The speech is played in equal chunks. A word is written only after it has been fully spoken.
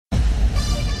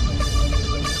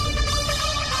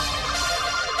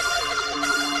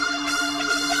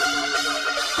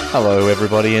Hello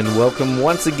everybody and welcome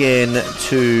once again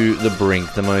to The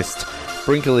Brink, the most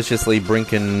brinkaliciously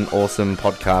brinkin' awesome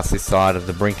podcast this side of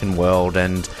the Brinkin' world,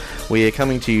 and we are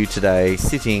coming to you today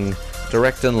sitting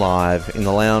direct and live in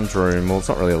the lounge room. Well, it's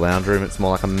not really a lounge room, it's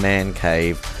more like a man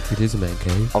cave. It is a man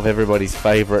cave. Of everybody's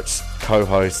favourite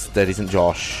co-host that isn't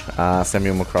Josh,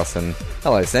 Samuel McCrossen.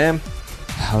 Hello Sam.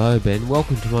 Hello Ben,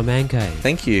 welcome to my man cave.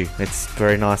 Thank you. It's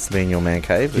very nice to be in your man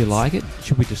cave. Do you like it?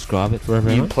 Should we describe it for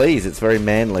everyone? You please, it's very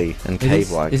manly and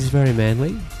cave-like. It is very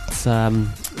manly. It's,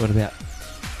 what about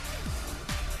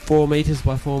 4 metres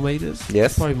by 4 metres?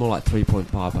 Yes. Probably more like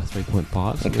 3.5 by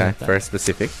 3.5. Okay, like very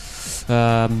specific. It's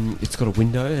got a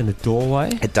window and a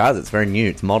doorway. It does, it's very new,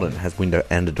 it's modern, it has window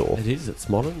and a door. It is, it's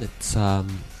modern. It's,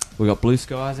 we got blue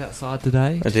skies outside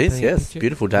today. It is, yes,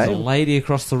 beautiful day. There's a lady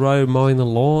across the road mowing the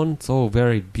lawn. It's all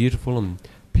very beautiful and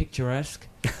picturesque.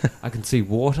 I can see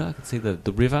water, I can see the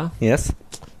river. Yes.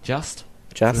 Just.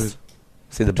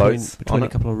 See the boats between on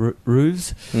a couple of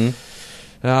roofs.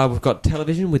 Mm. We've got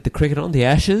television with the cricket on, the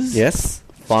Ashes. Yes.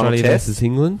 Final Australia test. versus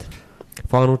England.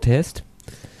 Final test.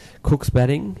 Cook's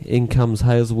batting. In comes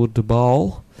Hazelwood to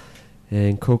bowl.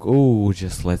 And Cook,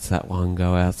 just lets that one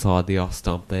go outside the off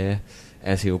stump there,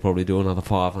 as he'll probably do another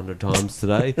 500 times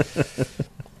today.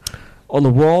 On the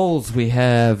walls, we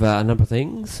have a number of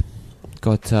things.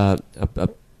 Got a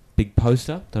big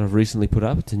poster that I've recently put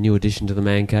up. It's a new addition to the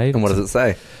man cave. And what does it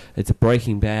say? It's a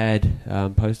Breaking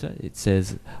Bad poster. It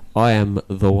says, "I am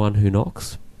the one who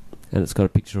knocks." And it's got a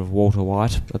picture of Walter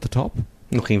White at the top.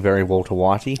 Looking very Walter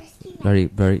Whitey. Very,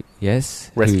 very,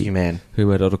 yes. Rescue man. Who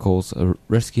my daughter calls a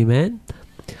rescue man.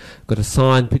 Got a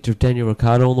signed picture of Daniel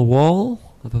Ricciardo on the wall,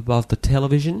 up above the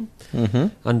television. Mm-hmm.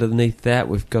 Underneath that,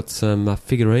 we've got some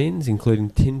figurines, including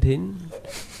Tintin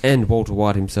and Walter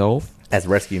White himself. As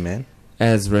rescue man.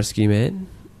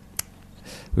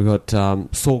 We've got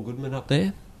Saul Goodman up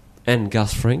there, and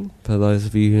Gus Fring, for those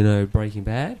of you who know Breaking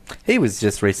Bad. He was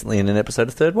just recently in an episode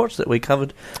of Third Watch that we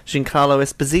covered. Giancarlo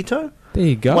Esposito. There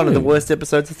you go. One of the worst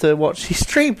episodes of Third Watch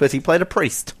history, but he played a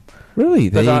priest. Really?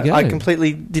 There you go. I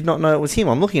completely did not know it was him.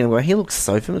 I'm looking at him going, he looks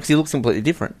so familiar, because he looks completely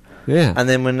different. Yeah. And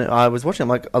then when I was watching,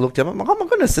 I looked up, I'm like, oh my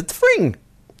goodness, it's Fring.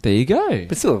 There you go.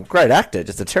 But still a great actor,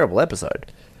 just a terrible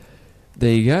episode.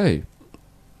 There you go.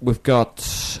 We've got,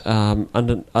 on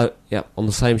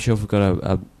the same shelf, we've got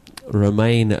a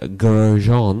Romain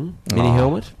Grosjean mini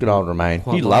helmet. Good old Romain.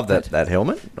 You love that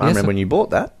helmet. I remember when you bought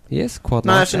that. Yes, quite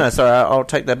No, like actually, no, sorry, I'll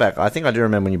take that back. I think I do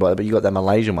remember when you bought it, but you got that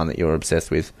Malaysian one that you were obsessed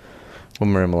with when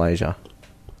we were in Malaysia.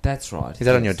 That's right. Is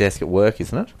that on your desk at work,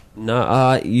 isn't it?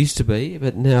 No, it used to be,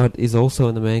 but now it is also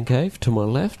in the man cave to my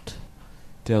left,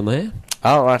 down there.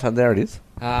 Oh, right, there it is.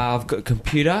 I've got a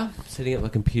computer, setting up my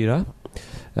computer.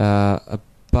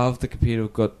 Above the computer,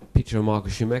 we've got a picture of Michael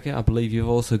Schumacher. I believe you've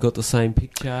also got the same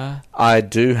picture. I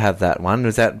do have that one.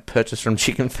 Was that purchased from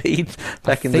Chicken Feed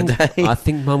back in the day? I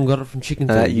think Mum got it from Chicken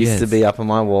Feed. It used to be up on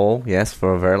my wall, yes,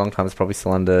 for a very long time. It's probably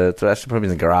still it's actually probably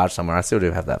in the garage somewhere. I still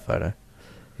do have that photo.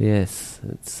 Yes,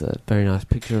 it's a very nice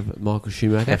picture of Michael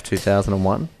Schumacher.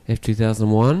 F2001.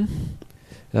 F2001.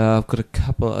 I've got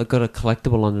a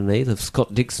collectible underneath of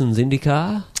Scott Dixon's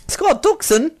IndyCar. Scott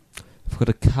Dixon? I've got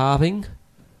a carving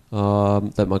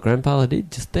that my grandfather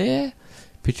did just there.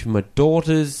 Picture of my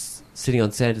daughters sitting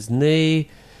on Santa's knee.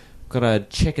 Got a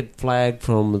checkered flag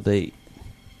from the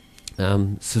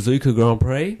Suzuka Grand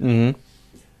Prix.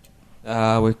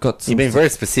 Mm-hmm. We've got some. You've been very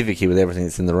specific here with everything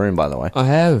that's in the room, by the way. I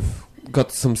have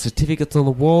got some certificates on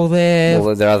the wall there.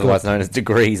 Well, they're otherwise known as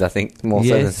degrees, I think, more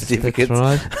so than certificates.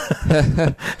 That's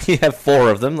right. You have 4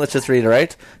 of them. Let's just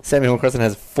reiterate. Samuel McCrossen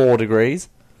has 4 degrees.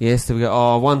 Yes, there we go.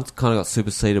 Oh, one kind of got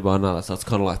superseded by another, so it's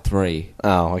kind of like 3.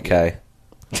 Oh, okay.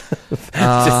 Just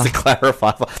to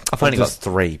clarify, I've only got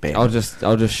 3, Ben. I'll just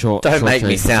short. Don't make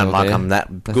me sound like I'm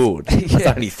that good. It's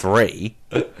only 3.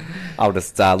 I'll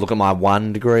just look at my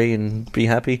 1 degree and be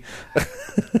happy.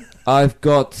 I've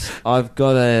got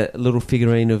a little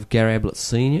figurine of Gary Ablett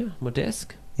Senior on my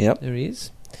desk. Yep, there he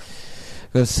is.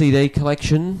 Got a CD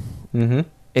collection. Mm-hmm.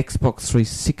 Xbox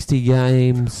 360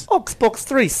 games. Xbox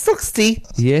 360?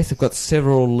 Yes, I've got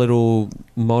several little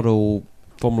model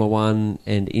Formula 1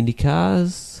 and Indy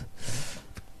cars.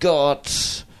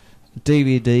 Got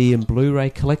DVD and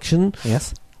Blu-ray collection.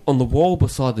 Yes. On the wall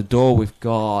beside the door, we've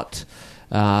got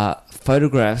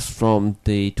photographs from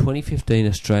the 2015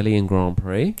 Australian Grand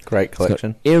Prix. Great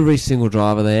collection. It's got every single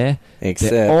driver there.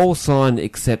 They're all signed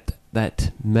except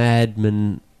that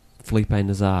madman Felipe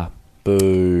Nazar.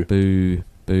 Boo. Boo.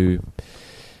 Boo.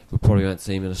 We probably won't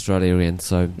see him in Australia again,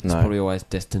 so it's probably always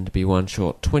destined to be one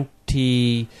short.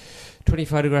 20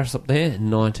 photographs up there,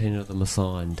 19 of them are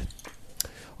signed.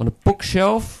 On a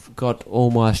bookshelf, got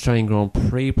all my Australian Grand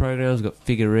Prix programs. Got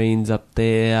figurines up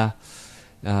there.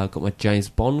 Got my James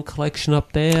Bond collection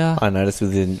up there. I noticed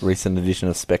with the recent edition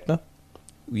of Spectre.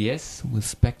 Yes, with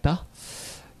Spectre.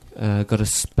 Got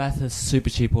a Bathurst Super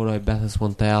Cheap Auto Bathurst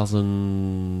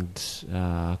 1000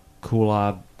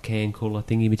 cooler, can cooler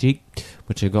thingy-majig,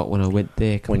 which I got when I went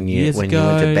there a couple of years ago. When you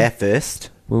went to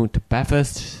Bathurst. We went to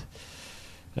Bathurst.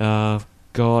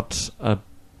 Got a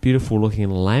beautiful looking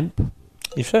lamp.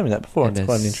 You've shown me that before. And it's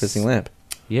quite an interesting lamp.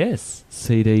 Yes.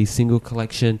 CD single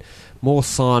collection. More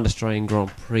signed Australian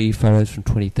Grand Prix photos from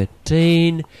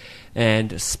 2013.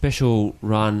 And a special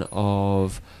run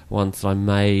of ones that I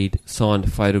made,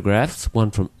 signed photographs.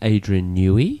 One from Adrian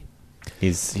Newey.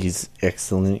 His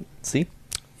Excellency.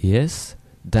 Yes.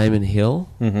 Damon Hill,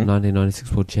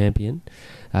 1996 World Champion.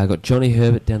 Got Johnny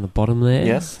Herbert down the bottom there.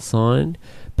 Yes. Signed.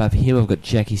 Above him I've got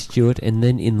Jackie Stewart. And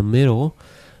then in the middle,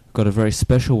 got a very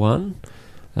special one.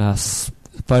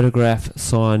 Photograph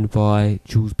signed by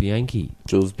Jules Bianchi.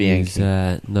 Jules Bianchi.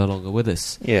 Who's no longer with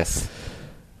us. Yes.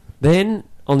 Then,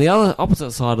 on the other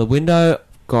opposite side of the window,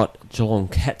 got Geelong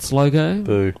Cats logo.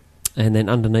 Boo. And then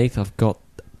underneath I've got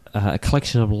a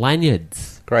collection of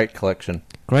lanyards. Great collection.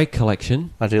 Great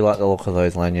collection. I do like the look of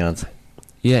those lanyards.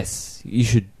 Yes, you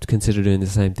should consider doing the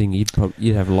same thing.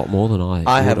 You'd have a lot more than I.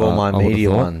 I have all my media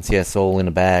ones, yes, all in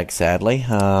a bag, sadly.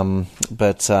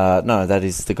 But no, that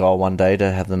is the goal one day,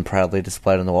 to have them proudly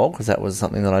displayed on the wall, because that was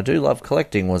something that I do love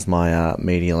collecting, was my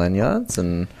media lanyards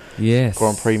and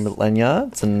Grand Prix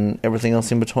lanyards and everything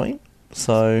else in between.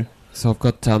 So I've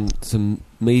got some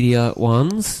media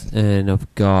ones, and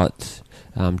I've got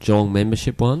Geelong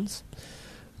membership ones.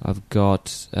 I've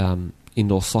got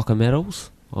indoor soccer medals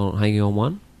hanging on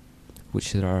one,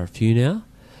 which there are a few now,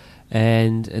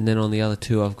 and then on the other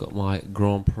two I've got my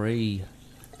Grand Prix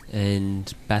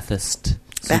and Bathurst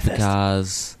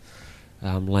Supercars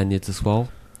lanyards as well,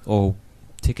 or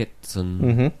tickets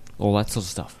and all that sort of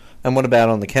stuff. And what about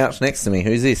on the couch next to me?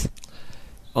 Who's this?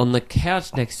 On the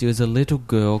couch next to you is a little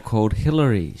girl called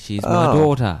Hilary. She's my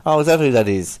daughter. Oh, is that who that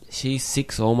is? She's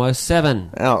 6, almost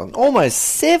 7. Oh, almost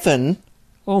 7?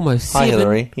 Almost 7. Hi,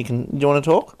 Hilary. Do you want to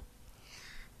talk?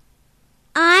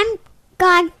 I'm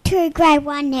going to grade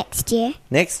 1 next year.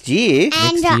 Next year?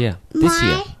 And, Next year. This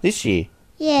year. This year?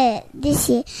 Yeah, this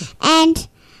year. And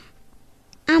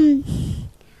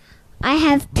I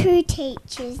have 2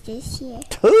 teachers this year.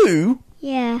 2?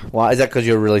 Yeah. Why? Is that because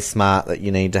you're really smart that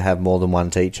you need to have more than one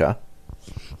teacher?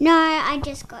 No, I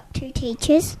just got 2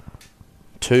 teachers.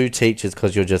 2 teachers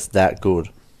because you're just that good?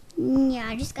 Yeah,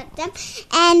 I just got them.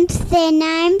 And their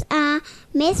names are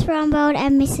Miss Rombold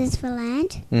and Mrs.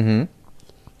 Verland. Mm-hmm.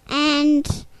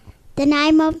 And the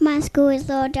name of my school is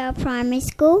Lauderdale Primary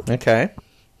School. Okay.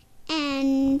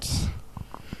 And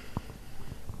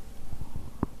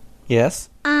yes.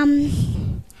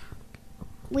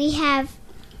 We have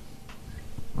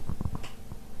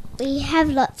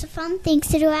lots of fun things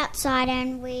to do outside,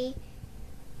 and we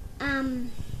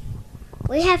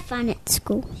have fun at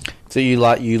school. So you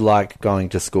like going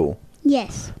to school?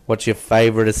 Yes. What's your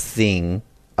favouriteest thing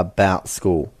about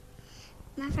school?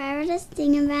 My favouriteest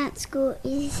thing about school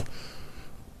is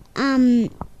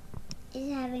having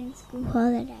school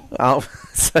holidays. Oh,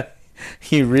 so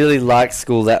you really like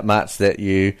school that much that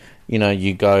you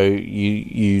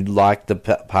like the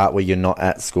part where you're not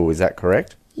at school, is that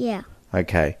correct? Yeah.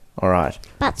 Okay, all right.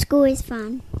 But school is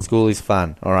fun. School is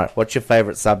fun, all right. What's your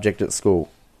favourite subject at school?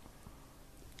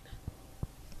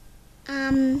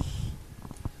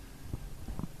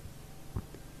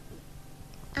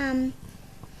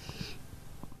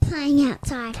 Playing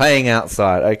outside. Playing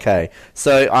outside, okay.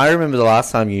 So I remember the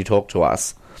last time you talked to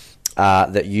us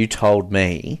that you told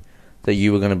me that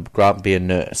you were going to grow up and be a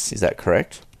nurse. Is that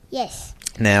correct? Yes.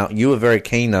 Now, you were very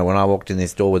keen, though, when I walked in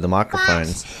this door with the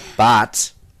microphones.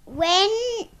 But when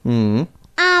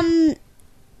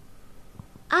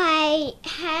I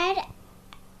had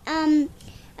a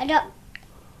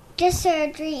doctor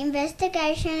surgery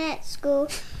investigation at school,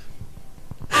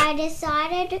 I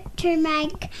decided to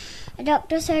make a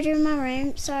doctor surgery in my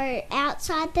room. So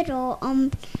outside the door,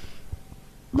 on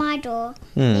my door,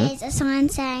 there's a sign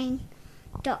saying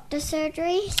doctor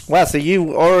surgeries. Wow, so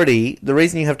the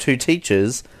reason you have 2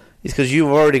 teachers is because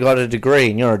you've already got a degree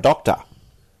and you're a doctor.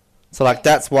 So,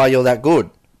 that's why you're that good.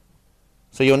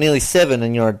 So you're nearly 7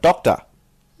 and you're a doctor.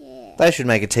 Yeah. They should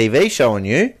make a TV show on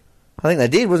you. I think they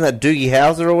did. Wasn't that Doogie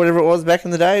Howser or whatever it was back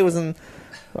in the day?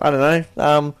 I don't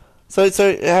know.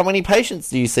 So how many patients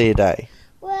do you see a day?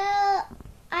 Well,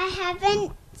 I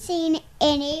haven't seen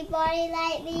anybody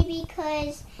lately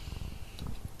because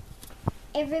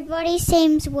everybody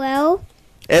seems well.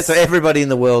 Yeah, so everybody in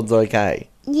the world's okay.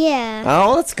 Yeah.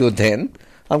 Oh, that's good then.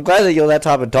 I'm glad that you're that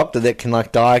type of doctor that can,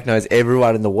 like, diagnose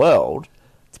everyone in the world.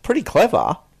 It's pretty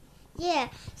clever. Yeah,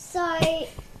 so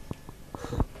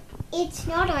it's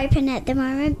not open at the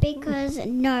moment because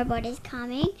nobody's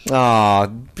coming. Oh,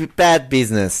 bad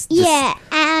business. Just Yeah,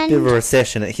 bit of a and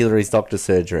recession at Hilary's doctor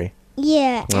surgery.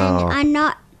 yeah, and Oh.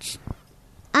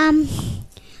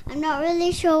 I'm not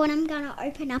really sure when I'm gonna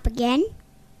open up again.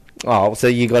 Oh, so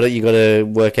you got to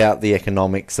work out the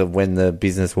economics of when the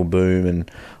business will boom and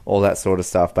all that sort of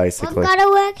stuff, I've basically. got to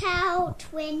work out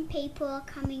when people are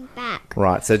coming back.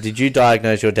 Right. So, did you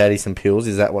diagnose your daddy some pills?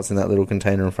 Is that what's in that little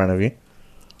container in front of you?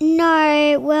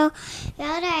 No, well, the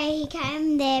other day he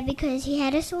came there because he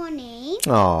had a sore knee,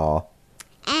 Oh.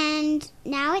 and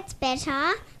now it's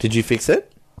better. Did you fix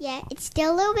it? Yeah, it's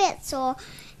still a little bit sore,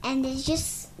 and there's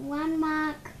just one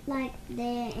mark like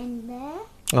there and there.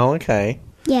 Oh, okay.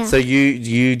 Yeah. So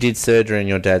you did surgery on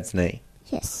your dad's knee.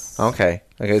 Yes. Okay.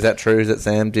 Okay. Is that true? Is that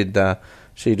Sam? Did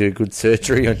she do good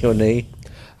surgery on your knee?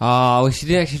 Oh, well, she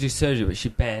didn't actually do surgery, but she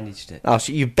bandaged it. Oh,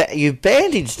 you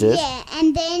bandaged it. Yeah,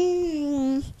 and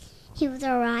then he was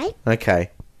alright.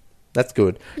 Okay, that's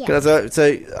good. Yeah. 'Cause so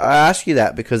I ask you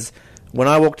that because when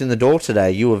I walked in the door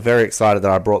today, you were very excited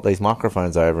that I brought these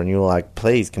microphones over, and you were like,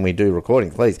 "Please, can we do recording?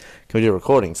 Please, can we do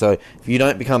recording?" So if you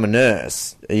don't become a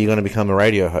nurse, are you going to become a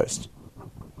radio host?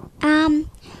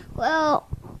 Well,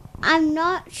 I'm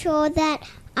not sure that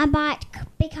I might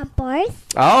become both.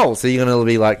 Oh, so you're going to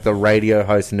be like the radio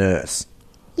host nurse.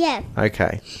 Yeah,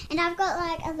 Okay. and I've got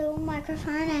like a little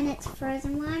microphone and it's a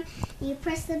frozen one. You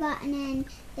press the button and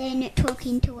then talk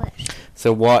into it.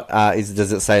 So what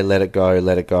does it say? Let it go,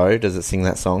 let it go. Does it sing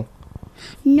that song?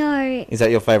 No, Is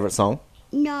that your favourite song?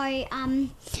 no,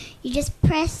 you just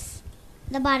press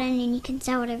the button and you can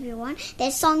say whatever you want.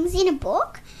 There's songs in a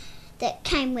book that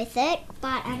came with it,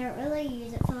 but I don't really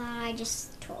use it for that. I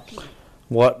just talk in it.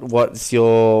 What's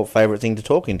your favourite thing to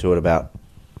talk into it about?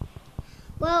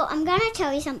 Well, I'm going to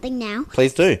tell you something now.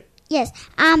 Please do. Yes.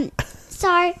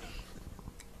 So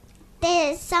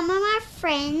there's some of my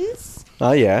friends,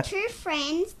 Oh yeah. 2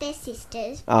 friends, they're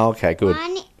sisters. Oh, okay, good.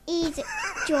 One is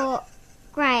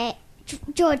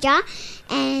Georgia,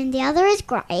 and the other is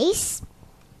Grace.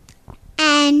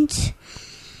 And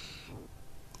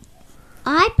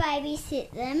I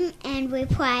babysit them, and we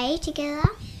play together.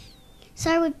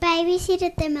 So we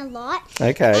babysitted them a lot.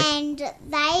 Okay. And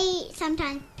they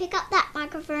sometimes pick up that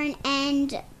microphone and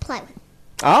play with it.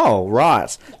 Oh,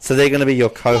 right. So they're going to be your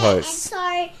co-hosts.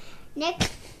 And so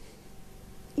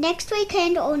next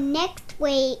weekend or next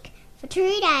week for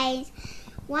 2 days,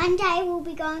 one day we'll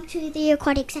be going to the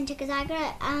aquatic centre because I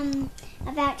got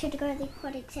a voucher to go to the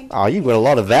aquatic centre. Oh, you've got a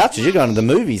lot of vouchers. You're going to the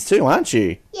movies too, aren't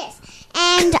you? Yes,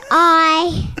 and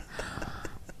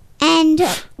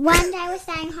one day we're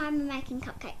staying home and making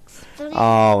cupcakes.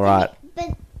 Oh, right.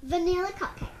 Vanilla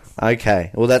cupcakes.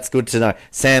 Okay. Well, that's good to know.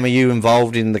 Sam, are you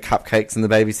involved in the cupcakes and the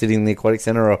babysitting in the aquatic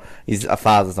centre, or is a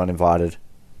father's not invited?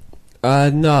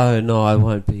 No, I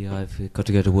won't be. I've got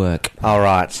to go to work. All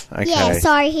right. Okay. Yeah,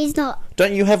 sorry, he's not.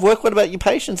 Don't you have work? What about your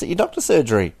patients at your doctor's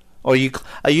surgery? Or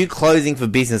are you closing for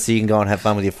business so you can go and have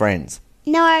fun with your friends?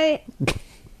 No.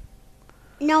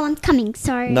 No one's coming,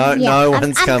 sorry. No, Yeah, no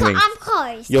one's coming. I'm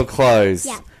closed. You're closed.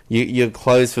 Yeah. You're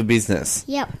closed for business.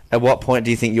 Yep. At what point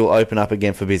do you think you'll open up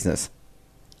again for business?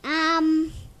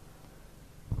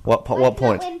 What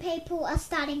point? When people are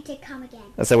starting to come again.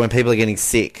 So when people are getting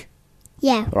sick.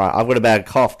 Yeah. Right, I've got a bad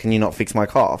cough. Can you not fix my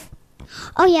cough?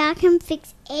 Oh yeah, I can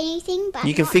fix anything, but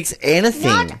You can fix anything.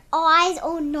 not eyes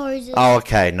or noses. Oh,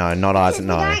 okay. No, not eyes. Because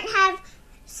No. we don't have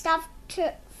stuff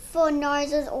for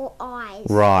noses or eyes.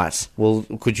 Right. Well,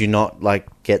 could you not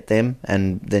get them,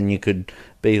 and then you could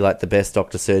be the best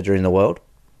doctor surgery in the world?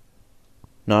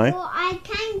 No. Well, I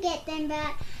can get them,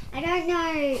 but I don't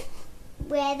know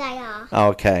where they are. Oh,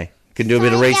 okay. You can do a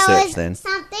bit of So research there was then.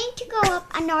 something to go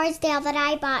up a nose the other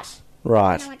day, but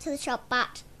Right. I went to the shop,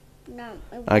 but no.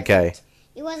 It wasn't. Okay.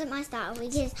 It wasn't my style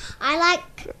because I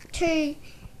like to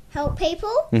help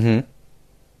people, Mhm.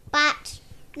 but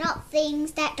not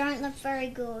things that don't look very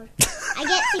good. I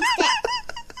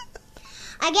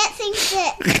get things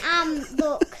that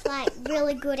look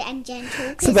really good and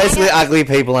gentle. 'Cause So I basically, don't- ugly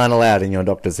people aren't allowed in your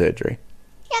doctor's surgery.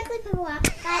 ugly people are.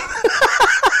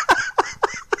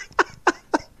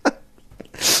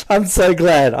 I'm so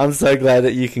glad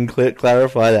that you can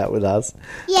clarify that with us.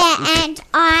 Yeah, and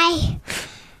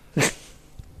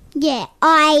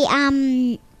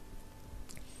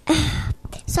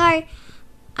so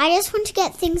I just want to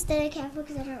get things that are careful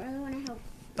because I don't really want to help.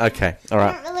 Okay, all I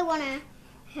right. don't really want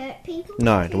to hurt people.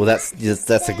 No, well that's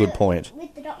a good point.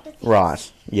 With the doctor things.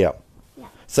 Right. Yep. Yeah.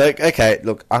 So okay,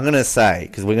 look, I'm gonna say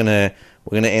because we're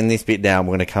we're going to end this bit now. We're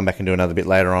going to come back and do another bit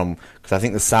later on because I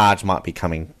think the Sarge might be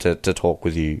coming to talk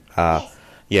with you.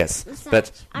 Yes,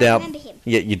 but I remember him.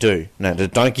 Yeah, you do. No,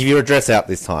 don't give your address out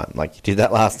this time, like you did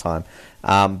that last time.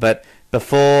 But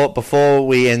before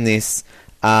we end this,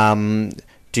 do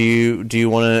you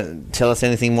want to tell us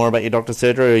anything more about your doctor's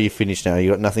surgery, or are you finished now? You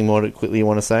got nothing more to quickly you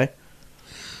want to say?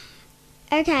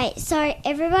 Okay, so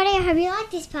everybody, I hope you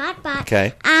like this part. But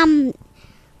okay,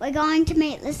 we're going to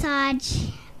meet the Sarge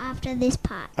after this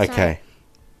part. Okay.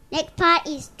 So, next part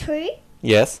is 2.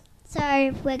 Yes. So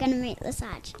we're going to meet the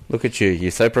Sarge. Look at you.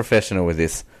 You're so professional with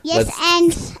this. Yes,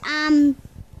 and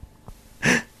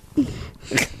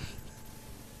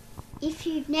if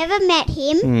you've never met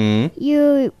him,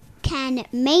 you can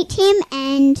meet him,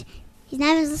 and his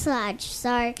name is the Sarge.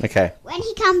 So okay, when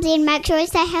he comes in, make sure you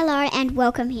say hello and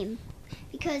welcome him,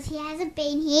 because he hasn't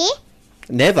been here.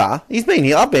 Never? He's been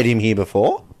here. I've met him here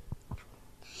before.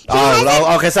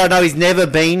 Okay, so no, he's never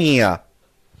been here.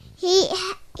 He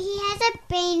hasn't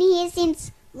been here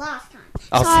since last time.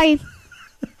 Oh, So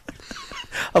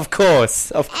Of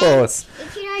course.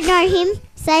 if you don't know him,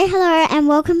 say hello and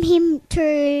welcome him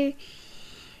to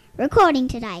recording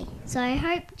today. So I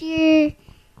hope you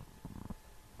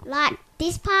like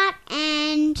this part,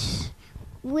 and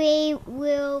we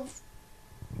will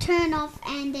turn off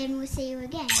and then we'll see you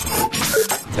again.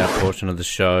 It's our portion of the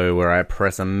show where I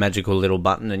press a magical little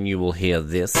button and you will hear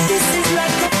this. This is like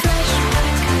a flashback.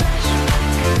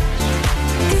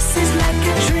 This is like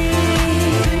a dream.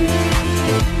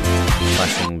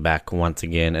 Flashing back once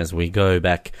again as we go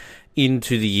back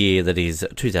into the year that is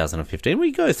 2015.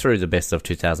 We go through the best of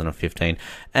 2015,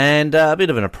 and a bit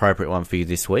of an appropriate one for you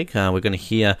this week. We're going to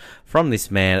hear from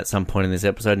this man at some point in this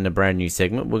episode in a brand new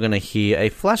segment. We're going to hear a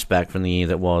flashback from the year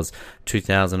that was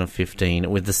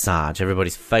 2015 with the Sarge,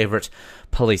 everybody's favourite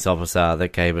police officer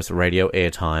that gave us radio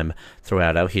airtime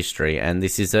throughout our history. And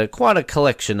this is quite a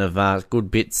collection of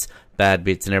good bits, bad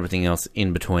bits, and everything else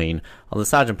in between of the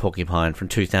Sergeant Porcupine from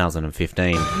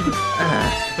 2015.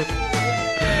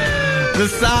 The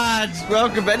Sarge,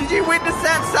 welcome back. Did you witness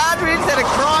that, Sarge? We just had a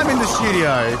crime in the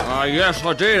studio. Yes,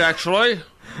 I did, actually.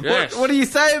 Yes. What do you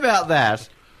say about that?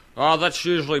 That's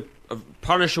usually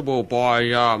punishable by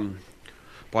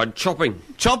chopping.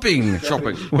 Chopping?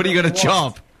 Chopping. What are you going to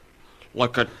chop?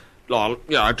 Like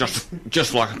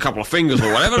just like a couple of fingers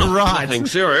or whatever. Right. Nothing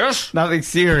serious. Nothing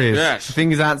serious? Yes.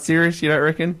 Fingers aren't serious, you don't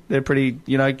reckon? They're pretty,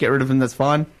 get rid of them, that's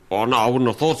fine? Oh, no, I wouldn't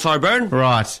have thought so, Ben.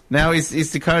 Right. Now, is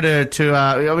Dakota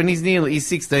he's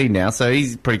 16 now, so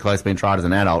he's pretty close to being tried as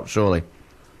an adult, surely.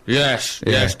 Yes,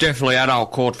 Yeah. yes, definitely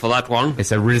adult court for that one. Yeah,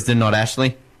 so Risdon, not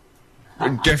Ashley?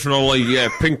 Definitely, yeah,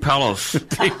 Pink Palace.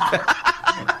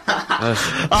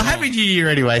 Happy New Year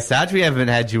anyway, Sarge. We haven't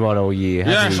had you on all year,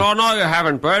 have Yes, we? I know you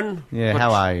haven't, Ben. Yeah, but,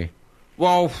 how are you?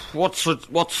 Well, what's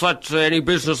that any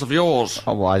business of yours?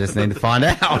 Oh, well, I just need to find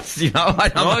out. I'm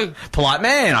Really? a polite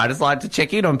man. I just like to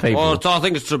check in on people. Well, I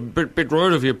think it's a bit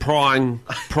rude of you prying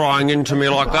into me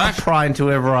like I that. pry into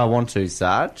whoever I want to,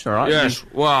 Sarge, all right? Yes,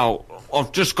 well,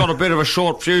 I've just got a bit of a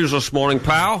short fuse this morning,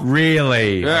 pal.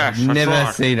 Really? Yes, I've that's never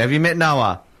right. seen. Have you met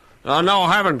Noah? No,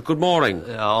 I haven't. Good morning.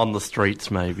 On the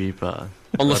streets, maybe, but...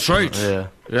 On the street? Yeah.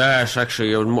 Yes, actually,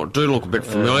 you do look a bit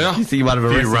familiar. You think you might have A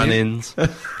few arrested him? run-ins.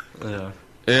 Yeah.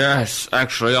 Yes,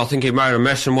 actually, I think he made a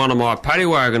mess in one of my paddy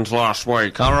wagons last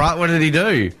week. All right, what did he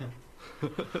do?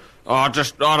 I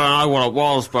don't know what it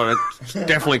was, but it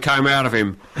definitely came out of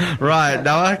him. Right,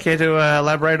 Noah, care to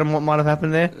elaborate on what might have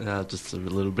happened there? Just a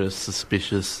little bit of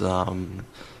suspicious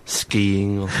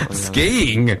skiing or something.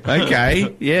 Skiing?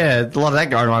 Okay, yeah, a lot of that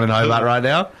going on in Hobart right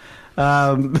now.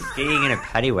 Skiing in a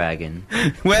paddy wagon.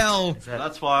 Well,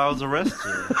 That's why I was arrested.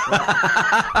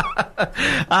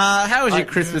 how was your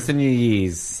Christmas and New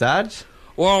Year's, Sarge?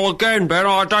 Well, again, Ben,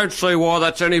 I don't see why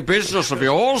that's any business of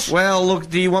yours. Well, look,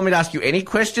 do you want me to ask you any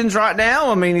questions right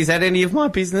now? I mean, is that any of my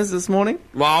business this morning?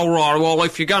 Well, right, well,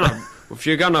 if you're gonna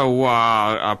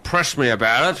press me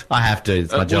about it, I have to,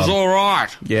 it's my it job. was all right.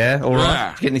 Yeah, all right. Yeah.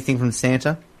 Did you get anything from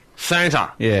Santa?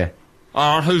 Santa. Yeah.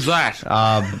 All right, who's that?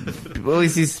 Well,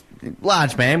 he's this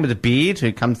large man with a beard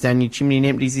who comes down your chimney and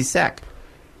empties his sack.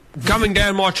 Coming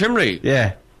down my chimney.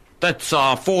 Yeah, That's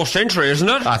 4th century, isn't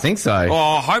it? I think so. Oh,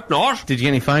 I hope not. Did you get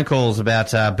any phone calls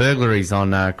about burglaries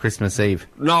on Christmas Eve?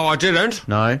 No, I didn't.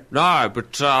 No? No,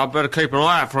 but I better keep an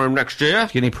eye out for him next year.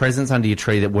 Did you get any presents under your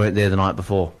tree that weren't there the night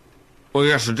before? Well,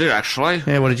 yes, I did, actually.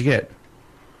 Yeah, what did you get?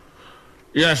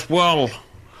 Yes, well,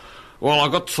 I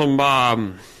got some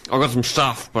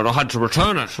stuff, but I had to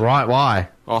return it. Right, why?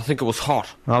 I think it was hot.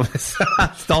 Oh,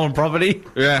 stolen property?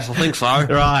 Yes, I think so.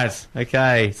 Right,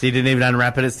 okay. So you didn't even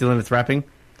unwrap it, it's still in its wrapping?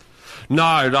 No,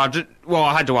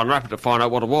 I had to unwrap it to find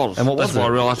out what it was. And what was That's why it?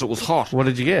 I realised it was hot. What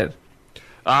did you get?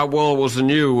 Well, it was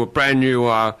a brand new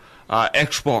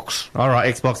Xbox. All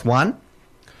right, Xbox One?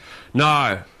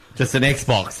 No. Just an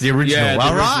Xbox, the original. Yeah, the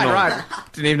All right, original. right.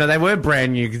 Didn't even know they were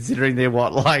brand new, considering they're,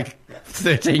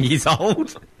 13 years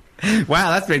old?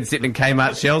 Wow, that's been sitting in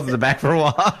Kmart shelves at the back for a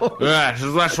while. Yes,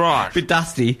 that's right. Bit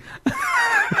dusty.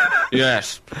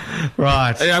 Yes.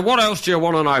 Right. Yeah, what else do you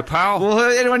want to know, pal? Well,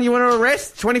 anyone you want to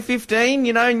arrest? 2015,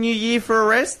 new year for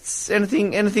arrests?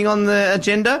 Anything on the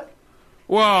agenda?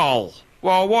 Well,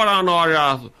 why don't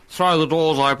I throw the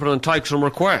doors open and take some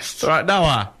requests? All right,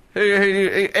 Noah.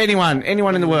 Anyone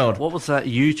in the world? What was that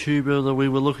YouTuber that we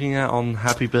were looking at on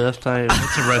Happy Birthday?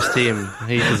 Let's arrest him.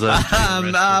 He deserves to be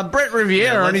arrested. Brett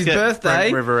Riviera on his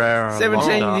birthday. Brett Riviera.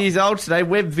 17 years old today,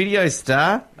 web video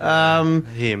star.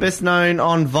 Him. Best known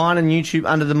on Vine and YouTube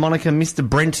under the moniker Mr.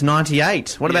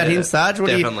 Brent98. What about Yeah, him, Sarge?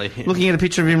 definitely him. Looking at a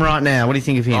picture of him right now, what do you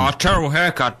think of him? Terrible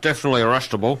haircut, definitely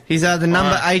arrestable. He's the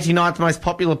number 89th most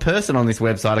popular person on this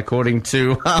website, according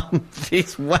to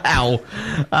this. Wow.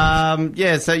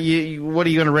 So what are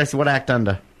you going to arrest? What act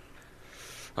under?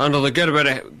 Under the Get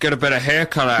a Better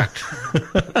Haircut Act,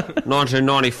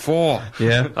 1994.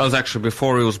 Yeah. That was actually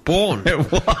before he was born.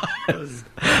 It was.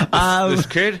 This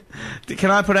kid.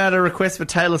 Can I put out a request for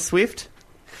Taylor Swift?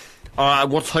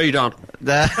 What's he done?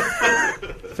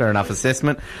 Fair enough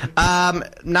assessment.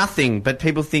 Nothing, but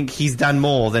people think he's done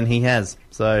more than he has.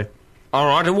 So All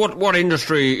right, and what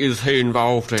industry is he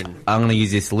involved in? I'm going to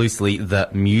use this loosely, the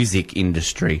music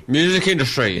industry. Music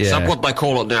industry? Is Yeah. that what they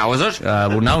call it now, is it?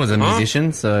 Well, Noah's a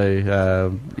musician,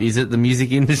 so is it the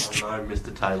music industry? No,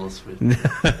 Mr. Taylor Swift.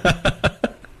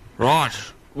 Right.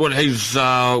 What, he's,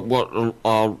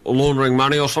 laundering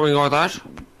money or something like that?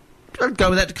 I'd go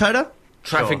with that, Dakota.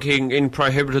 Trafficking in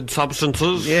prohibited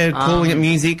substances? Yeah, calling it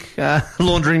music,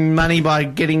 laundering money by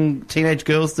getting teenage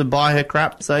girls to buy her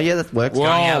crap. So, yeah, that works.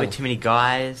 Well- Going out with too many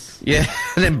guys. Yeah,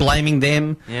 and then blaming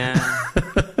them. Yeah.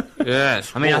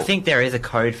 Yes. I mean, I well, think there is a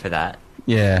code for that,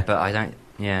 Yeah. but I don't.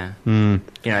 Yeah. Hmm.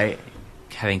 You know,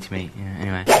 having too many. Yeah,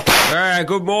 anyway. Yeah,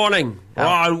 good morning.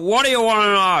 Right, what do you want to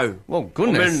know? Well,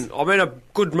 goodness. I'm in a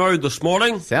good mood this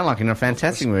morning. Sound like in a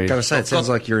fantastic mood. Gotta say, it sounds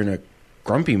like you're in a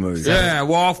grumpy mood. Yeah,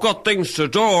 well, I've got things to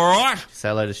do, all right? Say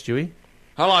hello to Stewie.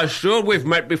 Hello, Stuart. We've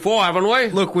met before, haven't we?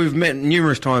 Look, we've met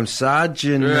numerous times, Sarge,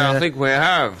 and Yeah, I think we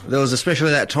have. there was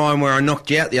especially that time where I knocked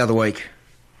you out the other week.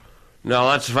 No,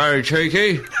 that's very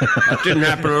cheeky. That didn't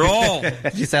happen at all.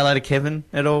 Did you say hello to Kevin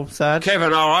at all, Sarge?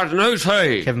 Kevin, all right, and who's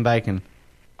he? Kevin Bacon.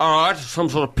 All right, some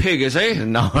sort of pig, is he?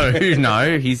 No,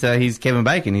 he's Kevin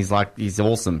Bacon. He's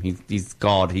awesome. He's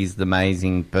God. He's the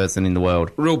amazing person in the world.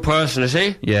 Real person, is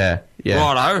he? Yeah.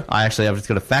 Righto. I've just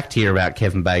got a fact here about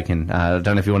Kevin Bacon. I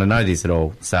don't know if you want to know this at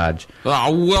all, Sarge.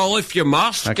 Oh, well, if you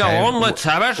must, go Okay. on, let's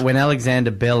have it. When Alexander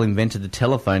Bell invented the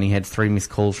telephone, he had 3 missed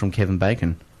calls from Kevin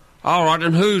Bacon. All right,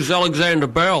 and who's Alexander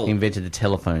Bell? He invented the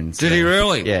telephone. Did he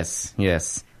really? Yes,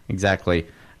 exactly.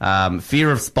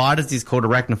 Fear of spiders is called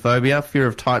arachnophobia. Fear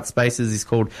of tight spaces is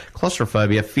called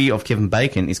claustrophobia. Fear of Kevin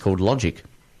Bacon is called logic.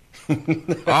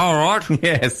 All right.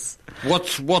 Yes.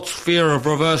 What's fear of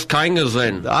reverse kangas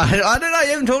then? I don't know.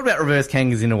 You haven't talked about reverse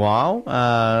kangas in a while.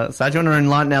 So do you want to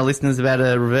enlighten our listeners about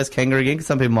a reverse kangaroo again? Because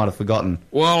some people might have forgotten.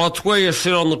 Well, it's where you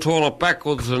sit on the toilet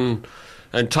backwards and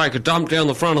take a dump down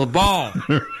the front of the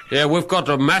bowl. Yeah, we've got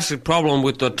a massive problem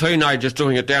with the teenagers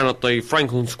doing it down at the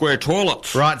Franklin Square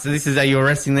toilets. Right, so are you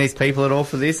arresting these people at all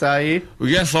for this, are you? Well,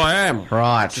 yes, I am.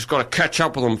 Right. Just got to catch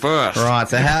up with them first. Right,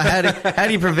 so how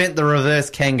do you prevent the reverse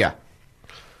kanga?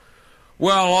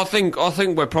 Well, I think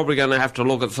we're probably going to have to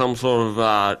look at some sort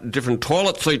of different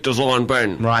toilet seat design,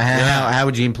 Ben. Right, how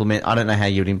would you implement? I don't know how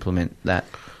you would implement that.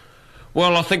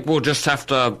 Well, I think we'll just have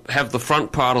to have the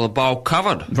front part of the bowl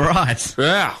covered. Right.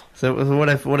 Yeah. So what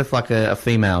if like a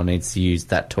female needs to use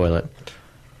that toilet?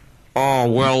 Oh,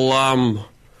 well,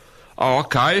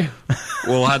 okay.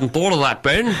 Well, I hadn't thought of that,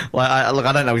 Ben. Well,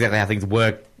 I don't know exactly how things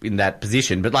work in that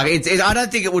position, but like I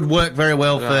don't think it would work very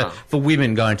well for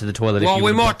women going to the toilet. Well, if you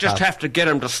we were might locked just up. have to get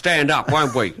them to stand up,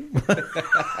 won't we?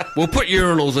 We'll put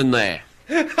urinals in there.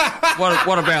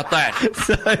 What about that?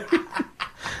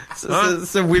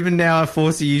 So women now are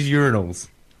forced to use urinals.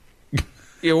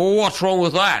 Yeah, well, what's wrong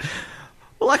with that?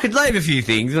 Well, I could name a few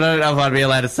things, but I don't know if I'd be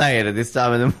allowed to say it at this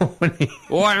time in the morning.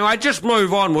 Well, anyway, just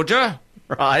move on, would you?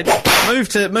 Right. Move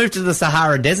to the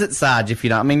Sahara Desert, Sarge, if you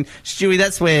know. I mean, Stewie,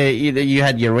 that's where you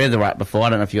had your weather up before.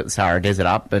 I don't know if you got the Sahara Desert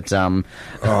up, but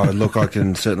Oh, look, I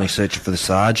can certainly search for the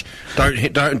Sarge. Don't,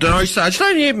 Sarge,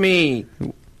 don't hit me.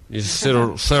 You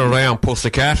settle down,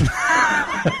 pussycat.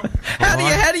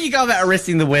 How do you go about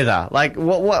arresting the weather? Like,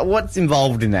 what's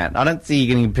involved in that? I don't see you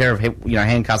getting a pair of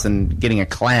handcuffs and getting a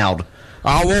cloud.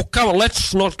 Oh, well, come on,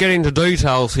 let's not get into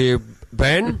details here,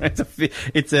 Ben. It's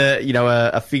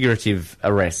a figurative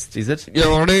arrest, is it?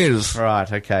 Yeah, it is.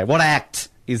 Right. Okay. What act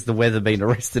is the weather being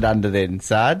arrested under then,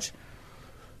 Sarge?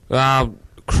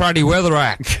 Cruddy Weather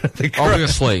Act,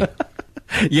 obviously.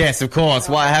 Yes, of course.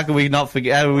 Why? How can we not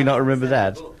forget? How do we not remember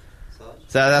that?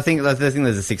 So I think there's a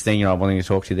 16-year-old wanting to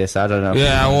talk to you there, so I don't know.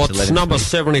 Yeah, well, it's number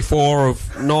 74 of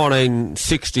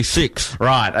 1966.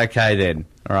 Right, okay then.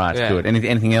 All right, Yeah. good.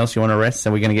 Anything else you want to arrest?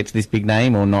 Are we going to get to this big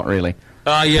name or not really?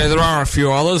 Yeah, there are a few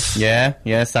others.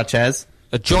 Yeah, such as?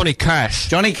 Johnny Cash.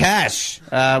 Johnny Cash.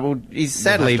 Well, he's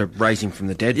sadly... We'll have to raise him from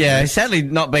the dead. Yeah, he's sadly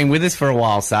not been with us for a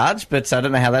while, Sarge, but I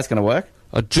don't know how that's going to work.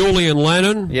 Julian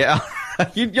Lennon. Yeah.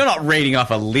 You're not reading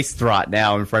off a list right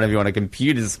now in front of you on a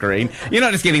computer screen. You're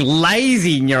not just getting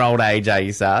lazy in your old age, are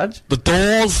you, Sarge? The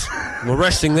Doors. I'm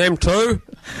arresting them too.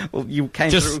 Well, you came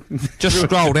Just through...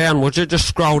 scroll down, would you? Just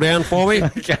scroll down for me.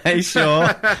 Okay, sure.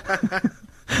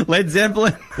 Led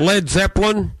Zeppelin. Led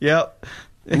Zeppelin. Yep.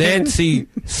 Nancy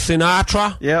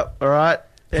Sinatra. Yep, all right.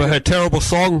 For her terrible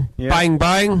song, Yeah. Bang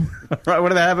Bang. Right,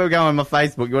 what about, how about we go on my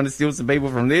Facebook? You want to steal some people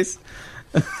from this?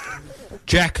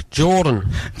 Jack Jordan.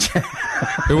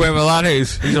 Whoever that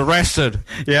is. He's arrested.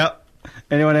 Yep.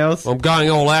 Anyone else? I'm going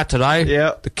all out today.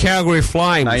 Yep. The Calgary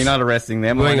Flames. No, you're not arresting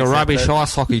them. Doing I a won't rubbish accept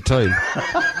ice hockey team.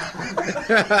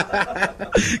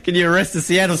 that. Can you arrest the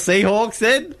Seattle Seahawks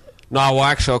then? No, well,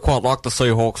 actually, I quite like the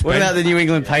Seahawks, What Ben. about the New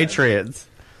England Patriots?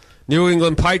 New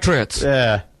England Patriots.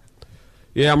 Yeah.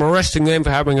 Yeah, I'm arresting them for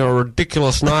having a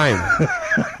ridiculous name.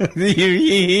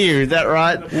 Is that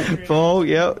right? Paul,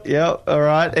 yep. All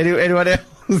right. Anyone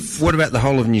else? What about the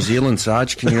whole of New Zealand,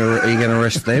 Sarge? Are you going to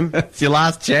arrest them? It's your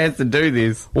last chance to do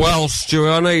this. Well, Stu,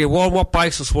 on what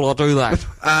basis will I do that?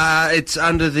 It's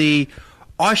under the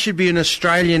I Should Be an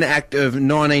Australian Act of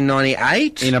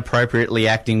 1998. Inappropriately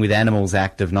Acting with Animals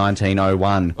Act of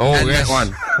 1901. Oh, And yes. that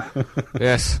one.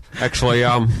 Yes. Actually,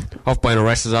 I've been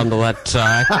arrested under that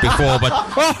act before, but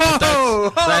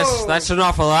that's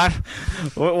enough of that.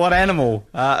 What animal?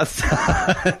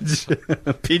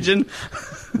 Pigeon?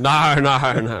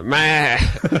 No. Man.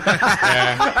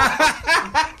 Yeah.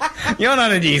 You're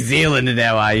not in New Zealand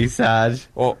now, are you, Sarge?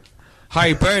 Well,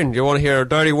 hey, Ben, you want to hear a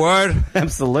dirty word?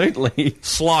 Absolutely.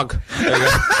 Slug. There you go.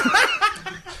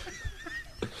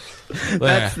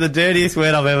 That's the dirtiest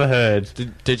word I've ever heard.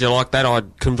 Did you like that? I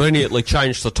conveniently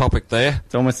changed the topic there.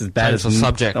 It's almost as bad Change as the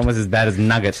subject. Almost as bad as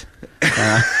nugget.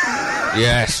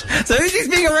 Yes. So who's this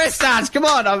big arrest, Sarge? Come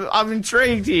on, I'm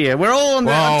intrigued here. We're all on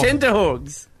the Well-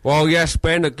 tenterhooks. Well, yes,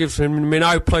 Ben, it gives me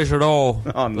no pleasure at all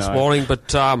Oh, no. this morning,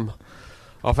 but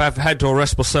I've had to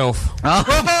arrest myself.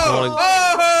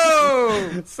 Oh,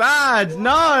 Sarge,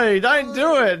 no, don't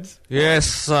do it.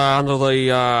 Yes, under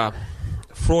the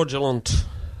Fraudulent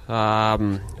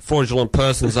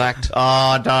Persons Act,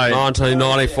 Oh, don't.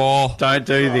 1994. Don't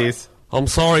do this. I'm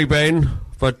sorry, Ben,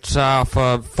 but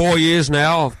for 4 years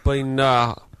now,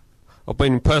 I've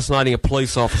been impersonating a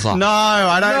police officer. No,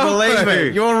 I don't believe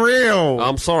it. You're real.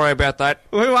 I'm sorry about that.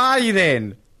 Who are you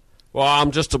then? Well,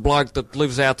 I'm just a bloke that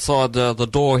lives outside the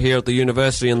door here at the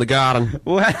university in the garden.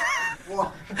 What?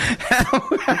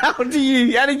 How did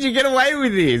you get away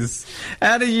with this?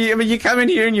 You come in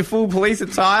here in your full police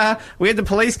attire. We had the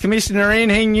police commissioner in.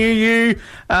 He knew you.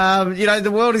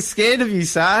 The world is scared of you,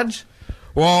 Sarge.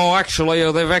 Well,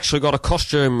 actually, they've actually got a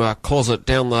costume closet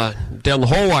down the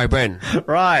hallway, Ben.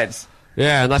 Right.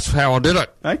 Yeah, and that's how I did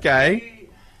it. Okay.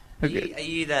 Are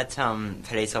you that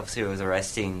police officer who was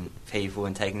arresting people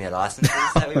and taking their licenses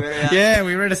that we read about? Yeah,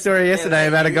 we read a story yesterday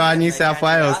about a guy in New They South gave you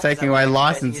Wales license, taking that away was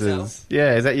licenses. yourself?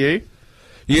 Yeah, is that you?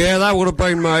 Yeah, that would have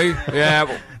been me.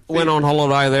 Yeah, went on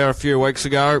holiday there a few weeks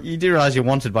ago. You do realise you're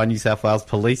wanted by New South Wales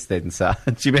police then,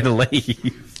 Sarge. You better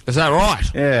leave. Is that right?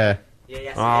 Yeah.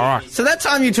 Yeah, All right. So that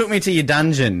time you took me to your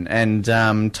dungeon and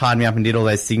tied me up and did all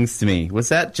those things to me, was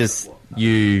that just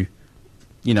you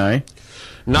know?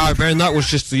 No, Ben, that was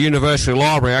just the university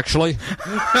library, actually.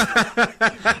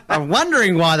 I'm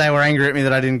wondering why they were angry at me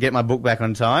that I didn't get my book back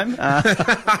on time.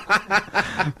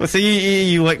 Well, so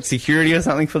you worked security or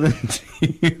something for them?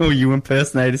 Or you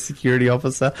impersonate a security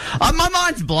officer? My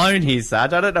mind's blown here,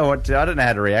 Sarge. I don't know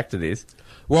how to react to this.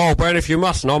 Well, Ben, if you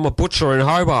must know, I'm a butcher in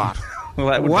Hobart. Well,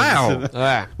 that would Wow.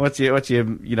 Yeah. What's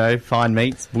your fine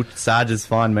meats? Sarge's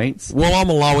fine meats. Well, I'm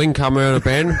a low-income earner,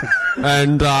 Ben,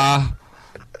 and I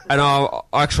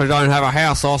actually don't have a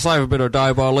house, so I'll save a bit of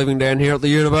dough by living down here at the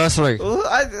university. Well,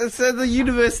 so the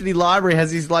university library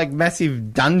has this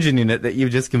massive dungeon in it that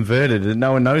you've just converted that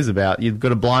no one knows about. You've got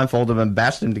to blindfold them and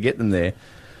bash them to get them there.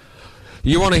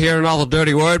 You want to hear another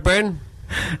dirty word, Ben?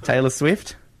 Taylor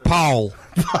Swift? Pole.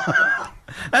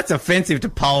 That's offensive to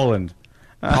Poland.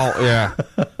 Yeah.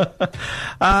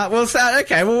 Well,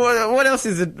 okay, well, what else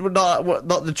is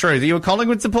not the truth? Are you a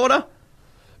Collingwood supporter?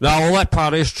 No, well, that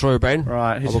part is true, Ben.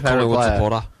 Right, who's I'm your a Collingwood favourite player?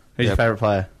 supporter. Who's your favourite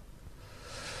player?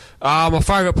 My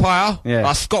favourite player?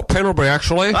 Yeah. Scott Pendlebury,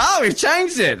 actually. Oh, we've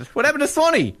changed it. What happened to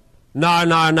Swanee? No,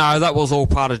 that was all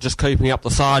part of just keeping up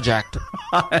the Sarge Act.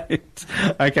 Right.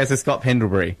 Okay, so Scott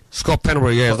Pendlebury. Scott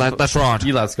Pendlebury, yeah, that's right.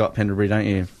 You love Scott Pendlebury, don't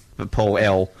you? But Paul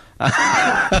L.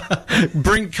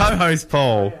 Brink co-host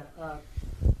Paul.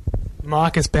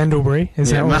 Marcus Pendlebury, is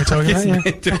that what we're talking about?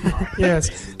 Yeah.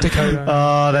 Yes, Dakota.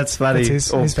 Oh, that's funny. That's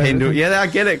his Pendle. favourite. Yeah, I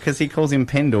get it because he calls him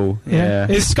Pendle. Yeah.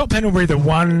 Is Scott Pendlebury the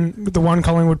one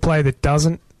Collingwood player that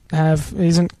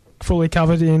isn't fully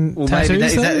covered in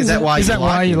tattoos? Maybe is that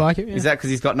why you like it? Yeah. Is that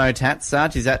because he's got no tats,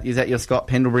 Sarge? Is that your Scott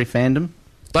Pendlebury fandom?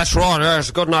 That's right, yeah,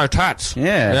 he's got no tats.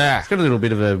 Yeah. He's got a little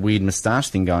bit of a weird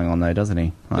moustache thing going on, though, doesn't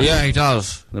he? Like, yeah, he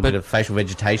does. A little bit of facial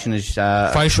vegetation.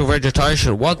 Facial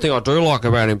vegetation. One thing I do like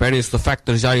about him, Ben, is the fact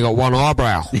that he's only got one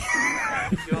eyebrow.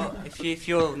 If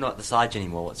you're not the Sarge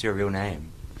anymore, what's your real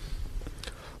name?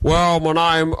 Well, my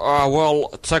name,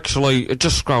 it's actually...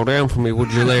 Just scroll down for me,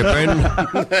 would you there, Ben?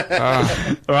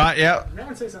 Right, yeah.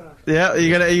 Yeah, you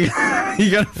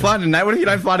gotta find a name. What if you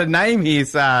don't find a name here,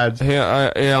 Sarge?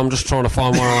 Yeah, I'm just trying to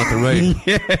find one I can read.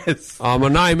 Yes. My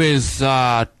name is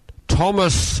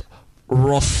Thomas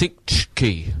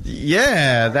Rosiczki.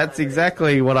 Yeah, that's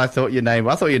exactly what I thought your name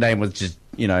was. I thought your name was just,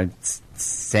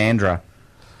 Sandra.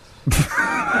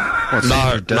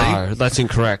 No, that's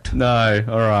incorrect. No,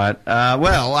 all right.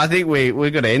 Well, I think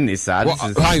we've got to end this, Sarge. Well,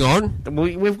 hang on.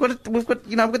 We've got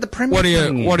the premiere.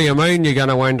 What do you mean you're going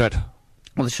to end it?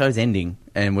 Well, the show's ending,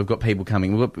 and we've got people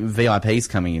coming. We've got VIPs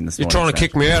coming in this morning. You're trying to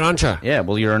kick me out, aren't you? Yeah,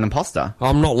 well, you're an imposter.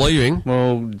 I'm not leaving.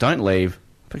 Well, don't leave.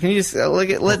 But can you just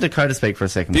let Dakota speak for a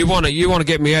second? You want to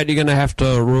get me out, you're going to have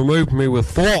to remove me with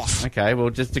force. Okay, well,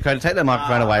 just Dakota, take the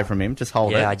microphone away from him. Just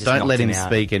hold it. Don't let him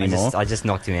speak anymore. I just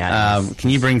knocked him out.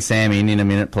 Can you bring Sam in a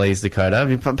minute, please,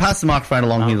 Dakota? Pass the microphone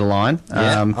along here the line.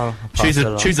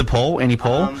 Choose a Paul. Any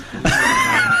Paul?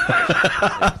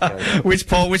 Which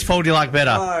Paul do you like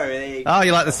better? Oh,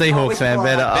 you like the Seahawks fan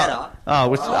better.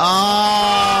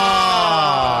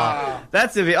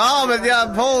 That's a bit. Oh, but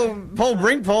Paul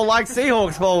Brink Paul likes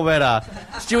Seahawks Paul better.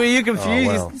 Stewie, you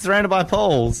confused? You're surrounded by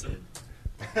Pauls.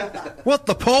 What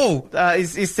the Paul?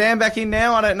 Is Sam back in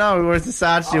now? I don't know. Or is the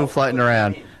Sarge still floating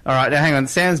around? All right, now hang on.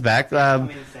 Sam's back.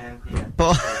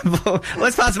 Paul,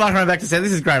 let's pass the microphone back to Sam.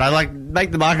 This is great. I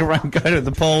make the microphone go to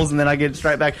the Pauls and then I get it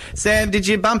straight back. Sam, did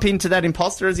you bump into that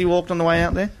imposter as he walked on the way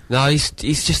out there? No, he's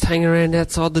just hanging around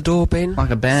outside the door, Ben.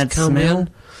 Like a bad smell?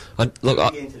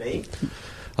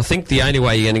 I think the only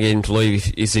way you're going to get him to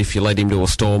leave is if you let him do a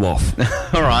storm off.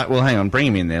 All right, well, hang on. Bring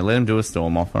him in there. Let him do a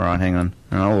storm off. All right, hang on.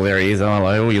 Oh, there he is. Oh,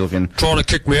 hello. Who are you looking? Trying to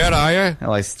kick me out, are you?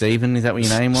 Hello, Stephen. Is that what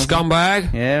your name was?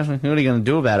 Scumbag. Yeah. What are you going to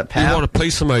do about it, pal? You want a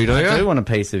piece of me, do you? I do want a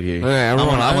piece of you. Yeah,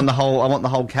 I want the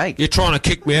whole cake. You're trying to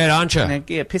kick me out, aren't you?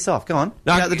 Yeah, piss off. Go on.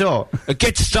 No, get out the door.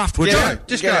 Get stuffed, would you?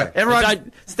 Just go.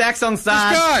 Everyone, stacks on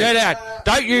Sarge. Just go. Get out.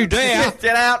 Don't you dare.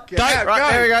 Get out. Don't.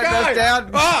 Right, there we go. That's down.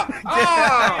 Get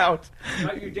out.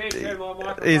 Don't you dare turn my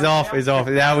microphone. He's off.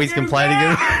 Now he's complaining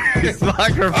in his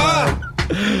microphone.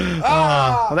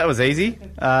 Well, that was easy.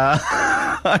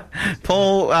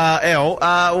 Paul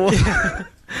L.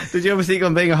 Did you ever think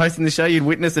on being a host in the show you'd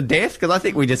witness a death? Because I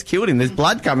think we just killed him. There's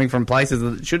blood coming from places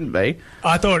that it shouldn't be.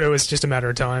 I thought it was just a matter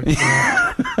of time.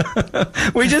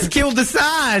 We just killed the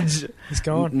Sarge. He's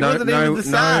gone. No,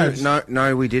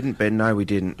 we didn't, Ben. No, we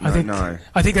didn't. I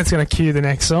think that's going to cue the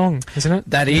next song, isn't it?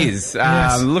 That is.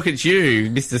 Yes. Look at you,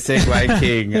 Mr. Segway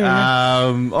King.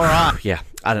 All right. Yeah,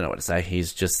 I don't know what to say.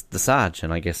 He's just the Sarge,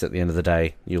 and I guess at the end of the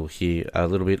day, you'll hear a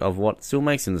little bit of what still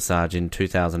makes him the Sarge in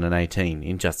 2018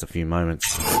 in just a few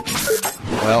moments.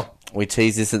 Well, we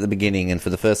teased this at the beginning, and for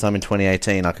the first time in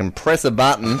 2018, I can press a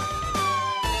button.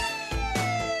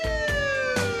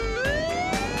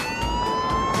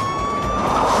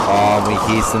 We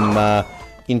hear some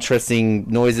interesting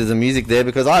noises and music there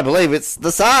because I believe it's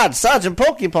the Sarge, Sergeant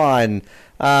Porcupine.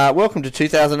 Welcome to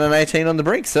 2018 on the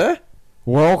Brink, sir.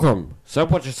 Welcome. Is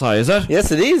that what you say, is it?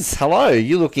 Yes, it is. Hello.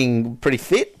 You're looking pretty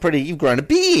fit. You've grown a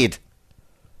beard.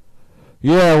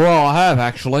 Yeah, well, I have,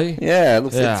 actually. Yeah, it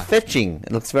looks it's fetching.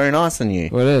 It looks very nice on you.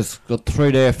 Well, it is. Got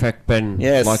 3D effect, Ben.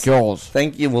 Yes. Like yours.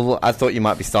 Thank you. Well, I thought you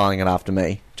might be styling it after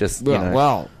me. Just, you know.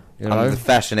 Well, I'm the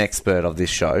fashion expert of this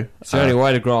show. It's the only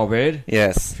way to grow a beard.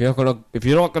 Yes. If you're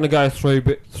not going to go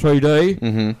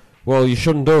 3D, well, you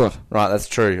shouldn't do it. Right, that's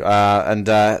true. And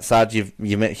Sarge, you've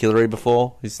met Hilary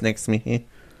before, who's next to me here?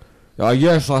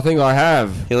 Yes, I think I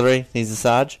have. Hilary, he's the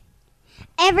Sarge.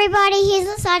 Everybody,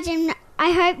 here's the sergeant.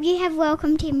 I hope you have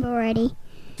welcomed him already.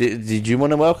 Did you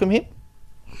want to welcome him?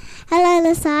 Hello,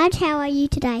 Lesage. How are you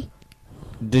today?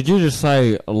 Did you just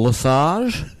say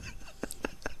Lesage?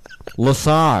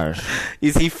 Lesage.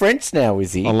 Is he French now,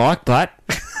 is he? I like that.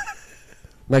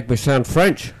 Make me sound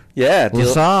French. Yeah.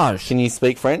 Lesage. Can you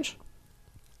speak French?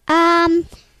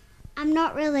 I'm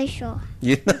not really sure.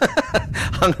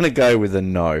 I'm going to go with a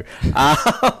no.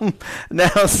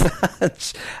 Now,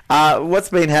 Sarge, what's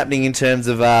been happening in terms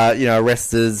of,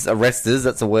 arrests,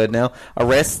 that's a word now,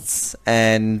 arrests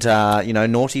and,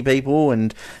 naughty people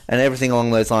and everything along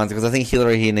those lines? Because I think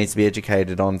Hilary here needs to be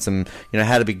educated on some,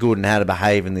 how to be good and how to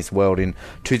behave in this world in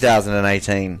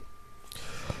 2018.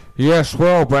 Yes,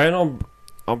 well, Ben, I'm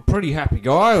a pretty happy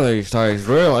guy these days,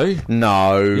 really.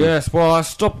 No. Yes, well, I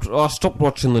stopped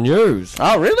watching the news.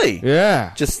 Oh, really?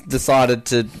 Yeah. Just decided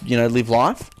to, live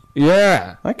life?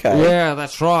 Yeah. Okay. Yeah,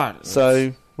 that's right.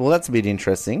 So, well, that's a bit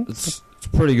interesting. It's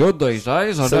pretty good these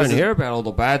days. I don't hear about all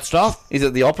the bad stuff. Is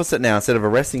it the opposite now? Instead of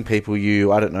arresting people,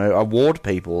 you, award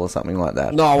people or something like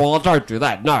that? No, well, I don't do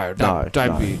that. No,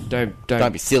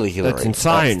 don't be silly, Hilary. That's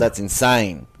insane. That's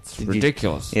insane. It's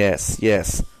ridiculous.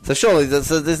 Yes. So surely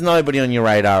there's nobody on your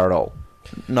radar at all?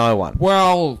 No one?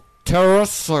 Well,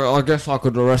 terrorists, I guess I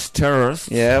could arrest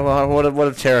terrorists. Yeah, well, what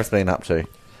have terrorists been up to?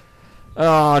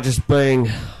 Just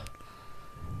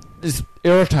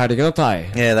irritating, aren't they?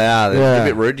 Yeah, they are. They're a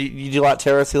bit rude. Do you like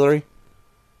terrorists, Hilary?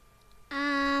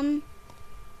 No.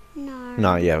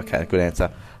 No, yeah, okay, good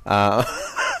answer. Yeah,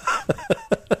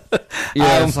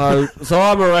 so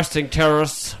I'm arresting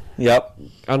terrorists. Yep.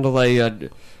 Under the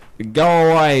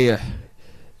go away,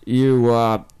 you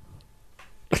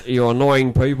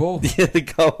annoying people. Yeah, the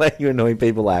go away, you annoying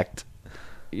people act.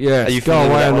 Yeah, you go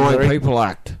away, annoying people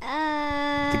act.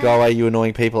 The go away, you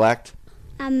annoying people act.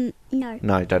 No.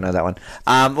 No, don't know that one.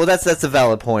 Well, that's a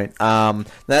valid point.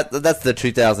 That's the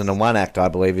 2001 Act, I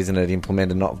believe, isn't it?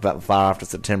 Implemented not far after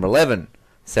September 11.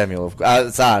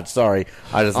 Sarge, sorry,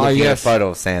 I just looked at a photo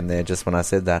of Sam there just when I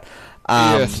said that.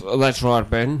 Yes, that's right,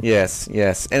 Ben. Yes.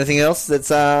 Anything else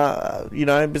that's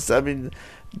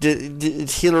did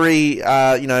Hilary,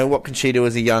 what can she do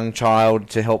as a young child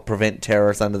to help prevent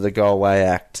terrorists under the Go Away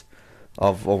Act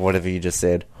of whatever you just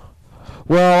said?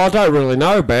 Well, I don't really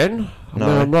know, Ben. No. I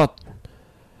mean, I'm not.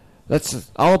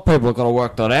 That's other people have got to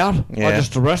work that out. Yeah. I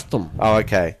just arrest them. Oh,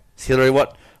 okay. Hilary,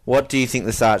 what do you think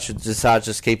the Sarge should? Does Sarge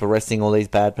just keep arresting all these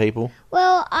bad people?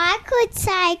 Well, I could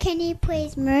say, can you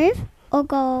please move or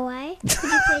go away? Could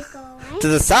you please go away? To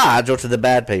the Sarge or to the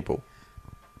bad people?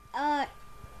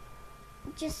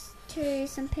 Just to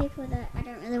some people that I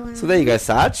don't really want to. So there you go,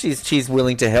 Sarge. She's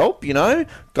willing to help.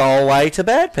 Go away to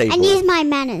bad people and use my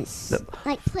manners.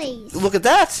 Like, please. Look at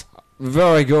that.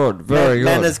 Very good. Very good.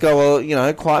 Manners go,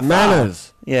 quite far.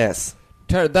 Manners. Yes.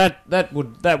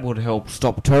 That would help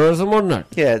stop terrorism, wouldn't it?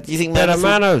 Yeah. Do you think better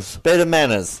manners? Better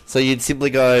manners. So you'd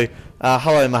simply go,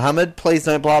 "Hello, Mohammed. Please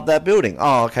don't blow up that building."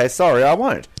 Oh, okay. Sorry, I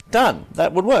won't. Done.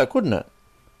 That would work, wouldn't it?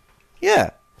 Yeah.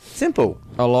 Simple.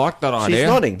 I like that idea. She's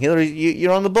nodding. Hilary,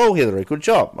 you're on the ball, Hilary. Good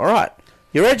job. All right.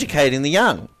 You're educating the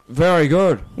young. Very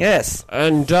good. Yes.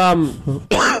 And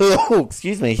oh,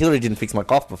 excuse me. Hilary didn't fix my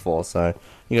cough before, so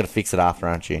you got to fix it after,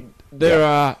 aren't you? There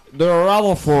are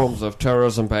other forms of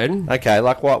terrorism, Ben. Okay,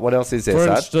 like what? What else is there, For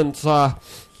Sarge? instance,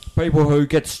 people who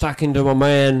get stuck into a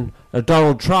man,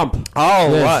 Donald Trump.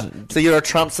 Oh, yes. right. So you're a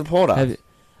Trump supporter?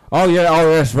 Oh, yeah. Oh,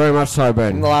 yes, very much so,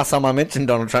 Ben. The last time I mentioned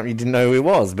Donald Trump, you didn't know who he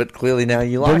was, but clearly now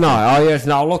you like him. No. Oh, yes.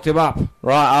 No, I looked him up.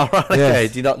 Right. Oh, right. Okay.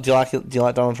 Yes. Do you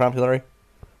like Donald Trump, Hilary?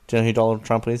 Do you know who Donald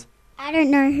Trump is? I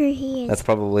don't know who he is. That's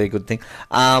probably a good thing.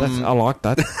 I like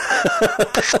that.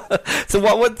 So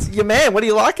what's your man? What do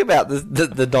you like about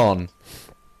the Don?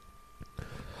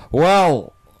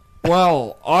 Well,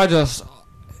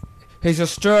 he's a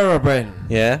stirrer, Ben.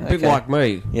 Yeah, a bit like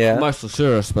me. Yeah, mostly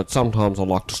serious, but sometimes I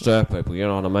like to stir people. You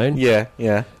know what I mean?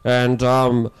 Yeah. And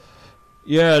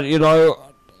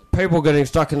people getting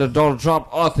stuck into Donald Trump.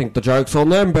 I think the joke's on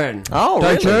them, Ben. Oh,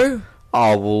 don't really? you?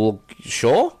 Oh, well,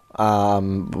 sure.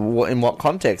 In what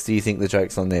context do you think the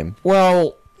joke's on them?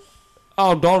 Well,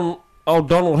 Donald,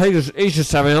 he's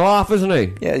just having a laugh, isn't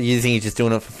he? Yeah, you think he's just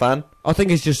doing it for fun? I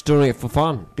think he's just doing it for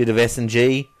fun. Bit of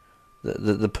S&G,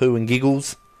 the poo and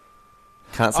giggles.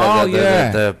 Can't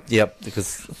say yep,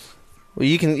 because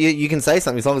you can say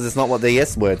something as long as it's not what the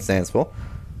S word stands for.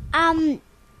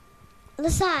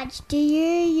 Lesage, do you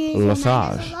use your manners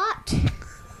a lot?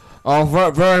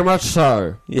 Oh, very much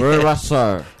so. Yeah. Very much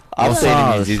so. I've seen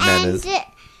him use his manners.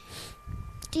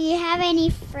 Do you have any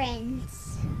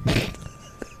friends?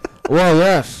 Well,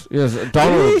 yes.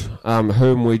 Donald,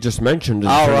 whom we just mentioned, is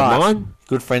a friend of mine.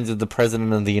 Good friends of the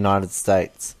President of the United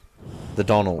States. The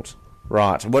Donald.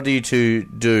 Right. What do you two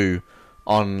do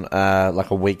on, like,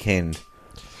 a weekend?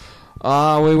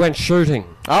 We went shooting.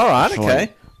 All right, actually.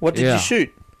 okay. What did you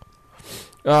shoot?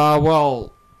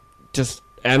 Well, just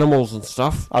animals and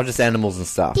stuff. Oh, just animals and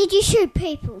stuff. Did you shoot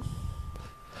people?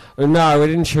 No, we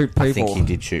didn't shoot people. I think he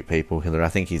did shoot people, Hilary. I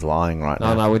think he's lying right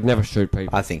now. No, we'd never shoot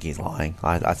people. I think he's lying.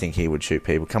 I think he would shoot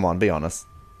people. Come on, be honest.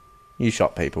 You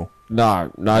shot people.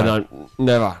 No, never.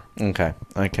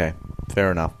 Okay,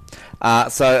 fair enough.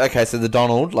 So the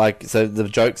Donald, so the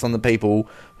joke's on the people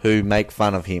who make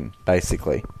fun of him,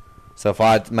 basically. So if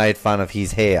I made fun of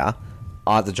his hair,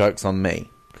 the joke's on me.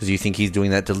 Because you think he's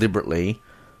doing that deliberately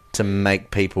to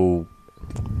make people,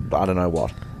 I don't know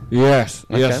what. Yes,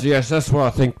 that's what I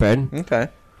think, Ben. Okay.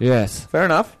 Yes. Fair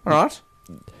enough, alright.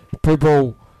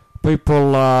 People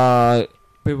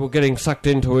getting sucked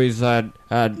into his, I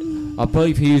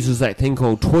believe he uses that thing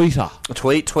called Twitter.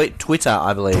 Twitter,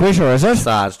 I believe. Twitter, is it?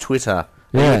 Sarge, Twitter.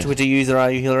 Yeah. Are you a Twitter user, are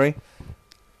you, Hilary?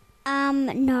 No.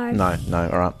 No,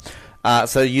 alright.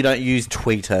 So you don't use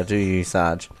Twitter, do you,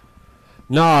 Sarge?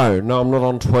 No, I'm not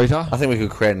on Twitter. I think we could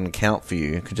create an account for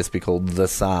you. It could just be called The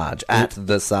Sarge. @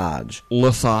 The Sarge.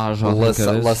 Le Sarge, I think it is.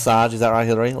 Le Sarge, is that right,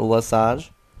 Hilary? Le Sarge?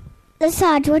 Le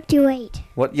Sarge, what do you eat?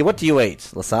 What do you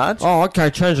eat, Le Sarge? Oh, okay,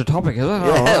 change the topic, is it?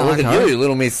 Yeah, look at you,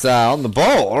 little miss on the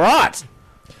ball. All right.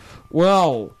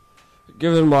 Well,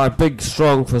 given my big,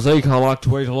 strong physique, I like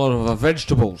to eat a lot of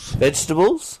vegetables.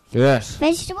 Vegetables? Yes.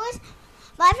 Vegetables?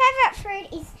 My favourite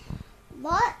food is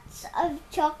lots of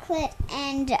chocolate,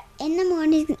 and in the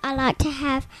morning I like to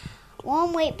have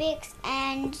warm Wheat Bix,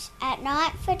 and at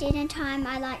night for dinner time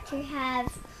I like to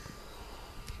have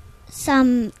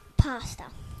some pasta.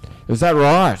 Is that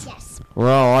right? Yes.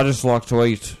 Well, I just like to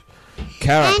eat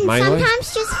carrot And mainly.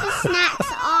 sometimes just for snacks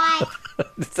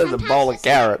Just have a bowl of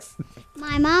carrots.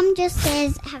 my mum just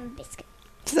says have a biscuit.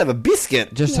 Just have a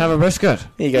biscuit. Just have a biscuit.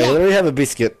 Here you go, Hilary, have a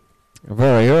biscuit.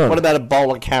 Very good. What about a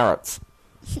bowl of carrots?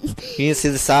 You see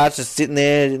the Sarge just sitting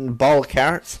there in a bowl of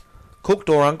carrots? Cooked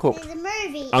or uncooked? There's a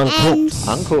movie. Uncooked.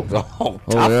 Uncooked. Oh,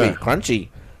 toughy, yeah. crunchy.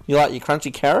 You like your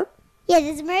crunchy carrot? Yeah,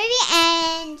 there's a movie,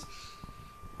 and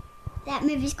that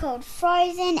movie's called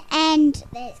Frozen, and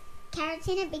there's carrots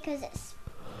in it because it's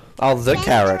Oh, the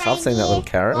carrot. I've seen that little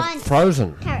carrot.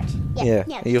 Frozen. Carrot. Yeah.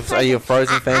 Are you a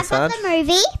Frozen fan, I've got Sarge? the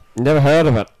movie. Never heard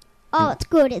of it. Oh, it's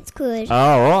good. It's good.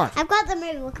 Oh, right. I've got the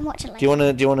movie. We can watch it later.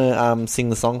 Do you want to sing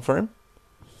the song for him?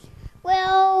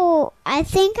 Well, I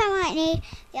think I might need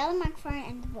the other microphone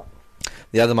and the book.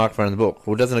 The other microphone in the book.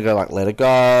 Well, doesn't it go like, let it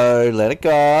go, let it go?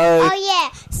 Oh,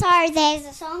 yeah. So there's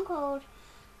a song called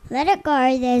Let It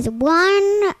Go. There's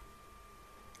one...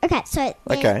 Okay, so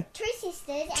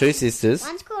there's two sisters.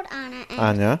 One's called Anna, and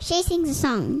Anya. she sings a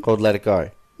song. Called Let It Go.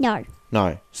 No.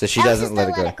 No. So she Elsa's doesn't let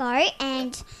it the go. Let It Go,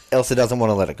 and... Elsa doesn't want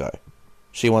to let it go.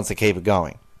 She wants to keep it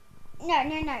going.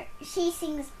 No. She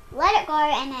sings Let It Go,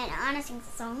 and then Anna sings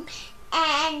a song.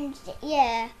 And,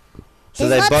 yeah. So There's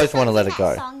they lots both of want to songs let in it that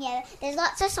go. Song, yeah. There's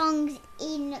lots of songs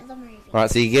in the movie. Right,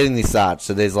 so you're getting this Sarge.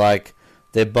 So there's like,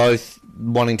 they're both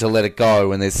wanting to let it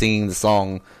go and they're singing the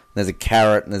song. There's a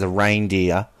carrot and there's a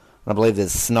reindeer. And I believe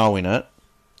there's snow in it.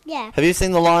 Yeah. Have you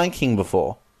seen The Lion King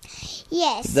before?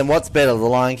 Yes. Then what's better, The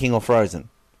Lion King or Frozen?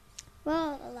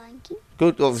 Well, The Lion King.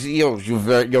 Good. Well,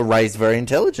 you're raised very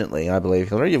intelligently, I believe,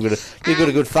 Hilary. You've got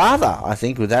a good father, I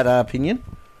think, with that opinion.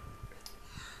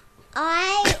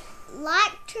 I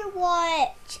like to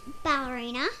watch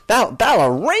Ballerina.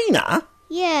 Ballerina?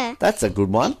 Yeah. That's a good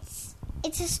one.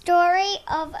 It's a story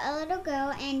of a little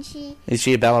girl, and she... Is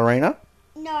she a ballerina?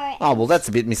 No. Oh, well, that's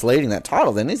a bit misleading, that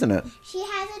title then, isn't it? She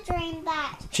has a dream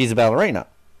that... She's a ballerina.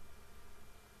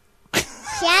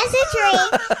 She has a dream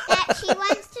that she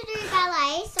wants to do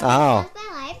ballet, so she does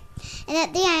ballet. And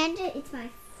at the end, it's my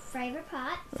favourite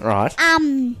part. Right.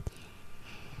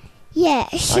 Yeah,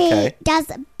 she does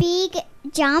a big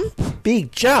jump.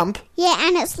 Big jump? Yeah,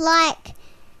 and it's like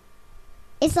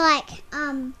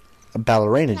a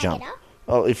ballerina jump.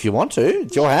 Oh, if you want to.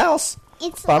 It's your house.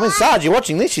 It's well, I mean, Sarge, you're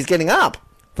watching this. She's getting up.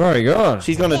 Very good.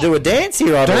 She's going to do a dance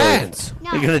here, I Dance?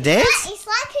 believe. You're going to dance? It's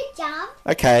like a jump.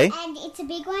 Okay. And it's a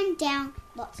big one down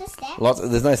lots of steps.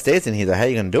 There's no stairs in here, though. How are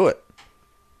you going to do it?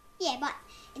 Yeah, but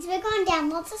it's a big one down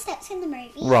lots of steps in the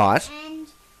movie. Right. And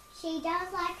she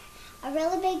does like a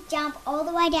really big jump all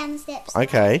the way down the steps.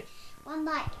 Okay. One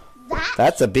like that.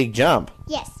 That's a big jump.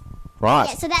 Yes. Right.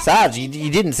 Yeah, so that's Sarge,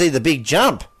 you didn't see the big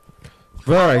jump.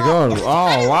 Very good.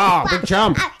 Oh, wow. Big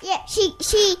jump. Yeah, she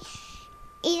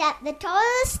is at the top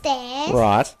of the stairs.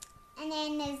 Right. And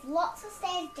then there's lots of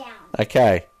stairs down.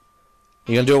 Okay.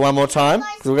 You going to do it one more time?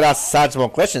 Because we're going to ask Sarge more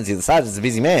questions here. The Sarge is a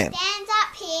busy man. Stands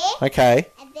up here. Okay.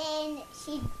 And then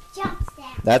she jumps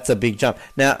down. That's a big jump.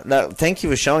 Now, thank you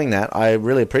for showing that. I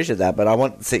really appreciate that. But I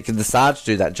want to see, can the Sarge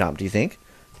do that jump, do you think?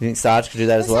 Do you think Sarge could do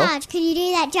that as well? Sarge, can you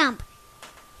do that jump?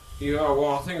 Yeah,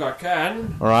 well, I think I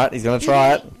can. All right, he's going to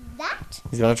try it. That?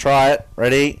 He's going to try it.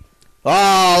 Ready?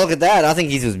 Oh, look at that. I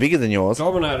think his was bigger than yours.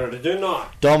 Dominated it, didn't I?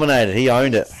 Dominated. He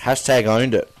owned it. Hashtag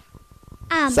owned it.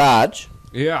 Sarge,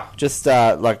 Yeah. just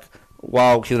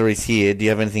while Hilary's here, do you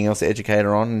have anything else to educate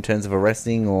her on in terms of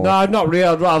arresting? Or No, not really.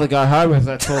 I'd rather go home if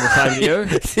that's all the same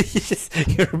to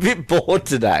you. You're a bit bored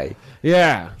today.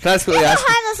 Yeah. Can I just quickly ask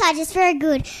you? Homeless Sarge, it's very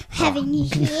good having you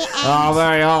here.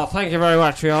 Thank you very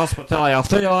much for your hospitality. I'll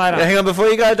see you later. Hang on, before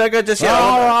you go, don't go just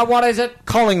yet. What is it?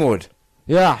 Collingwood.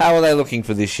 Yeah. How are they looking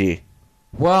for this year?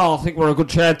 Well, I think we're a good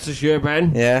chance this year,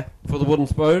 Ben. Yeah. For the wooden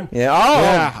spoon. Yeah. Oh,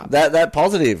 Yeah. that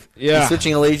positive. Yeah. You're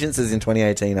switching allegiances in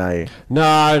 2018, are you? No,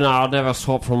 I'll never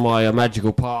swap from my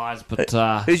magical pies, but...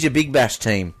 Who's your Big Bash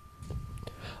team?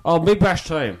 Oh, Big Bash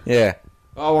team. Yeah.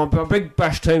 Oh, my Big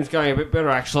Bash team's going a bit better,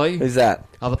 actually. Who's that?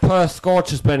 The Perth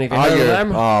Scorchers, Ben. Have you heard of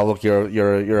them? Oh, look,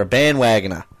 you're a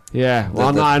bandwagoner. Yeah.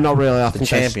 Well, no, not really. I think they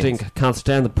champions. stink. Can't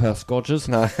stand the Perth Scorchers.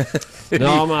 No.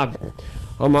 No,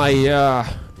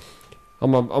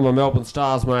 I'm a Melbourne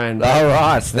Stars man. All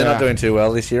right. So they're Yeah. not doing too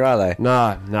well this year, are they?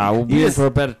 No. We'll be in for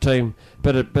a better team.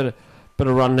 Better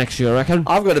run next year, I reckon.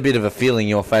 I've got a bit of a feeling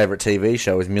your favourite TV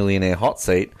show is Millionaire Hot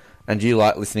Seat, and you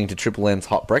like listening to Triple M's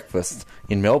Hot Breakfast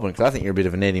in Melbourne, because I think you're a bit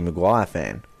of an Eddie Maguire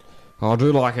fan. I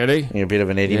do like Eddie. You're a bit of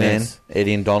an Eddie man.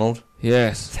 Eddie and Donald.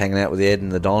 Yes. Just hanging out with Ed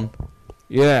and the Don.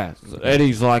 Yeah.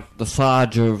 Eddie's like the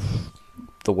Sarge of...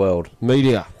 The world.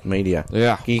 Media.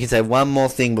 Yeah. You can say one more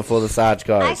thing before the Sarge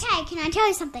goes. Okay, can I tell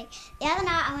you something? The other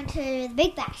night I went to the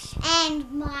Big Bash,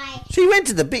 and my... So you went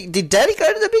to the Big... Did Daddy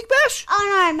go to the Big Bash?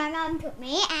 Oh, no, my mum took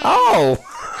me, and... Oh!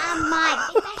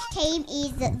 My Big Bash team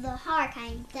is the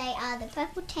Hurricanes. They are the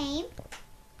purple team.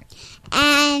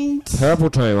 And...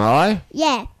 Purple team, are they?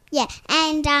 Yeah.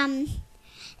 And,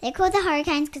 they're called the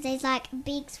Hurricanes because there's, like, a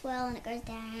big swirl and it goes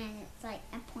down and it's, like,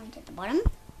 a point at the bottom.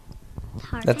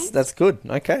 That's good.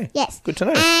 Okay. Yes. Good to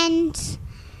know. And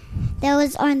there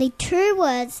was only 2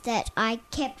 words that I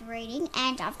kept reading,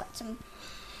 and I've got some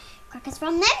crackers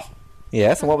from them.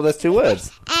 Yes, and what were those 2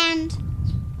 words? And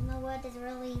the word is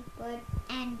really good,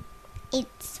 and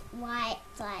it's white,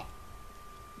 like...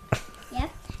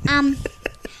 Yep.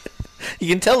 You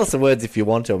can tell us the words if you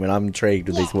want to. I mean, I'm intrigued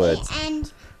with these words.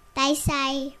 And they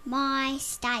say, my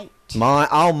state.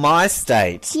 My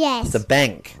state. Yes. It's a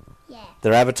bank. Yeah.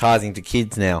 They're advertising to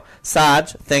kids now.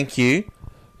 Sarge, thank you.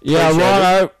 Yeah,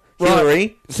 righto. Hilary,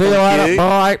 right. See you later.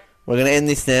 Bye. We're going to end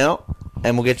this now,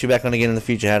 and we'll get you back on again in the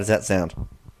future. How does that sound?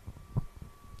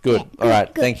 Good. All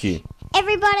right. Good. Thank you.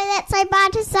 Everybody that say bye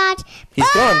to Sarge. He's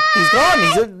bye!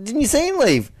 gone. Didn't you see him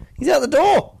leave? He's out the door.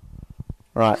 All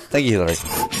right. Thank you, Hilary.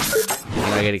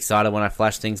 I get excited when I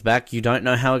flash things back. You don't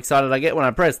know how excited I get when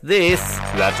I press this. It's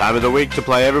that time of the week to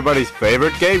play everybody's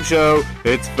favorite game show.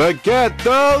 It's Forget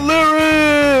the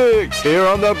Lyrics here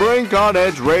on the Brink on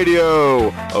Edge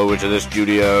Radio. Over to the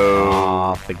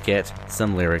studio. Forget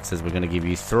some lyrics, as we're going to give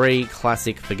you 3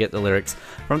 classic Forget the Lyrics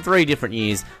from 3 different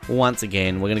years. Once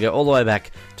again, we're going to go all the way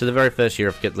back to the very first year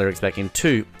of Forget the Lyrics back in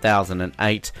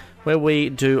 2008. Where we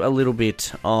do a little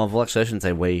bit of, well, actually I shouldn't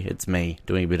say we, it's me,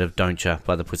 doing a bit of Don't Ya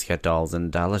by the Pussycat Dolls,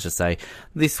 and let's just say,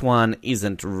 this one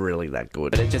isn't really that good.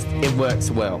 But it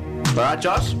works well. Alright,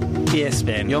 Josh? Yes,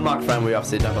 Ben. Your microphone will be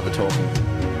offset, don't bother talking.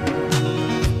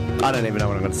 I don't even know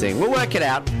what I'm going to sing. We'll work it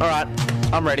out. Alright,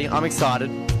 I'm ready, I'm excited.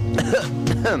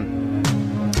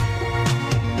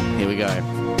 Here we go.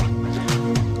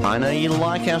 I know you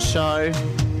like our show.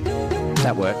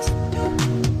 That works.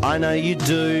 I know you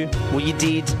do. Well, you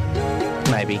did.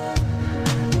 Maybe.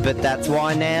 But that's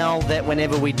why now that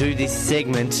whenever we do this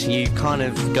segment, you kind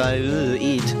of go,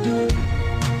 id.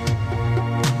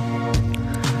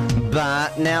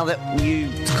 But now that you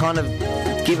kind of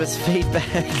give us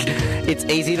feedback, it's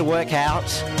easy to work out.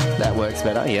 That works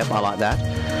better. Yep, I like that.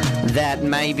 That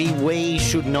maybe we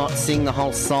should not sing the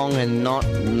whole song and not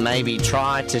maybe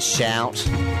try to shout.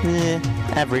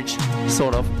 Average,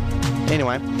 sort of.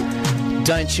 Anyway.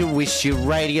 Don't you wish your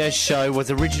radio show was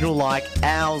original like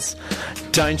ours?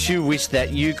 Don't you wish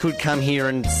that you could come here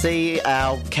and see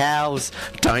our cows?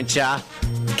 Don't ya?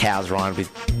 Cows rhyme with,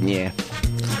 yeah.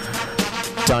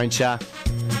 Don't ya?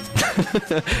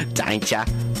 Don't ya?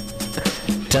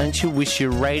 Don't you wish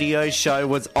your radio show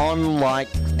was on like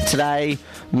today?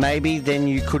 Maybe then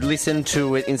you could listen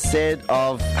to it instead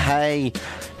of, hey,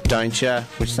 don't ya?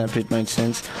 Which that bit made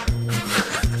sense.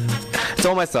 It's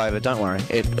almost over, don't worry.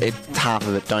 It's half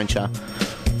of it, don't ya?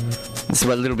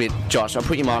 So a little bit, Josh, I'll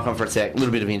put your mic on for a sec. A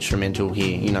little bit of instrumental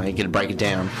here. You know, you got to break it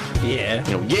down. Yeah.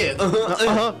 You know, yeah,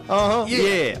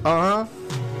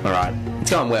 All right,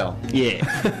 it's going well. Yeah.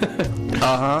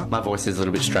 My voice is a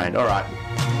little bit strained. All right.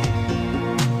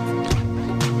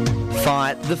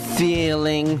 Fight the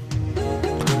feeling.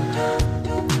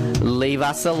 Leave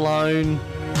us alone.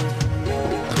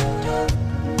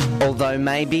 Although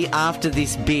maybe after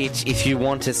this bit, if you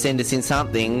want to send us in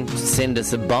something, send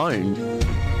us a bone.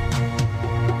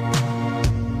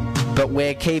 But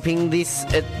we're keeping this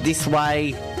this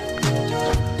way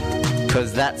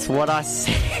because that's what I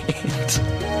said.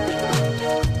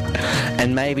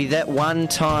 And maybe that one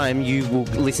time you will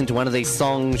listen to one of these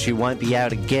songs, you won't be able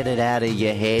to get it out of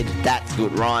your head. That's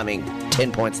good rhyming.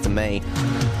 10 points to me.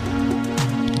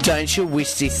 Don't you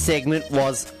wish this segment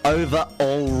was over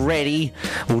already?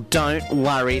 Well, don't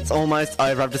worry, it's almost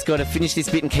over. I've just got to finish this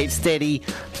bit and keep steady.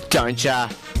 Don't ya?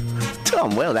 Oh,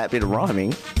 well, that bit of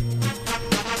rhyming.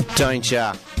 Don't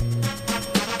ya?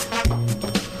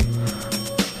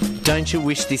 Don't you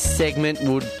wish this segment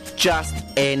would just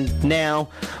end now?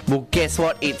 Well, guess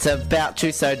what? It's about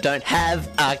to, so don't have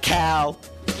a cow.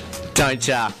 Don't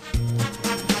ya?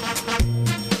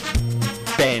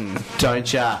 Ben,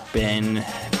 don't ya? Ben.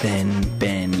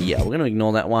 Yeah, we're going to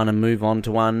ignore that one and move on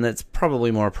to one that's probably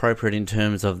more appropriate in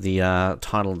terms of the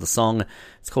title of the song.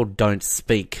 It's called Don't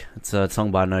Speak. It's a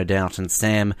song by No Doubt, and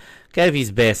Sam gave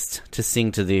his best to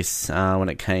sing to this when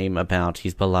it came about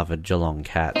his beloved Geelong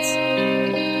Cats.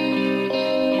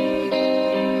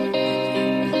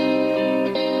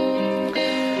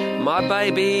 My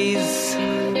babies,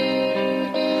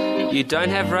 you don't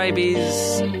have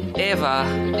rabies ever.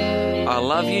 I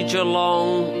love you,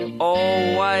 Geelong,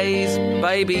 always,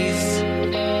 babies.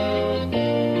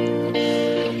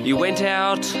 You went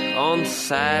out on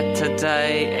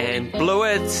Saturday and blew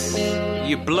it,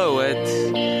 you blew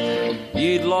it.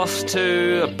 You lost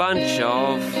to a bunch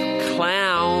of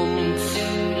clowns.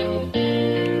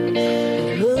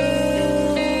 It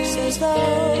looks as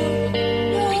though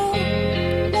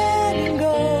you're letting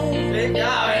go.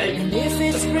 And if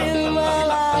it's real,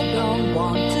 well, I don't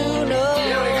want to know.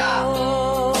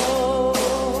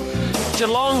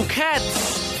 Geelong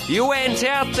Cats, you went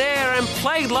out there and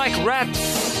played like rats.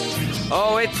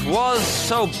 Oh, it was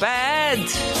so bad.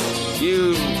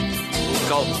 You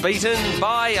got beaten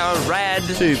by a rad.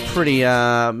 Two pretty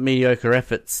mediocre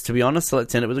efforts, to be honest. So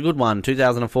let's end it with a good one.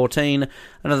 2014,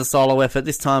 another solo effort,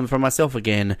 this time from myself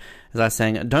again, as I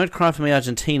sang Don't Cry For Me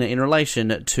Argentina in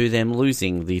relation to them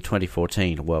losing the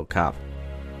 2014 World Cup.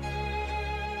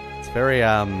 It's very,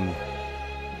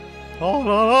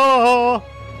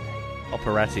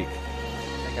 operatic.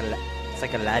 It's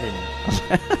like Aladdin.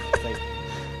 It's like,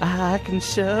 I can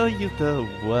show you the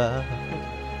world.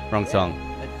 Wrong song.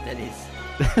 that is.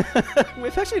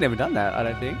 We've actually never done that, I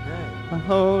don't think. No. A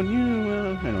whole new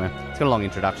world. Anyway, it's got a long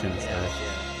introduction. So.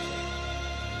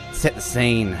 Set the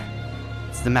scene.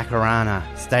 It's the Macarena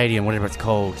Stadium, whatever it's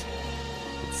called.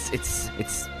 It's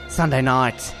Sunday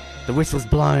night. The whistle's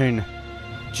blown.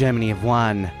 Germany have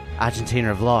won. Argentina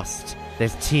have lost.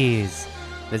 There's tears.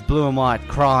 There's blue and white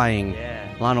crying. Yeah.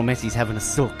 Lionel Messi's having a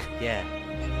sook. Yeah.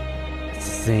 It's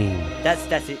the scene.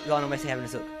 That's it. Lionel Messi having a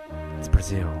sook. It's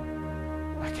Brazil.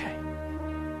 Okay.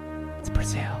 It's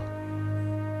Brazil.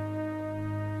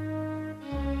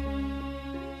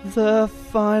 The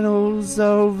final's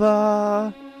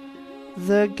over.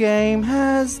 The game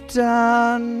has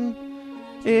done.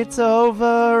 It's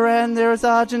over and there's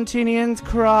Argentinians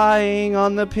crying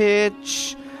on the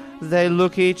pitch. They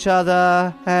look each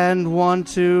other and want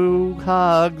to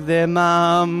hug their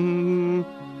mum.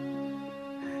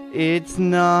 It's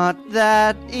not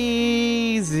that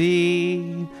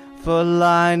easy for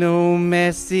Lionel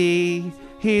Messi.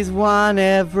 He's won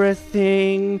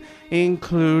everything,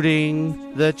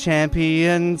 including the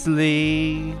Champions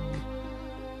League.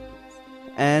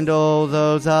 And all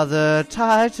those other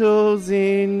titles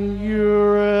in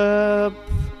Europe.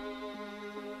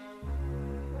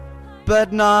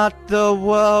 But not the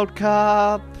World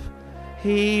Cup.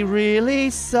 He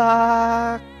really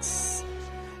sucks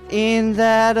in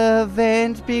that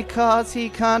event because he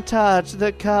can't touch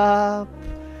the cup.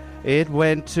 It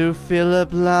went to Philipp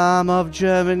Lahm of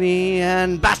Germany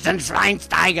and Bastian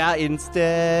Schweinsteiger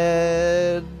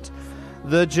instead.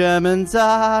 The Germans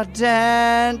are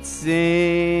dancing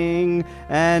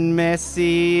and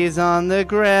Messi is on the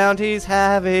ground. He's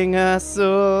having a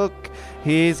sook.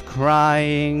 He's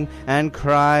crying and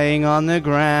crying on the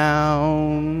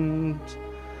ground.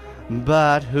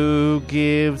 But who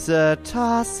gives a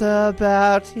toss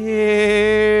about him?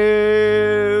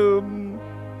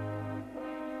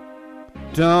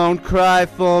 Don't cry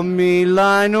for me,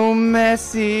 Lionel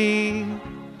Messi.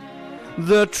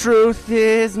 The truth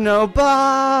is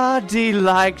nobody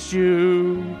likes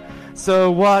you.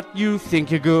 So what, you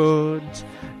think you're good?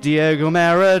 Diego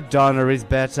Maradona is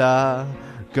better.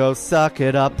 Go suck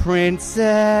it up,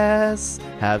 princess.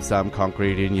 Have some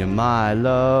concrete in your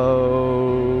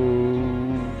Milo.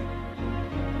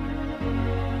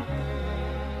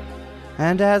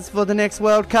 And as for the next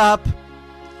World Cup,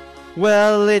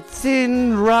 well, it's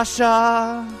in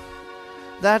Russia.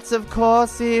 That's of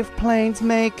course if planes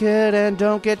make it and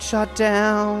don't get shut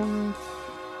down.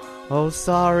 Oh,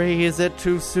 sorry, is it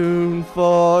too soon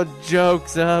for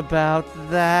jokes about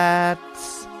that?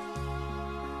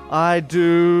 I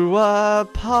do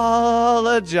apologize.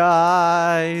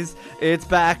 It's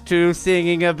back to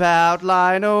singing about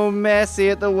Lionel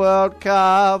Messi at the World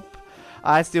Cup.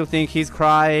 I still think he's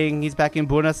crying. He's back in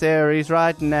Buenos Aires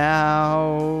right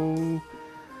now.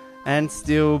 And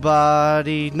still,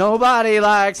 nobody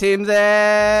likes him there.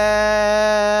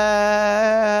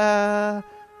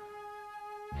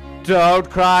 Don't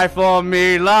cry for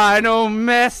me, Lionel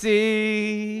Messi.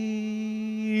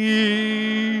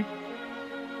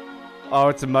 Oh,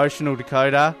 it's emotional,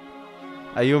 Dakota.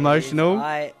 Are you emotional?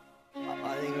 I think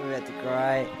I'm about to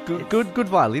cry. Good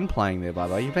violin playing there, by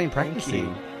the way. You've been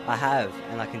practicing. I have,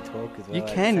 and I can talk as well. You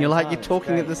can. You're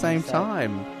talking at the same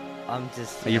time. I'm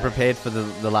just... Are you prepared for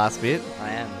the last bit?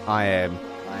 I am.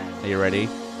 Are you ready?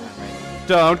 I'm ready.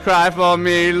 Don't cry for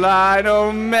me,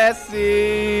 Lionel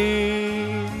Messi.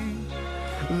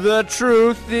 The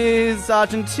truth is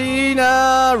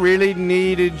Argentina really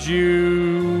needed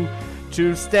you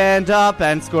to stand up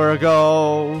and score a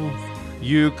goal.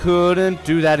 You couldn't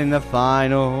do that in the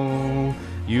final.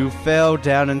 You fell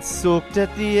down and soaked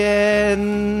at the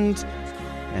end.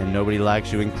 And nobody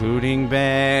likes you, including Ben.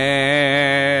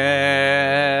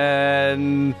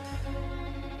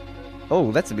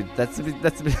 Oh, that's a bit.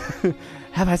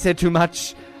 Have I said too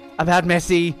much about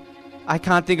Messi? I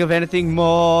can't think of anything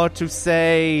more to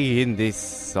say in this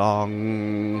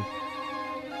song.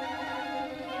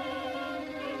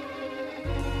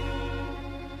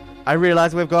 I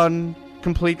realize we've gone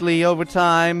completely over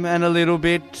time and a little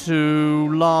bit too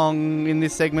long in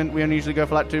this segment. We only usually go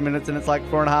for like 2 minutes and it's like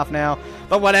 4.5 now.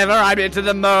 But whatever, I'm into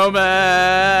the moment.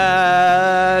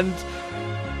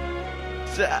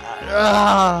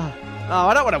 Oh,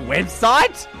 I don't want a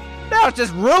website. Now it's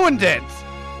just ruined it.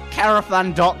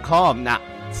 Carafun.com. Nah,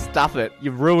 stuff it.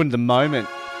 You've ruined the moment.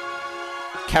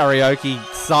 Karaoke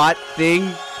site thing.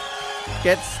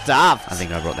 Get stuffed. I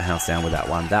think I brought the house down with that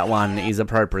one. That one is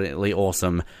appropriately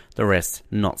awesome. The rest,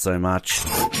 not so much.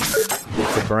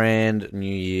 It's a brand new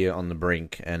year on the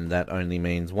brink, and that only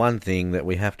means one thing, that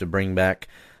we have to bring back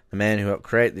the man who helped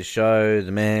create this show,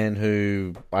 the man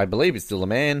who I believe is still a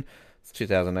man. It's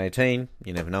 2018.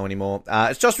 You never know anymore.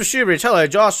 It's Josh Shoebridge. Hello,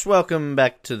 Josh. Welcome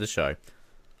back to the show.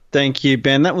 Thank you,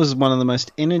 Ben. That was one of the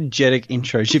most energetic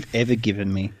intros you've ever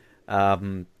given me.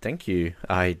 Thank you.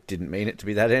 I didn't mean it to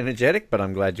be that energetic, but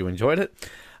I'm glad you enjoyed it.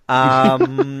 How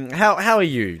are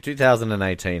you?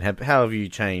 2018. How have you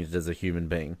changed as a human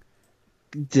being?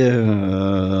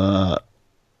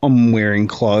 I'm wearing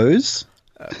clothes.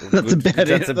 That's about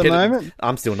it at the moment.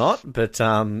 I'm still not, but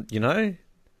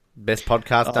best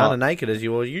podcast done and naked, as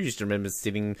you used to remember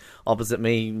sitting opposite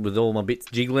me with all my bits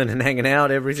jiggling and hanging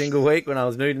out every single week when I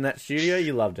was nude in that studio.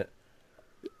 You loved it.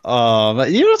 Oh,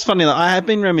 but you know what's funny? Like, I have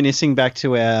been reminiscing back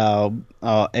to our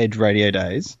Edge radio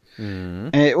days.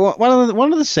 And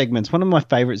one of the segments, one of my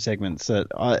favourite segments that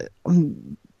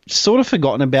I'm sort of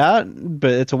forgotten about,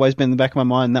 but it's always been in the back of my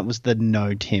mind, that was the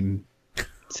No Tim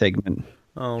segment.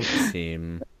 Oh,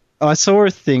 Tim. I saw a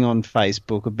thing on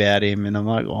Facebook about him, and I'm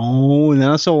like, oh, and then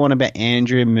I saw one about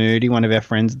Andrew Moody, one of our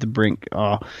friends at the Brink.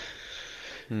 Oh.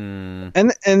 And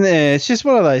it's just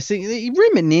one of those things. You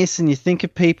reminisce and you think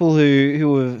of people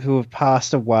who have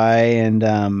passed away, and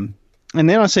then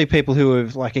I see people who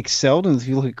have like excelled. And if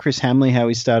you look at Chris Hamley, how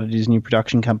he started his new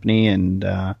production company, and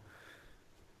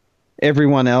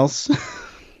everyone else.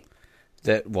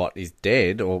 That what is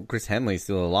dead, or Chris Hamley's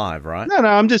still alive, right? No,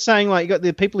 I'm just saying, like, you got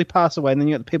the people who pass away, and then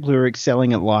you got the people who are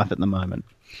excelling at life at the moment.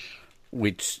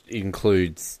 Which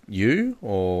includes you,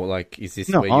 or like, is this?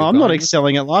 No, where you're I'm going? not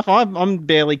excelling at life. I'm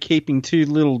barely keeping two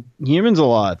little humans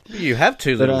alive. You have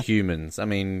two little humans. I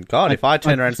mean, God, if I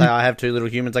turn around and say I have two little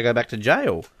humans, I go back to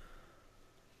jail.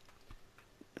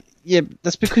 Yeah,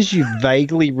 that's because you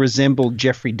vaguely resemble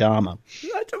Jeffrey Dahmer.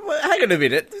 Hang on a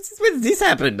minute. When did this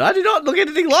happen? I do not look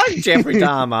anything like Jeffrey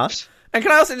Dahmer. And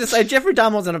can I also just say, Jeffrey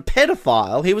Dahmer wasn't a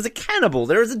pedophile. He was a cannibal.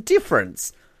 There is a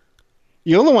difference.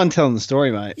 You're the one telling the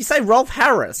story, mate. You say Rolf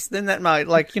Harris, then that might,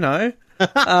 like, you know.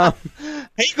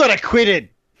 He got acquitted.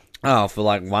 Oh, for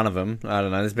like one of them. I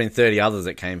don't know. There's been 30 others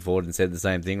that came forward and said the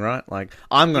same thing, right? Like,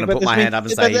 I'm going to put my hand up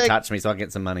and say he touched me so I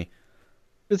get some money.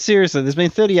 But seriously, there's been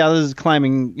 30 others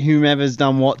claiming whomever's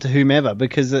done what to whomever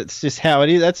because it's just how it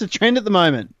is. That's a trend at the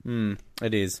moment.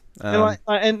 It is. I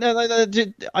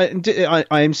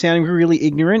am sounding really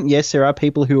ignorant. Yes, there are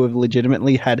people who have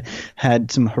legitimately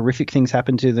had some horrific things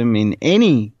happen to them in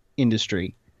any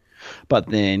industry. But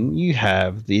then you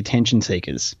have the attention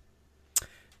seekers.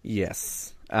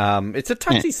 Yes. It's a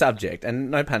touchy subject,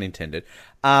 and no pun intended.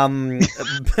 But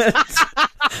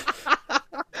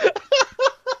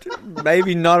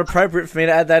maybe not appropriate for me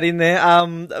to add that in there. Now,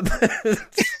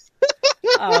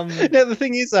 the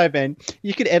thing is, though, Ben,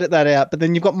 you could edit that out, but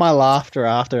then you've got my laughter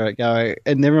after it going,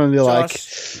 and everyone will be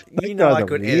Josh, like, you know I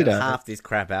could edit half this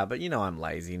crap out, but you know I'm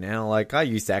lazy now. Like, I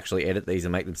used to actually edit these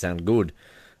and make them sound good.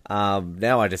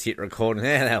 Now I just hit record and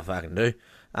that'll fucking do.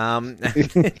 And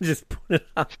then just put it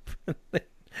up.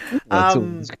 Yeah,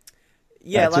 that's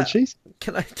like, what she's...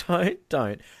 can I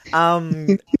don't.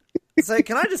 So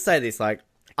can I just say this? Like,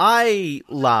 I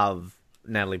love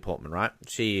Natalie Portman, right?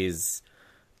 She is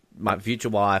my future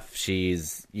wife.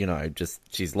 She's,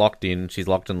 she's locked in. She's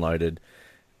locked and loaded.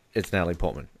 It's Natalie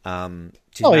Portman.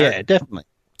 Yeah, definitely.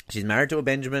 She's married to a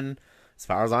Benjamin. As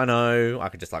far as I know, I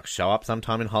could just like show up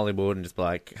sometime in Hollywood and just be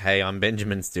like, "Hey, I'm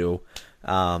Benjamin still,"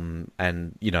 and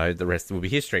the rest will be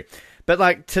history. But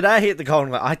like today at the Golden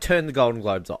Globe, I turned the Golden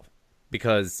Globes off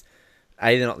because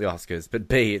A, they're not the Oscars, but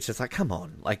B, it's just like, come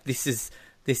on, like this is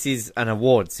an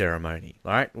award ceremony,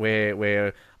 right?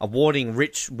 We're awarding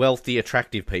rich, wealthy,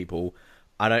 attractive people.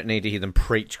 I don't need to hear them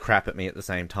preach crap at me at the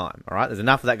same time. All right, there's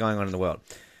enough of that going on in the world.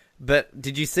 But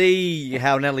did you see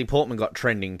how Natalie Portman got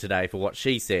trending today for what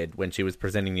she said when she was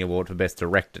presenting the award for Best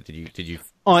Director? Did you?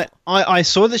 I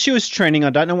saw that she was trending. I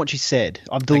don't know what she said.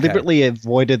 I've deliberately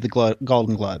avoided the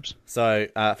Golden Globes. So,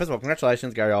 first of all,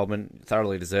 congratulations, Gary Oldman.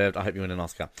 Thoroughly deserved. I hope you win an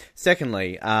Oscar.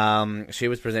 Secondly, she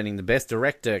was presenting the Best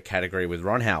Director category with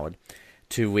Ron Howard,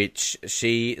 to which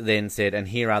she then said, and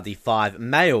here are the 5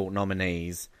 male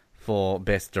nominees for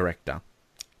Best Director.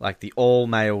 Like the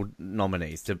all-male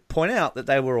nominees, to point out that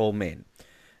they were all men.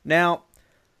 Now,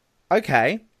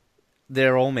 okay,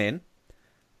 they're all men,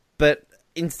 but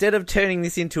instead of turning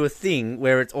this into a thing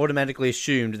where it's automatically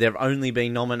assumed they've only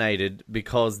been nominated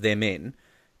because they're men,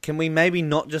 can we maybe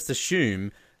not just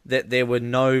assume that there were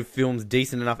no films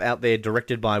decent enough out there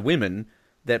directed by women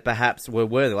that perhaps were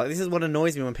worthy? Like, this is what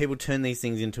annoys me when people turn these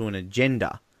things into an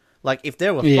agenda. Like, if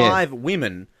there were 5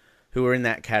 women who were in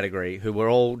that category, who were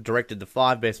all directed the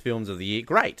 5 best films of the year,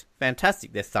 great,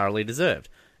 fantastic, they're thoroughly deserved.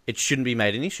 It shouldn't be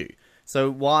made an issue. So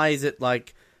why is it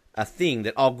like a thing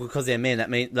that, because they're men, that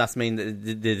must mean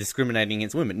that they're discriminating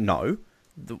against women? No.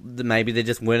 Maybe there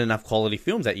just weren't enough quality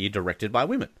films that year directed by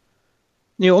women.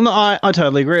 Yeah, well, no, I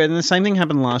totally agree. And the same thing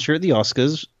happened last year at the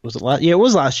Oscars. Was it last? Yeah, it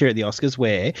was last year at the Oscars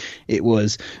where it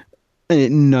was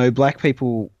no black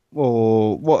people...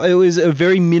 it was a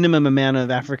very minimum amount of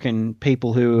African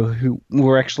people who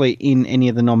were actually in any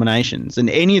of the nominations and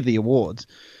any of the awards.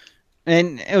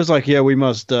 And it was like, yeah, we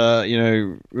must,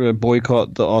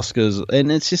 boycott the Oscars.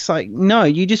 And it's just like, no,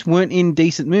 you just weren't in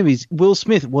decent movies. Will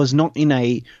Smith was not in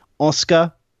a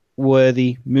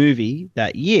Oscar-worthy movie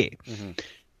that year.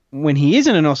 Mm-hmm. When he is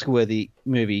in an Oscar-worthy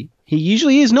movie, he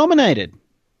usually is nominated.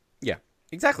 Yeah,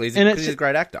 exactly. Because he's a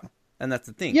great actor. And that's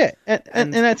the thing. Yeah,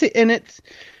 and that's it. And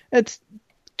it's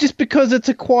just because it's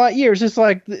a quiet year. It's just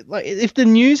like if the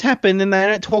news happened and they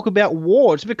don't talk about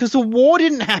war, it's because the war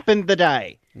didn't happen the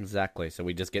day. Exactly. So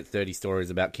we just get 30 stories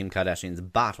about Kim Kardashian's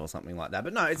butt or something like that.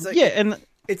 But no, it's like, and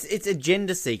it's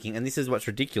agenda seeking, and this is what's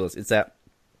ridiculous. It's that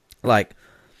like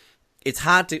it's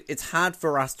hard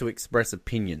for us to express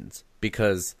opinions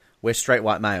because we're straight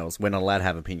white males. We're not allowed to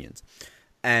have opinions,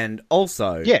 and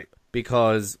also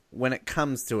because when it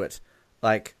comes to it,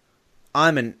 like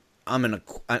I'm an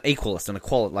equalist, an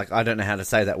equality. Like, I don't know how to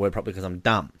say that word properly because I'm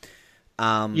dumb.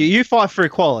 You fight for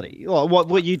equality. Well,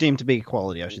 what you deem to be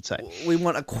equality, I should say. We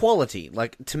want equality.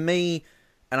 Like, to me,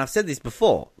 and I've said this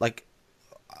before, like,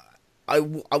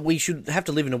 we should have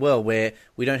to live in a world where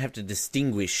we don't have to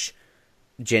distinguish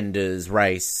genders,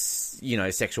 race,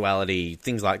 sexuality,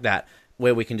 things like that,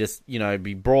 where we can just,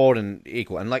 be broad and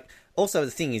equal. And, like, also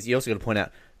the thing is, you also got to point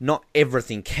out, not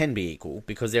everything can be equal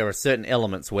because there are certain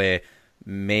elements where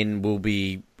men will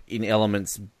be in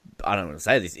elements, I don't want to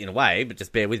say this in a way, but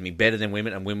just bear with me, better than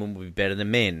women, and women will be better than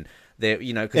men. There,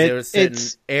 because there are certain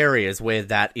areas where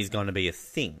that is going to be a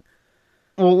thing.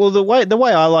 Well, the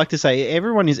way I like to say,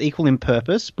 everyone is equal in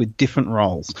purpose with different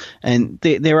roles, and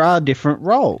there are different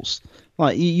roles.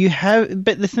 Like you have,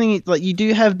 but the thing is, like you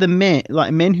do have the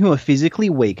men who are physically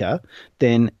weaker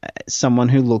than someone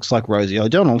who looks like Rosie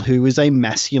O'Donnell, who is a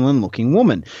masculine-looking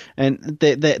woman, and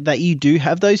that you do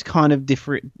have those kind of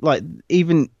different, like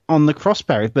even on the cross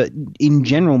barriers. But in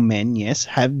general, men, yes,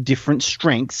 have different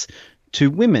strengths to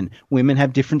women. Women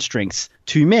have different strengths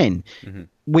to men,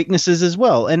 weaknesses as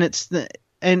well, and it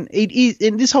is,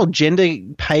 and this whole gender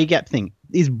pay gap thing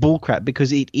is bullcrap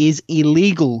because it is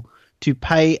illegal to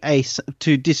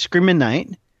to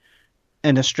discriminate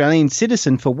an Australian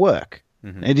citizen for work.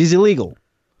 It is illegal.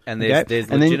 And there's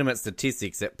legitimate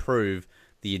statistics that prove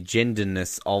the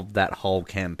agenderness of that whole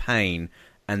campaign,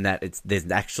 and that there's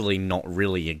actually not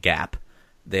really a gap.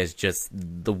 There's just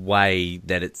the way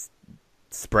that it's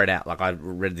spread out. Like I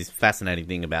read this fascinating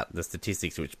thing about the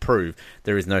statistics which prove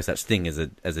there is no such thing as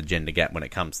a gender gap when it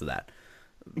comes to that.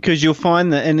 Because you'll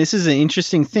find that, and this is an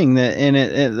interesting thing, that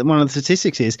one of the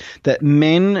statistics is that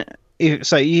men.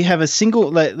 So you have a single.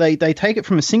 They take it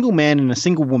from a single man and a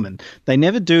single woman. They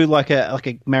never do like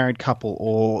a married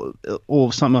couple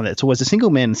or something like that. It's always a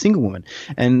single man and a single woman,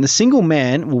 and the single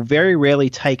man will very rarely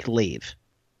take leave.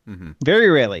 Very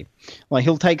rarely, like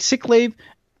he'll take sick leave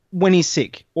when he's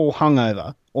sick or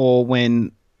hungover or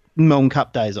when Melbourne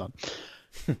Cup day's on.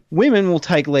 Women will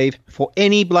take leave for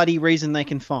any bloody reason they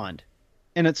can find.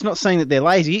 And it's not saying that they're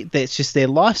lazy, that's just their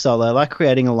lifestyle. They like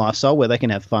creating a lifestyle where they can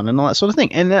have fun and all that sort of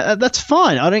thing. And that's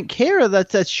fine. I don't care.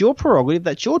 That's your prerogative.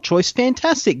 That's your choice.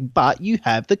 Fantastic. But you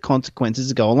have the consequences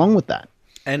that go along with that.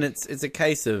 And it's a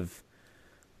case of,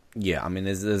 yeah, I mean,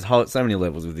 there's so many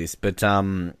levels with this. But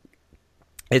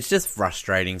it's just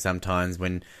frustrating sometimes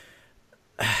when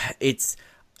it's,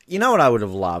 you know what I would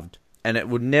have loved? And it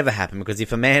would never happen because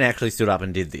if a man actually stood up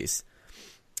and did this,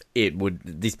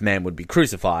 this man would be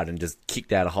crucified and just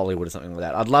kicked out of Hollywood or something like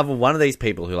that. I'd love one of these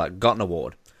people who like got an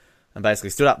award and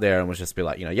basically stood up there and was just be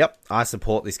like, yep, I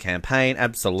support this campaign,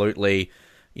 absolutely.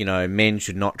 Men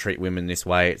should not treat women this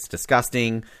way. It's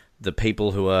disgusting. The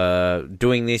people who are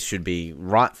doing this should be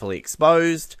rightfully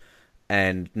exposed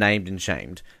and named and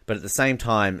shamed. But at the same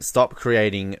time, stop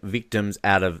creating victims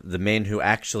out of the men who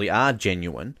actually are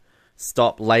genuine.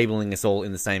 Stop labeling us all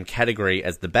in the same category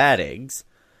as the bad eggs.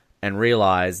 And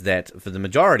realise that for the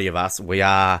majority of us,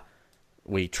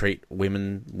 we treat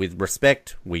women with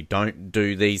respect. We don't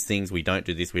do these things. We don't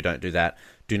do this. We don't do that.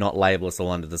 Do not label us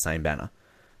all under the same banner.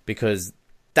 Because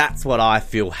that's what I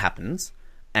feel happens.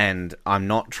 And I'm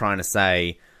not trying to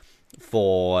say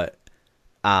for,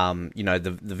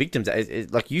 the victims,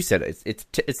 like you said,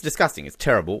 it's disgusting. It's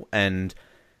terrible. And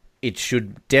it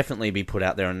should definitely be put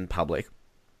out there in public.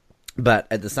 But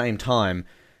at the same time,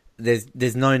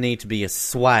 there's no need to be a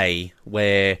sway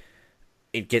where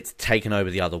it gets taken over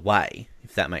the other way,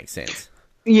 if that makes sense.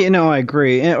 Yeah, no, I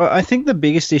agree. I think the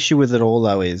biggest issue with it all,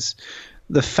 though, is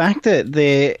the fact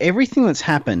that everything that's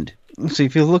happened. So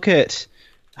if you look at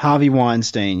Harvey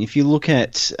Weinstein, if you look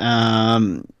at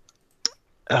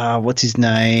what's his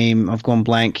name? I've gone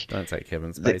blank. Don't say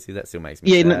Kevin Spacey. That still makes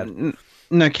me sad.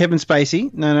 No, Kevin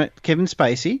Spacey. No, Kevin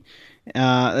Spacey.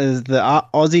 There's the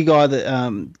Aussie guy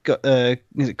that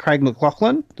is it Craig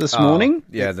McLaughlin this morning?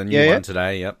 Yeah, the new one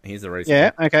today. Yep, he's the recent.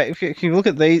 Yeah, okay. If you look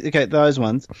at these, those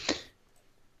ones,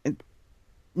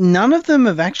 none of them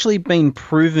have actually been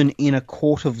proven in a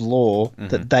court of law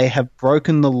that they have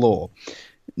broken the law.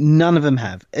 None of them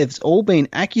have. It's all been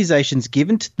accusations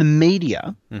given to the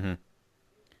media.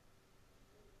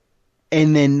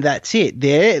 And then that's it.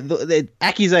 They're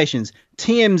accusations.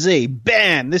 TMZ,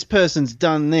 bam, this person's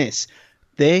done this.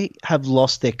 They have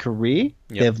lost their career.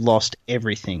 Yep. They've lost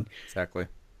everything. Exactly.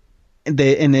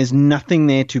 And there's nothing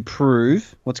there to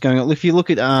prove what's going on. If you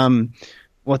look at,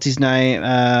 what's his name?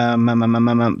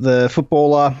 The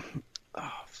footballer.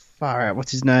 Oh, far out.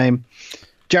 What's his name?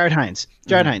 Jared Haynes.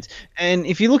 Haynes. And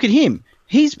if you look at him,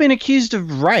 he's been accused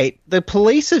of rape. The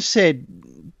police have said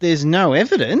there's no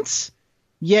evidence.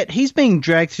 Yet he's being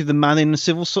dragged through the mud in a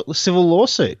civil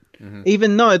lawsuit,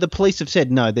 even though the police have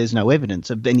said no, there's no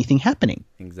evidence of anything happening.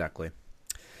 Exactly.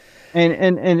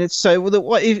 And it's so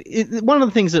one of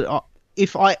the things that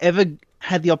if I ever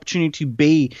had the opportunity to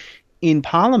be in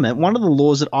Parliament, one of the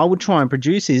laws that I would try and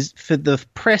produce is for the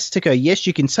press to go, yes,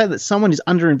 you can say that someone is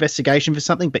under investigation for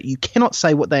something, but you cannot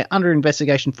say what they're under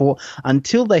investigation for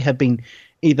until they have been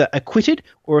either acquitted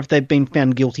or if they've been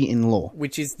found guilty in law,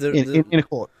 which is in a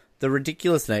court. The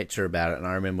ridiculous nature about it, and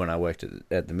I remember when I worked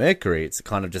at the Mercury, it's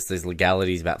kind of just these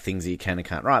legalities about things that you can and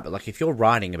can't write. But like if you're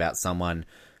writing about someone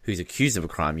who's accused of a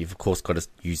crime, you've of course got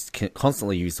to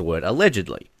constantly use the word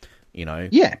allegedly.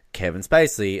 Yeah. Kevin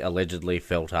Spacey allegedly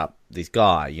felt up this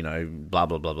guy, blah,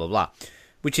 blah, blah, blah, blah,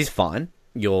 which is fine.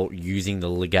 You're using the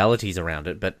legalities around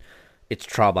it, but it's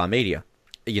trial by media.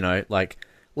 You know, like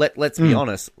let's be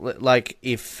honest. Like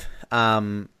if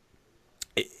you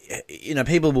know,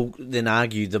 people will then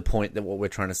argue the point that what we're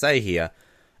trying to say here,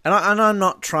 and I'm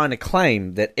not trying to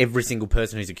claim that every single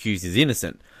person who's accused is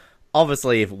innocent.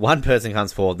 Obviously, if one person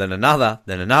comes forward, then another,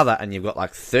 and you've got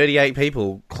like 38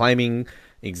 people claiming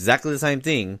exactly the same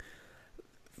thing,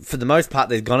 for the most part,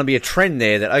 there's going to be a trend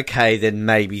there that, okay, then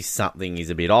maybe something is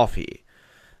a bit off here.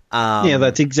 Yeah,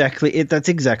 that's exactly it. That's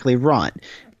exactly right.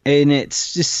 And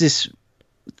it's just this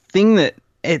thing that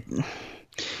it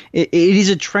is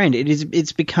a trend.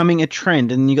 It's becoming a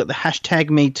trend. And you got the hashtag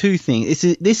Me Too thing.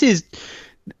 This is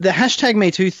the hashtag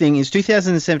Me Too thing is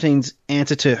 2017's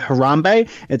answer to Harambe.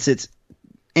 It's its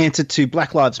answer to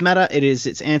Black Lives Matter. It is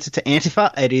its answer to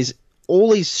Antifa. It is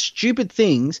all these stupid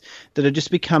things that are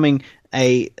just becoming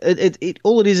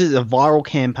all it is a viral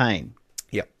campaign.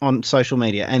 Yep. On social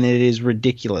media, and it is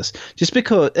ridiculous. Just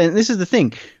because, and this is the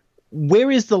thing, where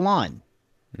is the line?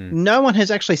 No one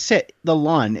has actually set the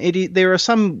line. There are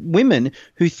some women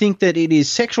who think that it is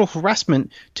sexual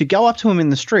harassment to go up to him in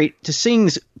the street, to seeing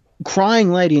this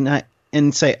crying lady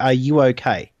and say, "Are you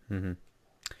okay?" Mm-hmm.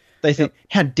 They think,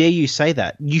 "How dare you say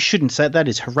that? You shouldn't say that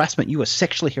is harassment. You are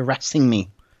sexually harassing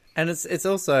me." And it's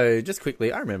also, just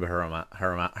quickly, I remember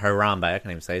Harambe. I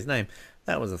can't even say his name.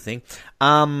 That was a thing.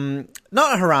 Not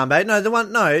Harambe. No,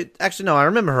 I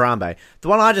remember Harambe. The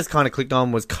one I just kind of clicked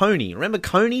on was Coney. Remember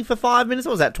Coney for 5 minutes?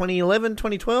 What was that, 2011,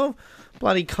 2012?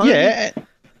 Bloody Coney. Yeah.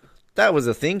 That was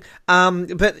a thing.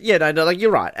 But, yeah, no, like, you're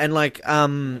right. And, like,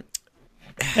 and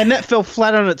that fell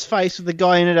flat on its face with the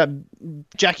guy ended up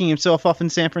jacking himself off in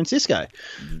San Francisco.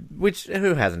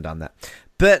 Who hasn't done that?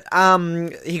 But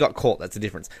he got caught. That's the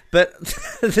difference. But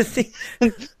the thing,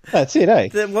 that's it, eh?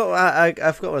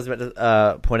 I forgot what I was about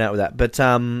to point out with that. But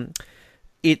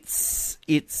it's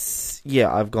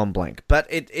yeah, I've gone blank. But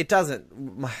it doesn't.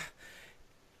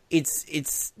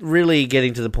 It's really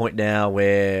getting to the point now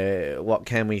where what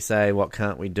can we say? What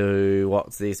can't we do?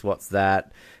 What's this? What's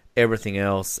that? Everything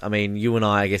else. I mean, you and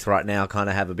I guess, right now kind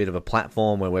of have a bit of a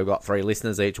platform where we've got 3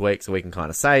 listeners each week, so we can kind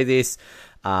of say this.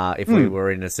 If we were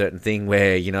in a certain thing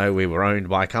where, you know, we were owned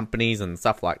by companies and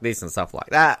stuff like this and stuff like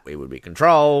that, we would be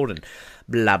controlled and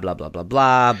blah, blah, blah, blah,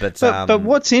 blah. But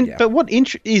what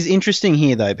is interesting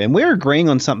here, though, Ben, we're agreeing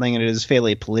on something that is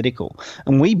fairly political,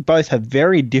 and we both have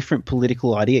very different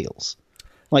political ideals.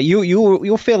 Like,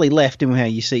 you're fairly left in how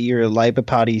you see, you're a Labor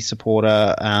Party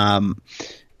supporter,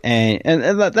 and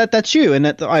that's you, and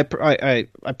that I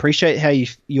appreciate how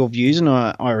your views, and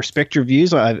I respect your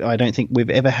views. I don't think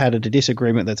we've ever had a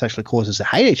disagreement that's actually caused us to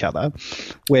hate each other.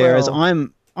 Whereas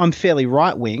I'm fairly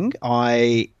right wing.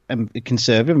 I am a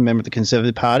conservative, a member of the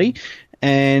Conservative Party,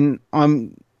 and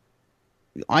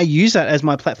I use that as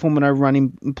my platform when I run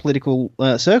in political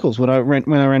circles. When I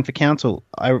ran for council,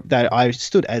 I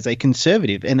stood as a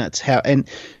conservative, and that's how. And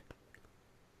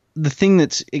the thing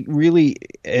it really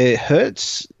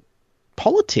hurts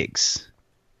politics,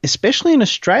 especially in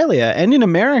Australia and in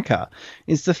America,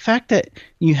 is the fact that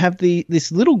you have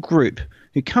this little group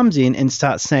who comes in and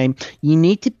starts saying, you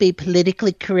need to be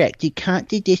politically correct. You can't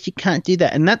do this, you can't do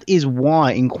that. And that is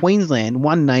why in Queensland,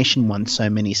 One Nation won so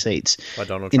many seats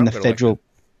in the federal.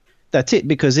 That's it,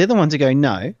 because they're the ones who go,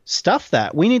 no, stuff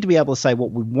that. We need to be able to say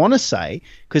what we want to say,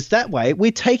 because that way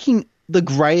we're taking the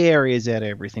grey areas out of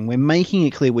everything. We're making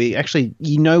it clear. We actually,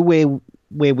 you know, where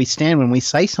we stand when we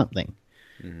say something.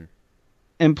 Mm-hmm.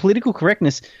 And political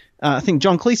correctness, I think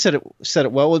John Cleese said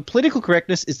it well. Political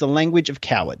correctness is the language of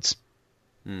cowards.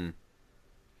 Mm.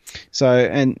 So,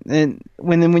 and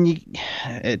when you,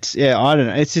 it's, yeah, I don't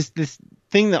know. It's just this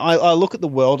thing that I look at the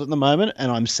world at the moment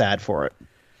and I'm sad for it.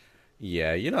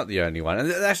 Yeah, you're not the only one.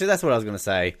 And actually, that's what I was going to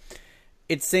say.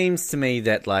 It seems to me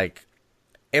that, like,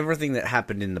 everything that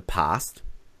happened in the past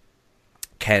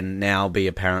can now be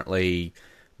apparently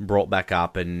brought back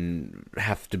up and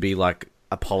have to be, like,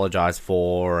 apologized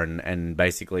for and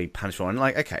basically punished for. And,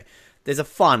 like, okay, there's a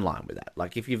fine line with that.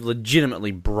 Like, if you've legitimately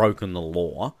broken the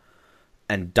law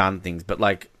and done things, but,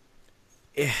 like,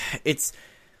 it's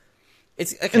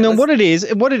okay, and then what it is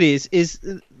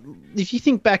if you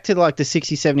think back to, like, the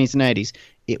 60s, 70s, and 80s,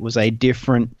 it was a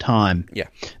different time. Yeah.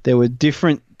 There were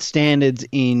different standards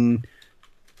in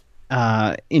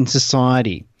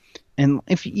society. And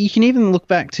if you can even look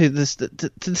back to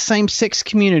the same-sex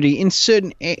community, in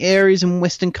certain areas in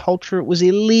Western culture, it was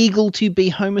illegal to be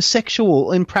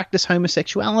homosexual and practice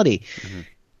homosexuality. Mm-hmm.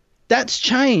 That's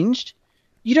changed.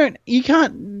 You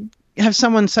can't have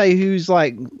someone say who's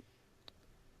like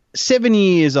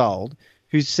 70 years old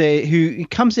who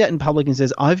comes out in public and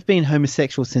says, "I've been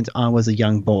homosexual since I was a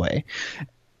young boy."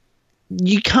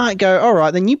 you can't go, all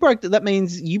right, then that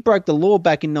means you broke the law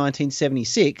back in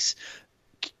 1976,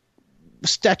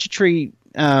 statutory,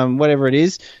 whatever it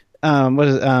is, I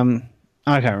can't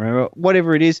remember,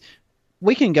 whatever it is,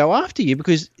 we can go after you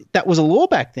because that was a law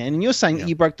back then, and you're saying that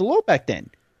you broke the law back then.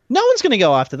 No one's going to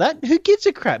go after that. Who gives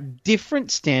a crap? Different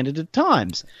standard of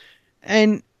times.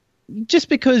 And just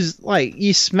because, like,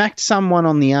 you smacked someone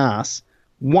on the ass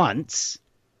once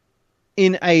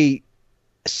in a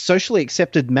socially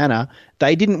accepted manner,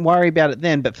 they didn't worry about it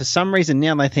then, but for some reason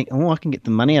now they think, oh, I can get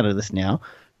the money out of this now.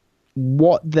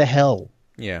 What the hell?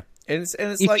 Yeah. And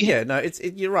it's like,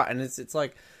 you're right. And it's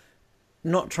like,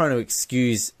 not trying to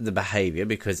excuse the behaviour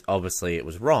because obviously it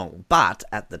was wrong. But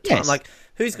at the time, like,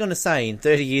 who's going to say in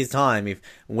 30 years' time if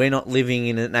we're not living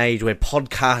in an age where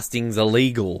podcasting's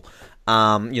illegal,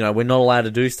 we're not allowed to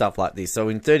do stuff like this. So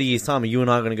in 30 years' time, are you and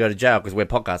I going to go to jail because we're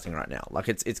podcasting right now? Like,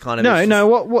 it's kind of...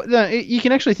 No, you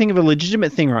can actually think of a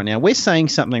legitimate thing right now. We're saying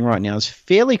something right now is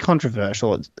fairly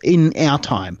controversial in our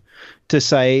time to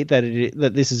say that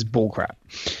this is bullcrap.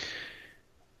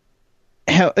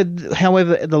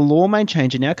 However, the law may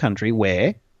change in our country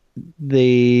where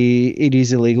it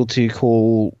is illegal to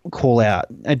call out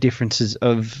differences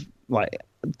of, like,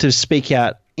 to speak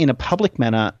out in a public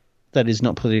manner that is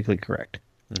not politically correct.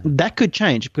 Mm-hmm. That could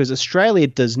change because Australia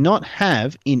does not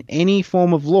have in any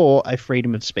form of law a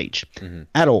freedom of speech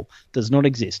at all. Does not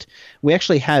exist. We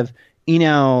actually have in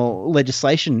our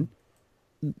legislation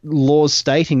laws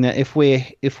stating that if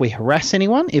we harass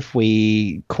anyone, if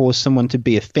we cause someone to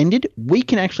be offended, we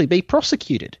can actually be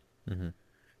prosecuted. Mm-hmm.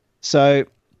 So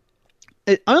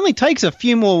it only takes a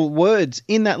few more words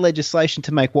in that legislation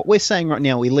to make what we're saying right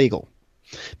now illegal,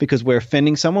 because we're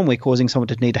offending someone, we're causing someone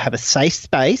to need to have a safe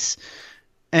space.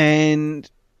 And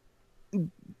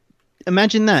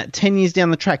imagine that 10 years down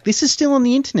the track, this is still on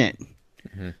the internet.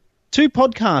 Mm-hmm. 2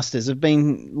 podcasters have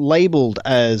been labelled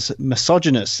as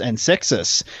misogynist and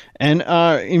sexist and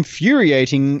are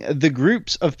infuriating the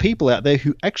groups of people out there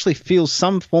who actually feel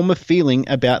some form of feeling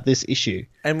about this issue.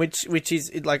 And which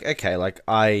is, like, okay, like,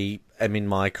 I am in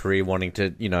my career wanting to,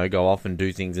 go off and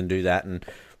do things and do that, and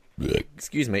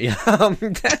excuse me,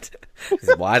 that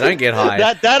is why I don't get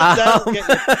hired.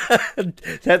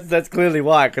 That's clearly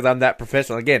why, because I'm that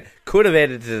professional. Again, could have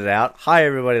edited it out. Hi,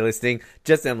 everybody listening.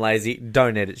 Just am lazy.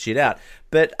 Don't edit shit out.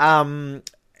 But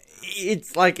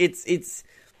it's like it's.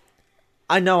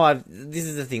 I know this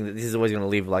is the thing that this is always going to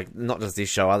live, like, not just this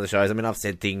show, other shows. I mean, I've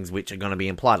said things which are going to be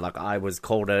implied. Like, I was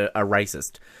called a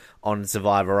racist on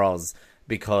Survivor Oz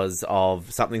because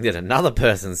of something that another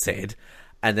person said.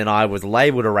 And then I was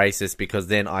labelled a racist because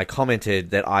then I commented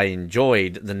that I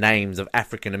enjoyed the names of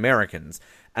African Americans.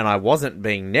 And I wasn't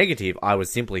being negative. I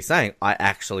was simply saying I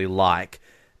actually like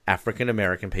African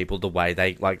American people the way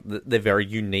they like their very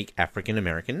unique African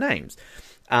American names.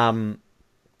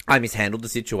 I mishandled the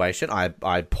situation.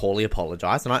 I poorly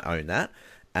apologised, and I own that.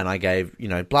 And I gave,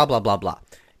 blah, blah, blah, blah.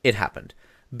 It happened.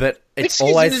 But it's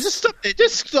always...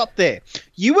 Just stop there.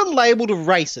 You were labelled a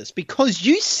racist because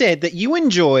you said that you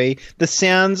enjoy the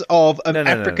sounds of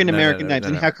African-American names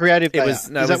and how creative they are.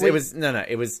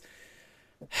 It was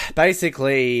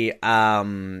basically,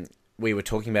 we were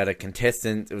talking about a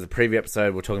contestant. It was a preview episode.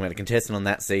 We were talking about a contestant on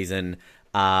that season.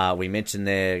 We mentioned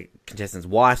their contestant's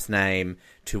wife's name,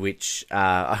 to which,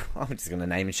 I'm just going to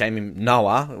name and shame him,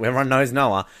 Noah. Everyone knows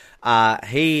Noah.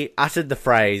 He uttered the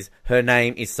phrase, "Her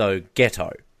name is so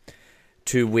ghetto,"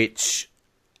 to which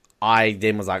I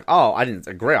then was like, oh, I didn't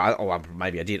agree.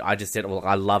 Maybe I did. I just said, well,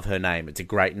 I love her name. It's a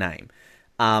great name.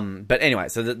 But anyway,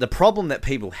 so the problem that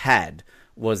people had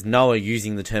was Noah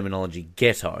using the terminology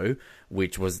ghetto,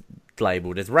 which was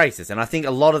labelled as racist. And I think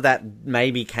a lot of that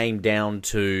maybe came down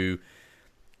to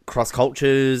cross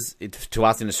cultures. To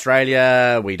us in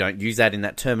Australia, we don't use that in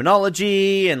that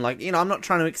terminology, and, like, I'm not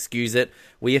trying to excuse it.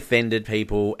 We offended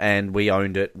people and we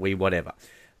owned it, whatever.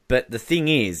 But the thing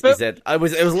is that it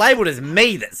was labelled as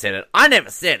me that said it. I never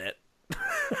said it.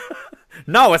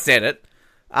 Noah said it.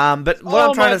 But what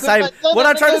I'm trying to say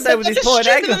with this point,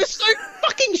 that is so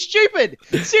fucking stupid.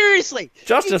 Seriously,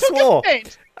 Josh just swore.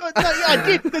 I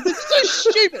did, because it's so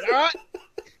stupid. All right,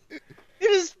 it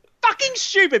is fucking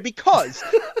stupid because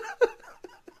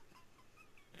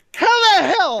how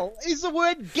the hell is the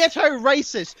word ghetto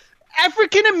racist?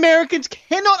 African Americans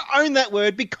cannot own that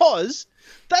word because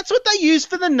that's what they use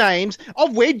for the names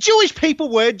of where Jewish people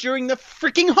were during the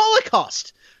freaking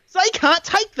Holocaust. So they can't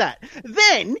take that.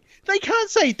 Then they can't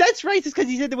say that's racist because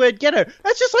he said the word ghetto.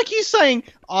 That's just like you saying,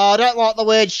 oh, I don't like the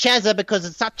word Shazza because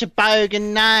it's such a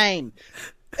bogan name.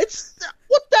 It's...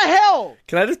 What the hell?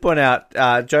 Can I just point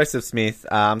out, Joseph Smith,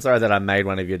 I'm sorry that I made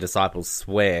one of your disciples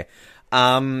swear.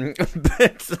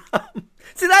 But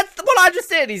see, that's what I just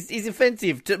said is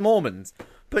offensive to Mormons.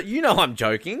 But you know I'm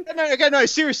joking. No,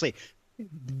 seriously.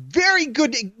 Very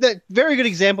good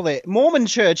example there. Mormon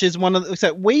Church is one of the...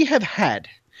 So we have had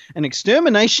an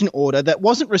extermination order that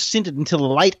wasn't rescinded until the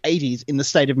late 80s in the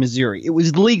state of Missouri. It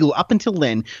was legal up until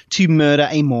then to murder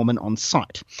a Mormon on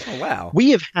sight. Oh, wow.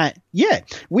 We have had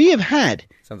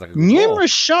Sounds like a good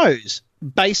numerous shows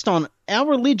based on our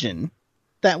religion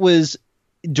that was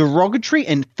derogatory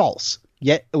and false,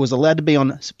 yet it was allowed to be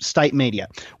on state media.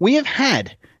 We have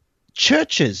had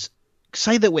churches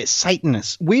say that we're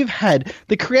Satanists. We've had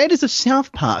the creators of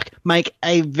South Park make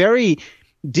a very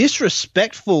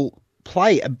disrespectful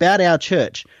play about our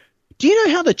church. Do you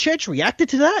know how the church reacted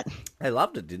to that? They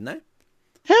loved it, didn't they?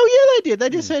 Hell yeah, they did. They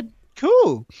just said,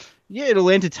 cool. Yeah, it'll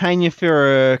entertain you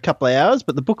for a couple of hours,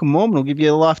 but the Book of Mormon will give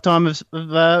you a lifetime of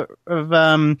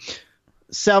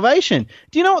salvation.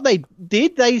 Do you know what they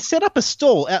did? They set up a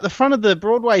stall out the front of the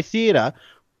Broadway Theatre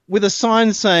with a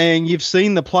sign saying, "You've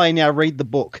seen the play, now read the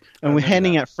book." And we're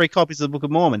handing out free copies of the Book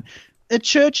of Mormon. The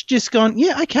church just gone,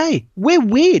 yeah, okay, we're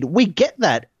weird. We get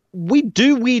that. We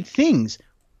do weird things.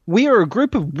 We are a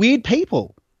group of weird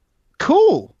people.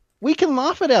 Cool. We can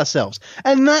laugh at ourselves.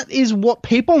 And that is what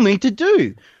people need to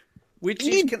do.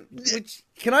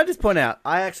 Can I just point out,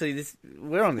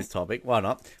 we're on this topic, why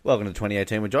not? Welcome to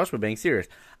 2018 with Josh, we're being serious.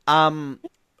 I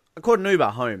caught an Uber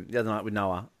home the other night with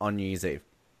Noah on New Year's Eve.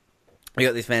 We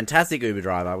got this fantastic Uber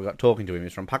driver, we got talking to him,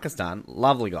 he's from Pakistan,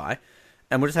 lovely guy,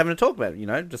 and we're just having a talk about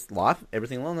it, just life,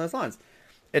 everything along those lines.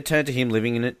 It turned to him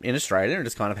living in Australia and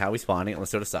just kind of how he's finding it and all this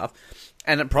sort of stuff.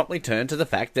 And it promptly turned to the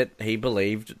fact that he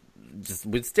believed, just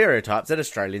with stereotypes, that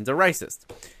Australians are racist.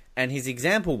 And his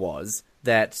example was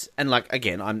that, and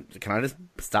again, can I just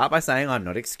start by saying I'm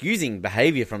not excusing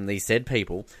behaviour from these said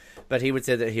people, but he would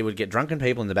say that he would get drunken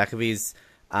people in the back of his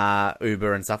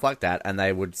Uber and stuff like that, and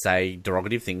they would say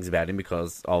derogative things about him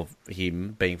because of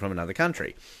him being from another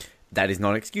country. That is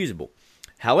not excusable.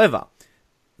 However,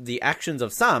 the actions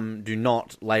of some do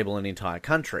not label an entire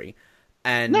country.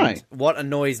 And what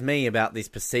annoys me about this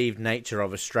perceived nature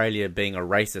of Australia being a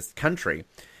racist country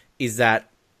is that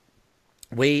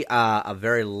we are a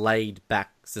very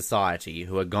laid-back society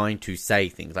who are going to say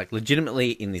things.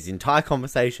 Legitimately, in this entire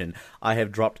conversation, I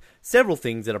have dropped several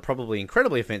things that are probably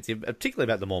incredibly offensive, particularly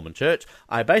about the Mormon Church.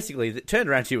 I basically turned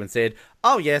around to you and said,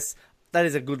 oh, yes, that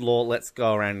is a good law. Let's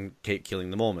go around and keep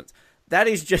killing the Mormons. That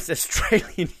is just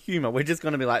Australian humour. We're just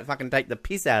going to be fucking take the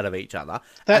piss out of each other,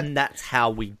 and that's how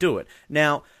we do it.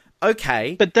 Now,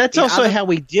 okay. But that's also how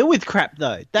we deal with crap,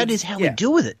 though. That is how we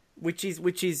deal with it. Which is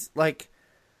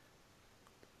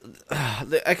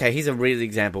okay, here's a real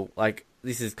example.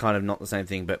 This is kind of not the same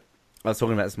thing, but I was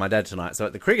talking about this with my dad tonight. So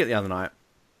at the cricket the other night,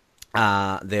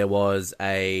 there's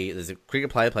a cricket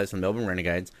player who plays for the Melbourne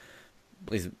Renegades.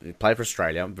 He played for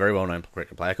Australia, very well-known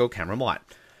cricket player called Cameron White.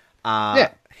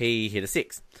 He hit a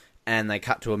six, and they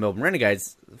cut to a Melbourne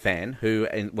Renegades fan who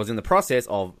was in the process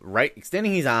of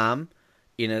extending his arm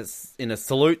in a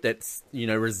salute that's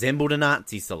resembled a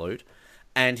Nazi salute,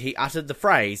 and he uttered the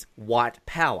phrase "white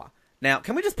power." Now,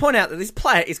 can we just point out that this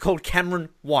player is called Cameron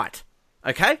White?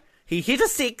 Okay, he hit a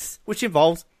six, which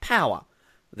involves power.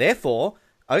 Therefore,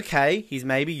 okay, he's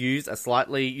maybe used a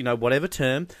slightly whatever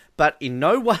term, but in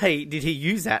no way did he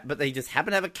use that. But they just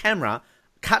happen to have a camera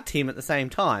cut him at the same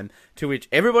time, to which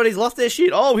everybody's lost their shit.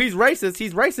 Oh, he's racist,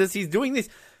 he's doing this.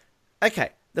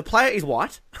 Okay, the player is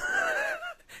white.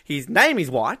 His name is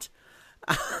White.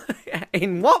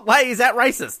 In what way is that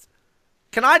racist?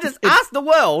 Can I just ask the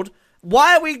world,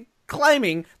 why are we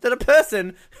claiming that a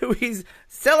person who is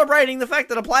celebrating the fact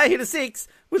that a player hit a six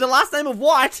with the last name of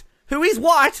White, who is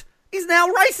white, is now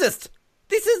racist?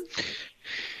 This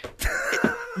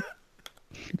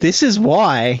is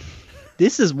why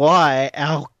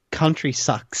our country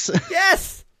sucks.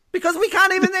 Yes, because we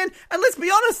can't even then. And let's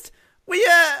be honest, we're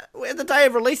at the day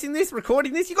of releasing this,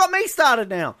 recording this. You got me started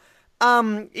now.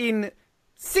 In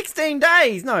 16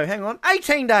 days, no, hang on,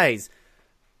 18 days,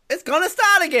 it's gonna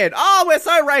start again. Oh, we're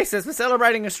so racist. We're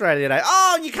celebrating Australia Day.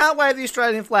 Oh, you can't wave the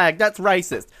Australian flag. That's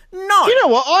racist. No, you know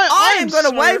what? I am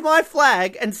gonna wave my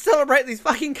flag and celebrate this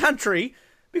fucking country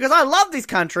because I love this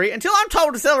country. Until I'm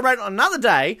told to celebrate on another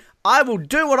day, I will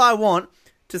do what I want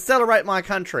to celebrate my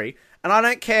country. And I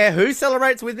don't care who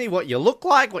celebrates with me, what you look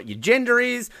like, what your gender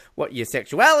is, what your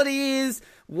sexuality is,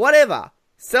 whatever.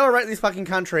 Celebrate this fucking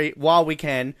country while we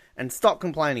can and stop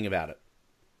complaining about it.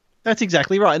 That's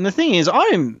exactly right. And the thing is,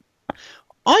 I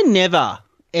never,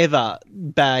 ever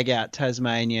bag out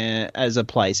Tasmania as a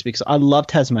place because I love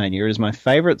Tasmania. It is my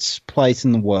favourite place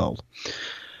in the world.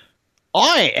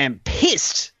 I am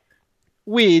pissed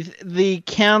with the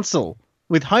council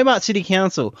with Hobart City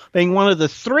Council being one of the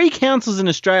 3 councils in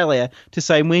Australia to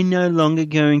say we're no longer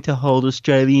going to hold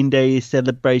Australian Day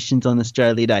celebrations on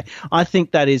Australia Day. I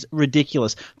think that is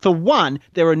ridiculous. For one,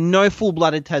 there are no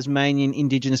full-blooded Tasmanian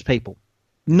Indigenous people.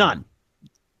 None.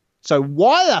 So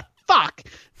why the fuck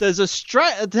does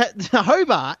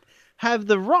Hobart have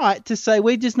the right to say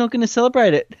we're just not going to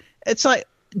celebrate it? It's like,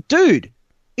 dude,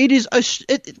 it is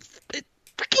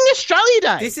freaking Australia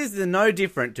Day. This is no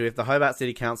different to if the Hobart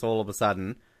City Council all of a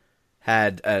sudden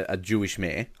had a Jewish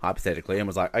mayor, hypothetically, and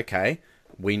was like, okay,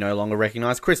 we no longer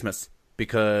recognise Christmas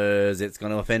because it's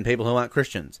going to offend people who aren't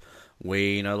Christians.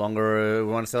 We no longer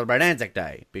want to celebrate Anzac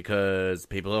Day because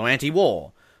people who are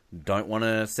anti-war don't want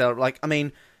to celebrate. Like, I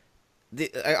mean,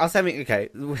 I was having, okay,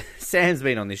 Sam's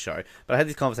been on this show, but I had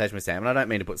this conversation with Sam, and I don't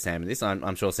mean to put Sam in this.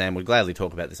 I'm sure Sam would gladly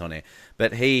talk about this on air.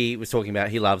 But he was talking about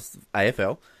he loves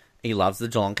AFL. He loves the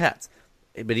Geelong Cats.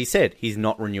 But he said he's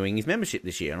not renewing his membership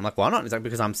this year. And I'm like, why not? He's like,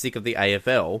 because I'm sick of the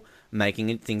AFL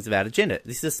making things about a gender.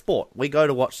 This is a sport. We go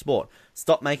to watch sport.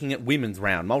 Stop making it women's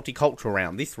round, multicultural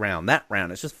round, this round, that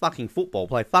round. It's just fucking football.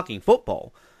 Play fucking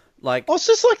football. Like, it's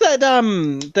just like that,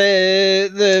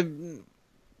 the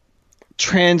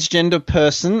transgender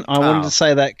person. I wanted to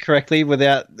say that correctly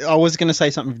I was going to say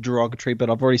something derogatory,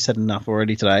 but I've already said enough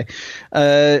already today.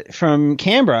 From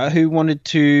Canberra, who wanted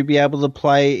to be able to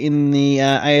play in the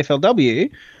AFLW,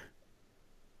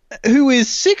 who is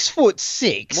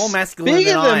 6'6", more masculine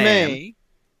bigger than than I me.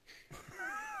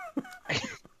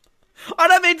 I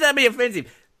don't mean to be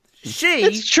offensive. She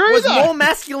It's true, was though. more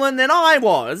masculine than I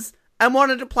was and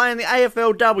wanted to play in the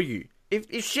AFLW.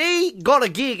 If she got a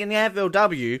gig in the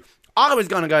AFLW, I was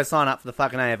going to go sign up for the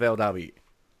fucking AFLW.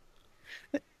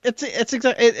 It's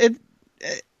exactly.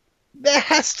 There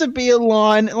has to be a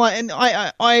line. Like, and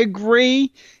I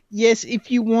agree. Yes,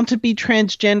 if you want to be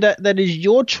transgender, that is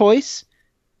your choice.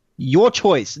 Your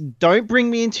choice. Don't bring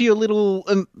me into your little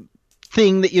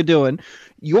thing that you're doing.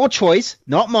 Your choice,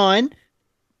 not mine.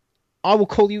 I will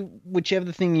call you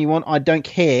whichever thing you want. I don't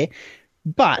care.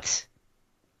 But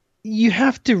you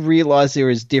have to realize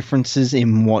there is differences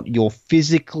in what your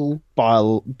physical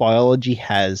biology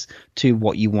has to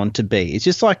what you want to be. It's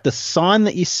just like the sign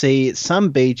that you see at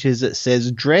some beaches that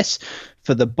says dress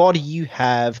for the body you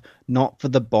have, not for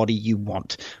the body you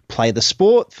want. Play the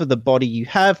sport for the body you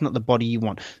have, not the body you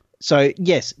want. So,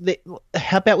 yes,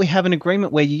 how about we have an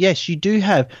agreement where, yes, you do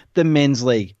have the men's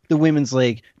league, the women's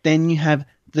league, then you have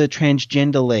the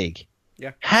transgender league.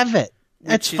 Yeah. Have it.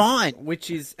 That's fine.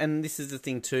 And this is the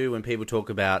thing too, when people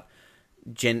talk about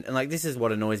like, this is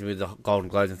what annoys me with the Golden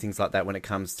Globes and things like that when it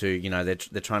comes to, you know, they're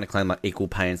trying to claim like equal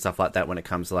pay and stuff like that when it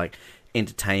comes to like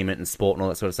entertainment and sport and all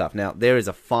that sort of stuff. Now, there is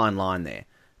a fine line there,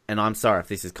 and I'm sorry if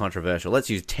this is controversial. Let's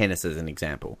use tennis as an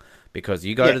example, because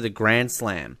you go to the Grand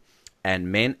Slam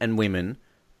and men and women,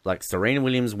 like Serena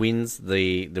Williams wins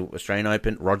the Australian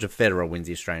Open, Roger Federer wins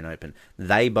the Australian Open.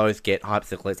 They both get,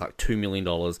 hypothetically, it's like $2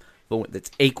 million.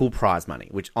 That's equal prize money,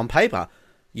 which on paper,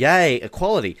 yay,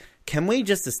 equality. Can we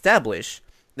just establish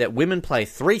that women play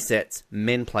 3 sets,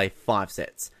 men play 5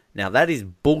 sets? Now, that is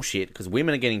bullshit, because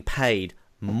women are getting paid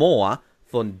more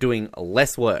for doing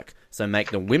less work. So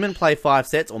make the women play 5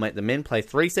 sets or make the men play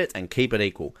 3 sets and keep it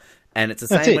equal. And it's the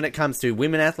same when it comes to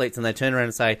women athletes, and they turn around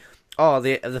and say, oh,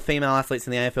 the female athletes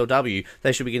in the AFLW,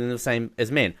 they should be getting the same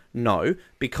as men. No,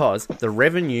 because the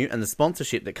revenue and the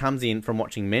sponsorship that comes in from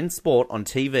watching men's sport on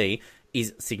TV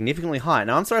is significantly higher.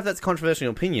 Now, I'm sorry if that's a controversial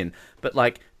opinion, but,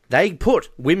 like, they put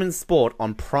women's sport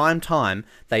on prime time.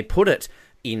 They put it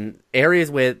in areas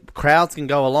where crowds can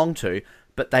go along to,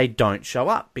 but they don't show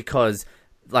up because,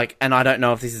 like, and I don't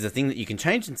know if this is a thing that you can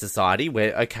change in society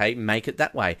where, okay, make it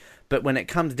that way. But when it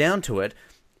comes down to it,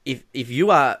 if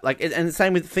you are, like, and the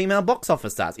same with female box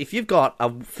office stars, if you've got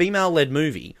a female-led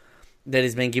movie that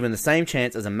has been given the same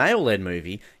chance as a male-led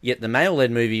movie, yet the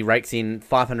male-led movie rakes in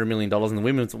 $500 million and the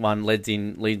women's one leads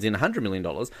in $100 million,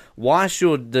 why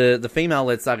should the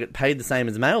female-led star get paid the same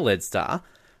as male-led star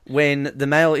when the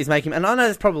male is making... And I know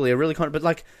that's probably a really... But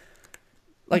Wonder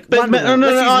Woman.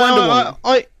 Let's use Wonder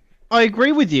Woman. I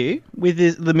agree with you with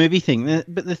the movie thing,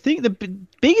 but the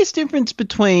biggest difference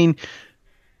between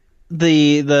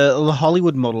the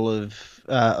Hollywood model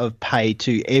of pay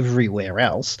to everywhere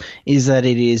else is that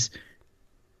it is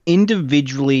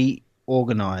individually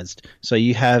organized. So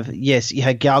you have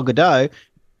Gal Gadot,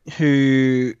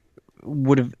 who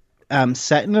would have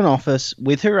sat in an office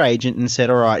with her agent and said,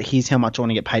 all right, here's how much I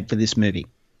want to get paid for this movie.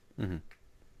 Mm-hmm.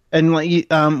 And like,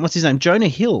 what's his name? Jonah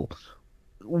Hill.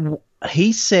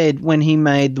 He said when he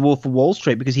made The Wolf of Wall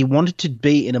Street, because he wanted to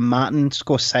be in a Martin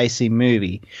Scorsese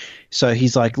movie, so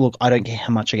he's like, look, I don't care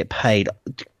how much I get paid.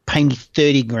 pay me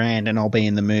 30 grand and I'll be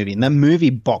in the movie. And that movie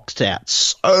boxed out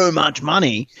so much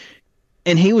money.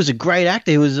 And he was a great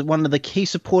actor. He was one of the key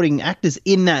supporting actors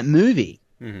in that movie.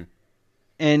 Mm-hmm.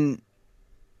 And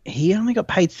he only got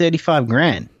paid 35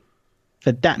 grand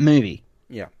for that movie.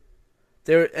 Yeah.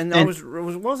 What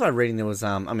was I reading? There was,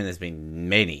 there's been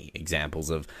many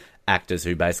examples of actors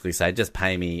who basically say, just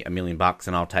pay me $1 million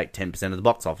and I'll take 10% of the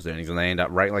box office earnings, and they end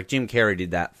up like Jim Carrey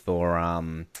did that for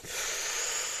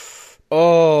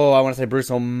I want to say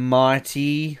Bruce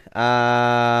Almighty.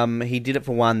 He did it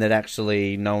for one that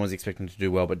actually no one was expecting to do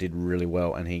well, but did really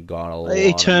well, and he got a lot.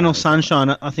 Eternal Sunshine.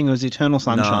 I think it was Eternal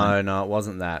Sunshine. No, it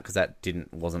wasn't that, because that it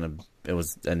was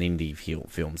an indie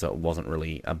film, so it wasn't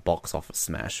really a box office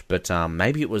smash. But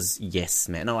maybe it was Yes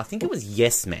Man. No, I think it was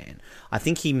Yes Man. I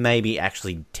think he maybe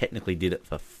actually technically did it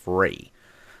for free.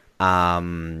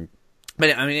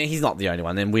 But I mean, he's not the only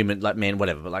one. Then women, like men,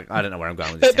 whatever. But like, I don't know where I'm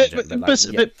going with this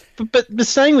tangent. But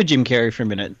staying with Jim Carrey for a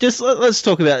minute, just let's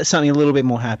talk about something a little bit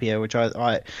more happier. Which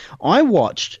I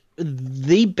watched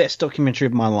the best documentary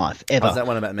of my life ever. Is that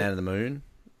one about Man of the Moon?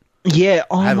 Yeah.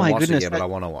 Oh I haven't my watched goodness! it yet, but I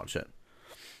want to watch it.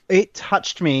 It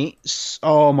touched me.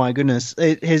 Oh my goodness!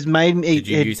 It has made me. Did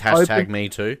you use hashtag me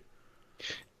too?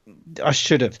 I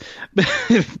should have,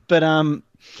 but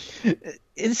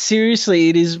seriously,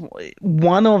 it is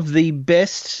one of the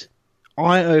best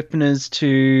eye openers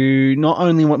to not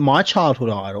only what my childhood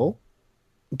idol,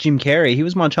 Jim Carrey. He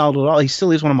was my childhood idol. He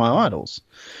still is one of my idols,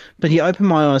 but he opened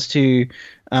my eyes to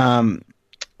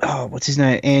what's his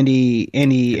name? Andy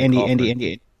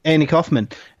Kaufman.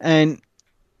 And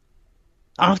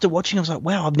after watching, I was like,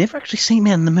 wow, I've never actually seen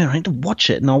Man in the Moon. I need to watch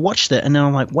it. And I watched it, and then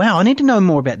I'm like, wow, I need to know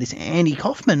more about this Andy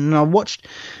Kaufman. And I watched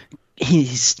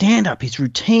his stand-up, his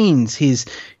routines, his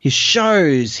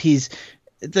shows,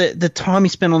 the time he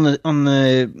spent on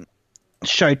the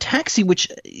show Taxi, which,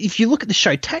 if you look at the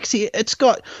show Taxi, it's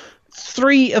got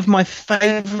 3 of my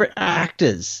favorite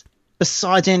actors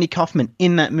besides Andy Kaufman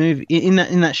in that movie, in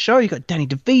that show. You got Danny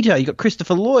DeVito, you got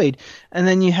Christopher Lloyd, and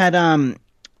then you had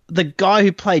the guy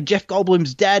who played Jeff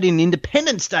Goldblum's dad in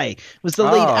Independence Day was the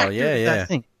lead actor of that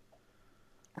thing.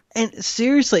 And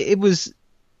seriously, it was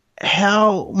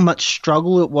how much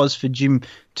struggle it was for Jim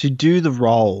to do the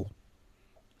role,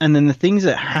 and then the things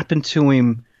that happened to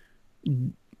him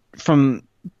from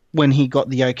when he got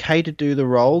the okay to do the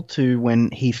role to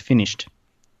when he finished.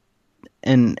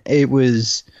 And it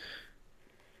was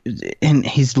in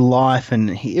his life, and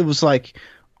it was like,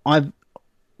 I've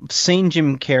seen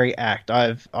Jim Carrey act.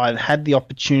 I've had the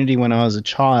opportunity when I was a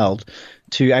child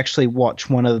to actually watch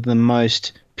one of the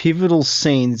most pivotal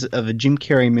scenes of a Jim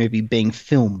Carrey movie being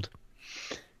filmed.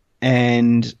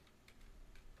 And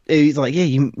he's like, yeah,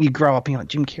 you grow up and you're like,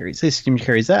 Jim Carrey's this, Jim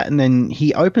Carrey's that, and then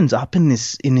he opens up in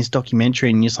this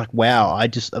documentary, and you're just like, wow,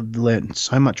 I've learned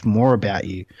so much more about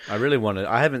you. I really wanted.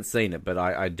 I haven't seen it, but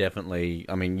I definitely.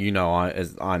 I mean,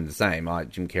 I'm the same.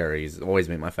 Jim Carrey has always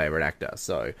been my favorite actor.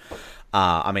 So,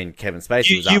 Kevin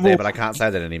Spacey was up there, but I can't say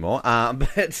that anymore.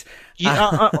 But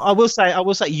I will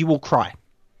say, you will cry.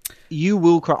 You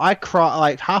will cry. I cry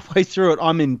like halfway through it.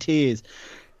 I'm in tears,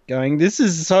 going, this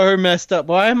is so messed up.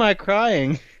 Why am I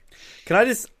crying? Can I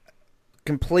just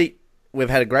complete? We've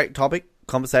had a great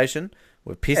conversation.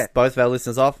 We've pissed both of our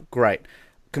listeners off. Great.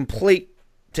 Complete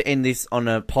to end this on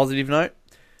a positive note.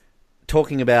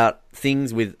 Talking about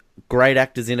things with great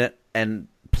actors in it, and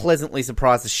pleasantly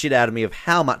surprised the shit out of me of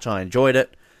how much I enjoyed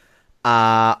it.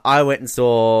 I went and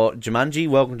saw Jumanji,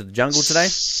 Welcome to the Jungle today.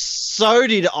 So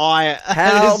did I.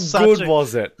 How good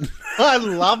was it? I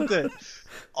loved it.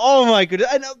 Oh my goodness!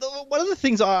 And one of the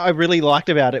things I really liked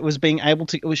about it was being able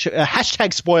to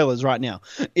hashtag spoilers right now.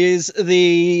 Is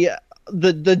the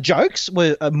jokes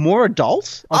were more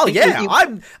adult. I'm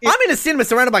in a cinema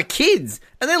surrounded by kids,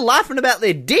 and they're laughing about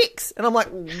their dicks, and I'm like,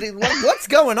 what's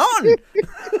going on?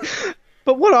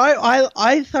 But what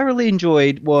I thoroughly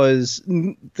enjoyed was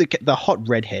the hot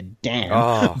redhead Dan.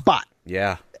 Oh, but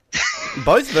yeah,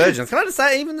 both versions. Can I just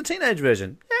say, even the teenage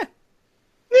version?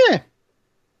 Yeah.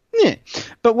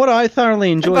 But what I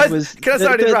thoroughly enjoyed was... Can I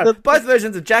start to interrupt? Both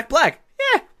versions of Jack Black.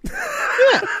 Yeah.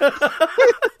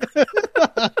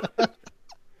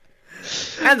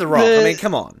 And The Rock. I mean,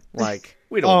 come on. Like,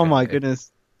 we don't. Oh my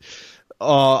goodness.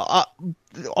 I'll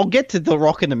get to The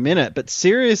Rock in a minute, but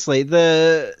seriously,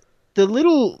 the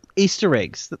little Easter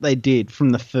eggs that they did from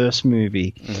the first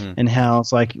movie, and how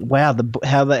it's like, wow,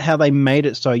 how they made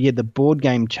it so, the board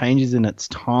game changes in its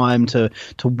time to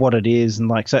what it is, and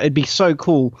like, so it'd be so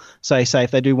cool, say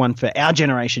if they do one for our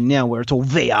generation now where it's all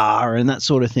VR and that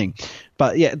sort of thing.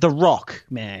 But yeah, The Rock,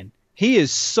 man, He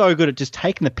is so good at just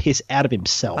taking the piss out of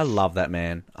himself. I love that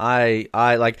man. I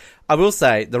will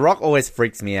say, The Rock always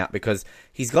freaks me out because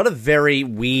he's got a very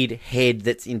weird head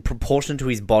that's in proportion to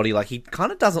his body. Like, he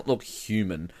kind of doesn't look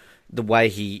human the way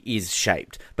he is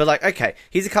shaped. But, like, okay,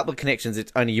 here's a couple of connections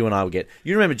that only you and I will get.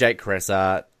 You remember Jake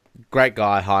Cressa, great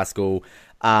guy, high school.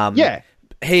 Yeah.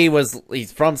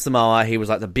 He's from Samoa. He was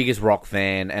like the biggest Rock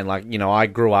fan, and like, you know, I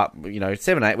grew up,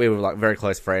 7, 8, we were like very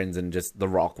close friends, and just The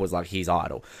Rock was like his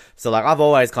idol. So like, I've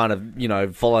always kind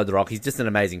of, followed The Rock. He's just an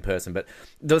amazing person. But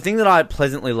the thing that I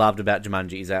pleasantly loved about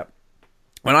Jumanji is that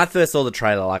when I first saw the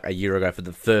trailer like a year ago for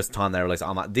the first time they released it,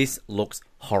 I'm like, this looks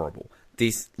horrible.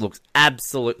 This looks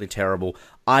absolutely terrible.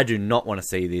 I do not want to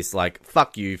see this. Like,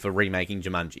 fuck you for remaking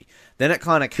Jumanji. Then it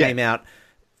kind of came out.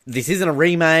 This isn't a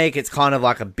remake. It's kind of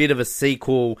like a bit of a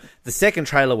sequel. The second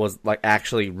trailer was like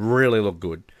actually really looked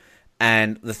good.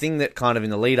 And the thing that kind of in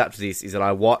the lead up to this is that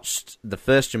I watched the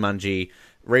first Jumanji,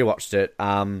 rewatched it.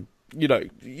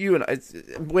 You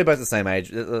and we're both the same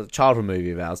age. A childhood movie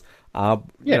of ours.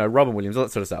 Robin Williams, all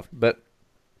that sort of stuff. But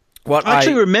I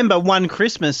actually remember one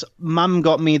Christmas, Mum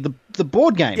got me the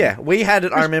board game. Yeah, we had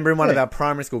it. I remember in one of our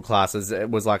primary school classes, it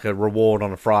was like a reward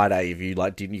on a Friday if you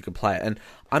you could play it. And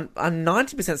I'm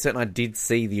 90% certain I did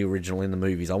see the original in the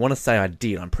movies. I want to say I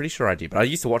did. I'm pretty sure I did, but I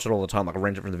used to watch it all the time. Like, I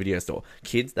rent it from the video store.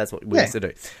 Kids, that's what we used to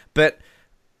do. But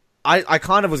I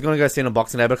kind of was going to go see it on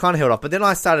Boxing Day, but I kind of held off. But then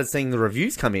I started seeing the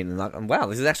reviews come in, and like, wow,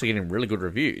 this is actually getting really good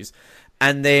reviews.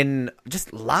 And then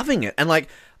just loving it. And like,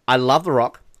 I love The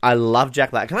Rock. I love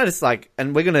Jack Black. Can I just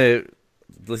and we're going to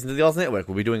listen to the Oz Network.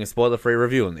 We'll be doing a spoiler-free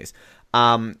review on this.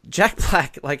 Jack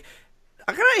Black,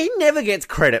 he never gets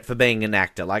credit for being an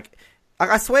actor. Like,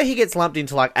 I swear he gets lumped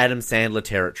into, like, Adam Sandler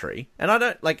territory. And I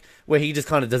don't, where he just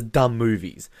kind of does dumb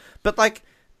movies. But,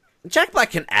 Jack Black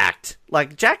can act.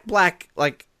 Jack Black,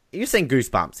 you've seen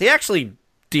Goosebumps. He actually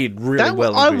did really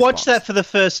well in I Goosebumps. watched that for the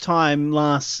first time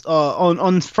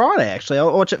on Friday, actually. I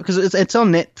watched it because it's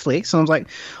on Netflix, and I was like,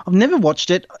 I've never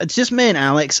watched it. It's just me and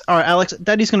Alex. All right, Alex,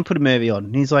 Daddy's going to put a movie on.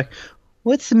 And he's like,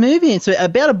 what's the movie? It's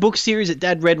about a book series that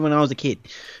Dad read when I was a kid.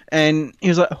 And he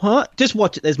was like, what? Just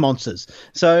watch it. There's monsters.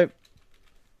 So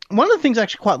one of the things I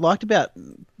actually quite liked about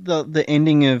the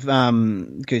ending of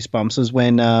Goosebumps was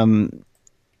when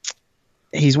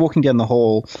he's walking down the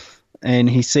hall and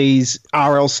he sees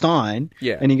R.L. Stein,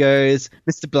 and he goes,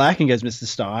 Mr. Black, and he goes, Mr.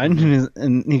 Stein,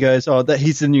 and he goes,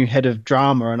 he's the new head of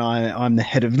drama, and I'm the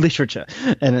head of literature,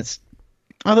 and I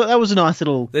thought that was a nice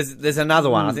little. There's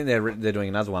another one. I think they're doing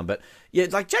another one, but yeah,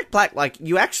 Jack Black,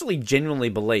 you actually genuinely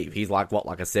believe he's like a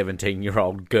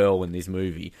 17-year-old girl in this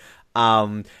movie.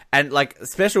 And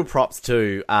special props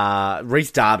to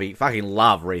Rhys Darby. Fucking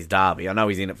love Rhys Darby. I know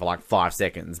he's in it for 5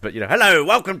 seconds, but hello,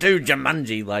 welcome to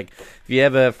Jumanji. If you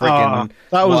ever freaking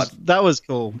that was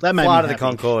cool. That made Flight me of the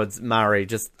Conchords, Murray,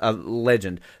 just a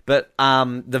legend. But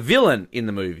the villain in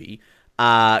the movie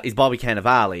is Bobby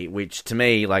Cannavale, which to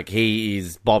me, he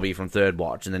is Bobby from Third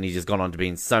Watch, and then he's just gone on to be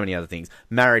in so many other things.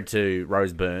 Married to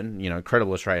Rose Byrne,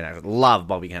 incredible Australian actor. Love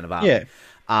Bobby Cannavale. Yeah.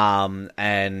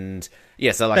 And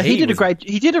yeah, so he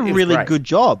did a really good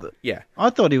job. Yeah,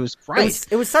 I thought he was great.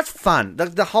 It was such fun.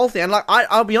 The whole thing, and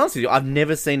I'll be honest with you, I've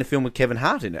never seen a film with Kevin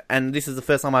Hart in it, and this is the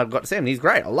first time I've got to see him. He's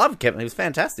great. I love Kevin. He was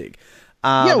fantastic. He's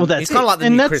kind of like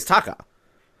the new Chris Tucker.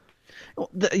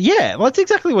 That's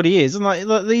exactly what he is. And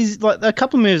a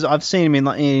couple of movies I've seen him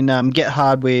in Get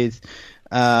Hard with,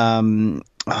 what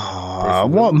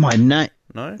my name.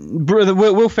 No,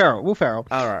 Will Ferrell. Will Ferrell.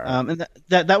 All right. And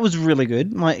that was really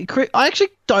good. I actually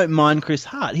don't mind Chris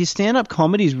Hart. His stand-up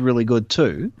comedy is really good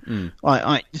too.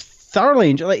 I thoroughly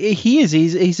enjoy. He's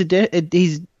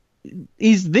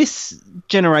this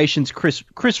generation's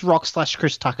Chris Rock /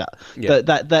 Chris Tucker. Yeah.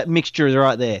 That mixture is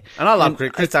right there. And I love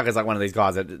Chris Tucker's one of these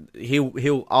guys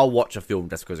that I'll watch a film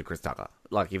just because of Chris Tucker.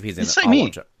 If he's in it, I'll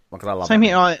watch it because I love. Same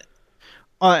here.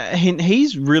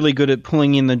 He's really good at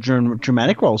pulling in the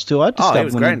dramatic roles too. He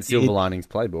was great in Silver Linings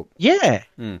Playbook. Yeah,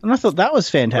 and I thought that was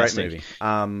fantastic. Great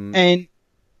movie. And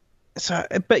so,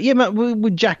 but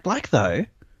with Jack Black though,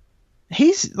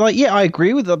 he's I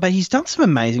agree with that, but he's done some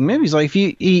amazing movies. If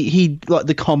he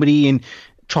the comedy in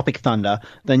Tropic Thunder,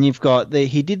 then you've got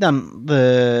he did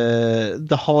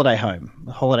the Holiday Home,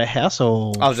 the Holiday House,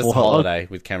 or just the Holiday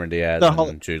with Cameron Diaz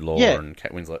and Jude Law and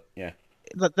Kate Winslet. Yeah.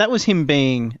 That was him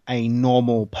being a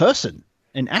normal person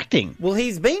and acting. Well,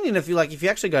 he's been in a few, if you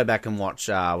actually go back and watch,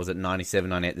 was it 97,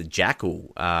 98, The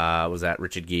Jackal, was that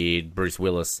Richard Gere, Bruce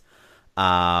Willis.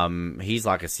 He's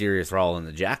a serious role in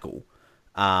The Jackal.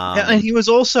 And he was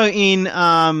also in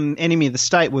Enemy of the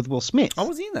State with Will Smith. Oh,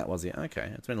 was he in that? Was he? Okay,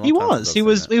 it's been a long He time was. since He I've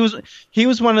was. seen He was. He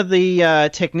was one of the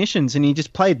technicians, and he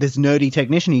just played this nerdy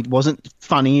technician. He wasn't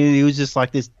funny. He was just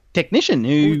like this technician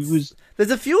who was.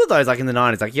 There's a few of those, like in the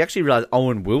 90s. Like, you actually realize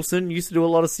Owen Wilson used to do a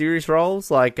lot of serious roles.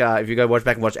 Like, if you go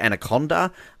back and watch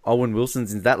Anaconda, Owen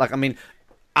Wilson's in that. Like, I mean,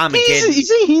 Armageddon.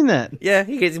 Is he in that? Yeah,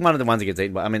 he's one of the ones that gets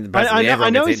eaten by. I mean, I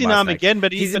know he's in Armageddon,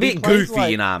 but he's a bit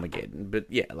goofy in Armageddon. But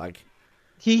yeah, like.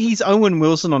 He's Owen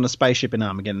Wilson on a spaceship in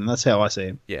Armageddon. That's how I see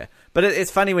him. Yeah. But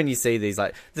it's funny when you see these,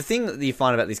 like, the thing that you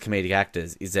find about these comedic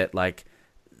actors is that, like,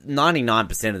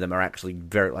 99% of them are actually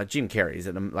very, like, Jim Carrey is,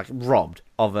 like, robbed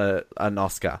of an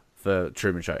Oscar for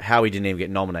Truman Show. How he didn't even get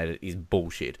nominated is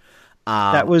bullshit.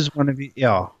 That was one of the,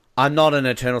 yeah. I'm not an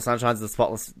Eternal Sunshine of the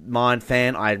Spotless Mind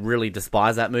fan. I really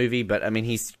despise that movie, but I mean,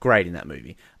 he's great in that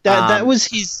movie. That was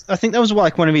his. I think that was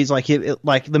like one of his, like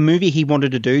the movie he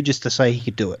wanted to do just to say he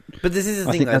could do it. But this is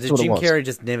the thing, though. Jim Carrey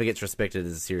just never gets respected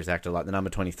as a serious actor. Like the Number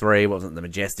 23 wasn't The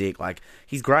Majestic. Like,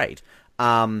 he's great. Do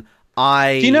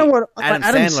you know what? Adam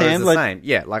Sandler is the same.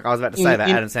 Yeah, like I was about to say about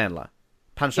Adam Sandler.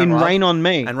 Punch in Rain on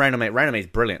Me. And Rain on Me. Rain on Me is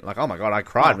brilliant. Like, oh my God, I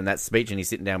cried when that speech and he's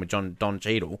sitting down with Don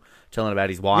Cheadle telling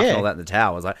about his wife and all that in the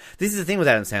tower. I was like, this is the thing with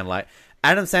Adam Sandler. Like,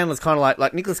 Adam Sandler's kind of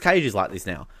like Nicolas Cage is like this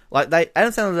now. Like,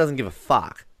 Adam Sandler doesn't give a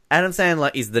fuck. Adam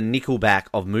Sandler is the Nickelback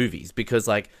of movies because,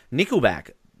 like,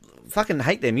 Nickelback, fucking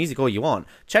hate their music all you want.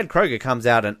 Chad Kroeger comes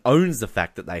out and owns the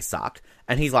fact that they suck.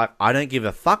 And he's like, I don't give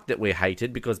a fuck that we're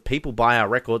hated because people buy our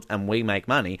records and we make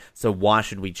money, so why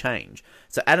should we change?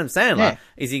 So Adam Sandler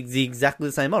is exactly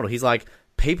the same model. He's like,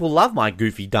 people love my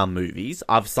goofy, dumb movies.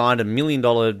 I've signed a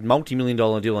multi-million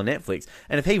dollar deal on Netflix.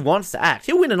 And if he wants to act,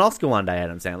 he'll win an Oscar one day,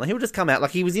 Adam Sandler. He'll just come out.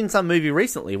 Like, he was in some movie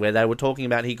recently where they were talking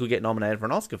about he could get nominated for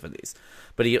an Oscar for this.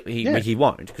 But he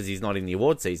won't because he's not in the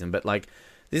award season. But, like,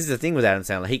 this is the thing with Adam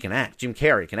Sandler. He can act. Jim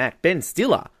Carrey can act. Ben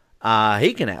Stiller,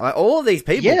 he can act. Like, all of these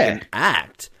people can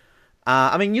act.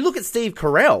 I mean, you look at Steve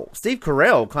Carell. Steve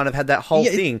Carell kind of had that whole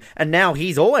thing, and now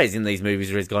he's always in these movies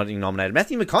where he's getting nominated.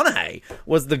 Matthew McConaughey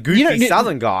was the goofy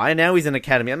Southern guy, and now he's an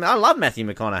Academy. I mean, I love Matthew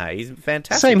McConaughey. He's a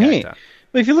fantastic actor. Same here.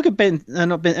 But if you look at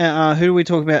who do we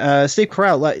talk about? Steve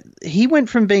Carell. Like, he went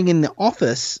from being in The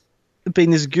Office,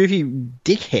 being this goofy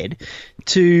dickhead,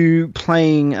 to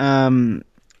playing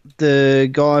the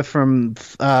guy from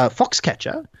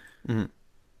Foxcatcher. Mm-hmm.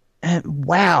 And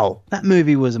wow, that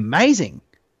movie was amazing.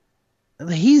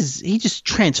 He just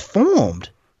transformed.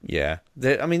 Yeah.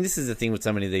 I mean, this is the thing with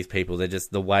so many of these people. They're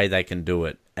just the way they can do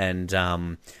it. And,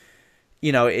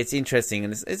 you know, it's interesting.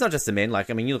 And it's not just the men. Like,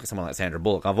 I mean, you look at someone like Sandra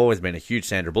Bullock. I've always been a huge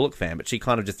Sandra Bullock fan, but she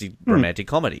kind of just did romantic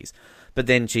comedies. But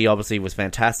then she obviously was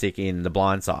fantastic in The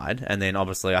Blind Side. And then,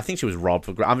 obviously, I think she was robbed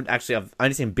for... I've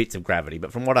only seen bits of Gravity,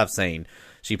 but from what I've seen,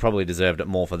 she probably deserved it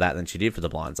more for that than she did for The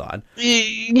Blind Side.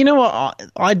 You know what?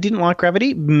 I didn't like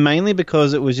Gravity, mainly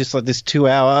because it was just like this 2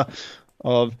 hour...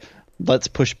 of let's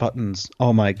push buttons.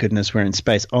 Oh my goodness, we're in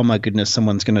space. Oh my goodness,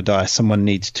 someone's going to die. Someone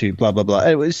needs to blah blah blah.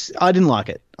 I didn't like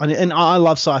it, and I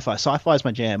love sci-fi. Sci-fi is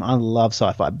my jam. I love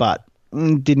sci-fi, but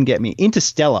didn't get me.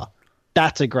 Interstellar,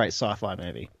 that's a great sci-fi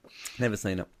movie. Never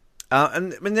seen it.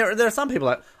 And I mean, there are some people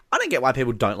like I don't get why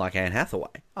people don't like Anne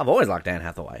Hathaway. I've always liked Anne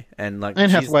Hathaway, and like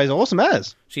Anne Hathaway's awesome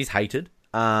as she's hated.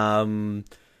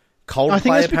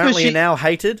 Coldplay apparently are now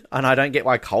hated, and I don't get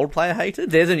why Coldplay are hated.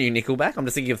 There's a new Nickelback. I'm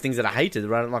just thinking of things that are hated.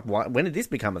 Right? I'm like, when did this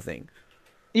become a thing?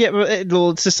 Yeah, well,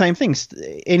 it's the same thing.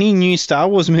 Any new Star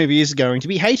Wars movie is going to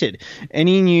be hated.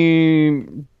 Any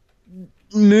new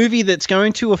movie that's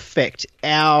going to affect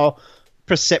our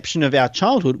perception of our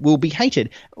childhood will be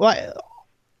hated. Like,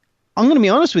 I'm going to be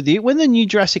honest with you. When the new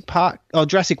Jurassic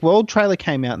World trailer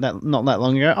came out not that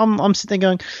long ago, I'm sitting there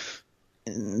going,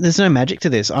 "There's no magic to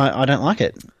this. I don't like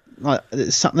it. Like,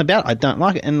 there's something about it. I don't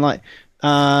like it." And like, you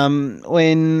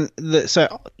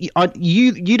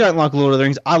don't like Lord of the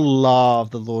Rings. I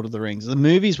love the Lord of the Rings. The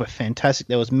movies were fantastic.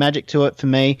 There was magic to it for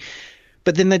me.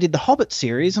 But then they did the Hobbit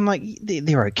series. I'm like,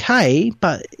 they're okay,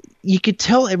 but you could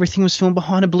tell everything was filmed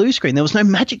behind a blue screen. There was no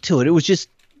magic to it. It was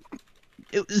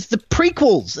the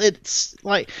prequels. It's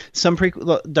like some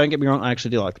prequels. Don't get me wrong. I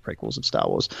actually do like the prequels of Star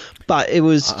Wars, but it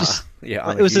was just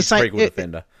I'm it was a the same. prequel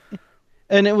defender.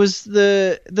 And it was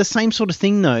the same sort of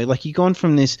thing though. Like, you've gone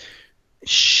from this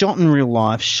shot in real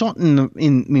life, shot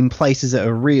in places that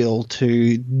are real,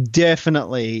 to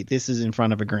definitely this is in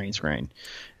front of a green screen,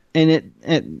 and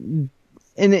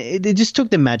it just took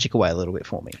the magic away a little bit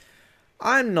for me.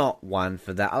 I'm not one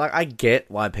for that. Like, I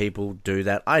get why people do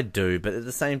that. I do, but at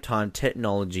the same time,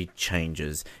 technology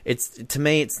changes. To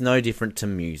me, it's no different to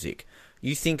music.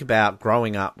 You think about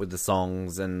growing up with the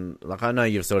songs, and like, I know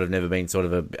you've sort of never been sort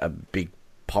of a big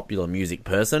popular music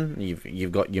person.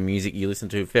 You've got your music you listen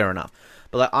to, fair enough.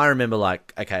 But like, I remember,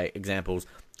 like, okay, examples,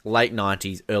 late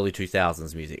 90s, early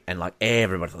 2000s music, and like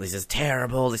everybody thought, this is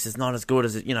terrible, this is not as good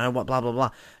as it, you know, what, blah, blah,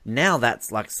 blah. Now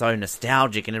that's like so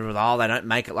nostalgic, and everyone's like, oh, they don't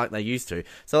make it like they used to.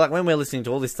 So like when we're listening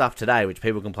to all this stuff today, which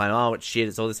people complain, oh, it's shit,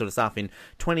 it's all this sort of stuff, in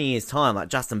 20 years' time, like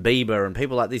Justin Bieber and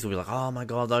people like this will be like, oh my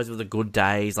god, those were the good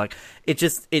days. Like,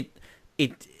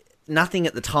 nothing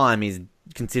at the time is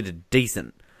considered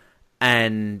decent.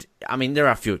 And, I mean, there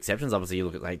are a few exceptions. Obviously, you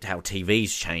look at like how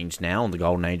TV's changed now, and the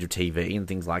golden age of TV and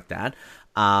things like that,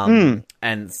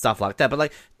 and stuff like that. But,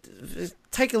 like,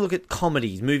 take a look at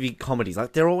comedies, movie comedies.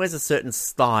 Like, they're always a certain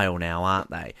style now, aren't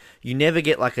they? You never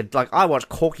get, like, I watched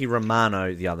Corky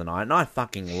Romano the other night, and I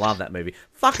fucking love that movie.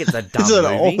 Fuck, it's a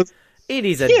dumb movie. It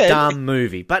is a dumb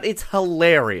movie, but it's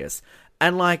hilarious.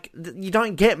 And, like, you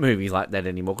don't get movies like that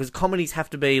anymore, because comedies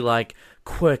have to be, like,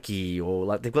 quirky, or,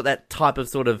 like, they've got that type of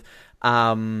sort of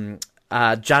Judd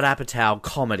Apatow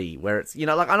comedy, where it's, you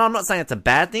know, like, and I'm not saying it's a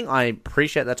bad thing, I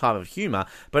appreciate that type of humour,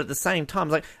 but at the same time,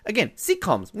 like, again,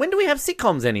 sitcoms. When do we have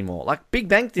sitcoms anymore? Like, Big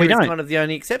Bang Theory is kind of the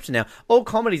only exception now. All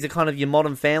comedies are kind of your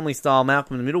Modern Family style,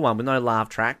 Malcolm in the Middle one, with no laugh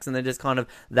tracks, and they're just kind of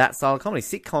that style of comedy.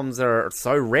 Sitcoms are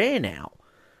so rare now.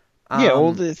 Yeah,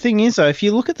 well, the thing is, though, if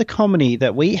you look at the comedy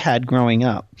that we had growing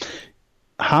up,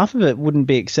 half of it wouldn't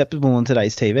be acceptable on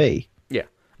today's TV. Yeah.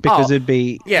 Because it'd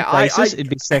be racist, it'd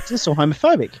be sexist or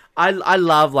homophobic. I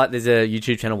love, like, there's a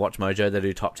YouTube channel, Watch Mojo, they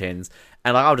do top 10s,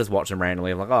 and like I'll just watch them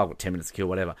randomly. I'm like, oh, I've got 10 minutes to kill,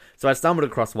 whatever. So I stumbled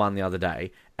across one the other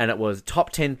day, and it was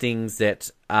top 10 things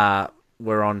that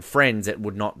were on Friends that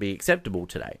would not be acceptable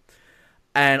today.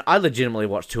 And I legitimately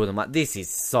watched two of them. Like, this is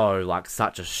so, like,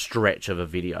 such a stretch of a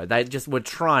video. They just were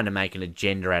trying to make an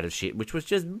agenda out of shit, which was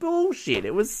just bullshit.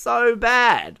 It was so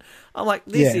bad. I'm like,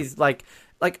 this is, like,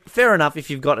 fair enough if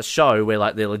you've got a show where,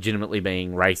 like, they're legitimately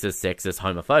being racist, sexist,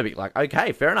 homophobic. Like,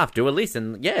 okay, fair enough, do a list.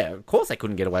 And, yeah, of course they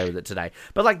couldn't get away with it today.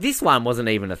 But, like, this one wasn't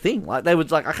even a thing. Like, they would,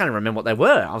 like, I can't even remember what they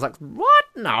were. I was like, what?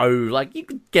 No. Like, you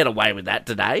could get away with that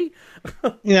today.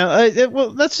 You know, well,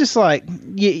 that's just like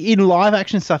in live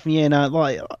action stuff. Yeah, no,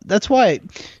 like that's why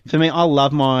for me, I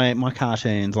love my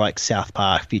cartoons like South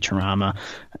Park, Futurama,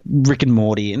 Rick and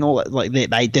Morty, and all that. Like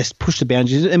they just push the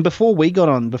boundaries. And before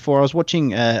I was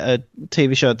watching a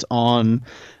TV show that's on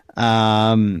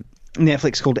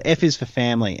Netflix called F is for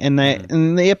Family, and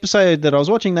in the episode that I was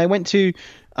watching, they went to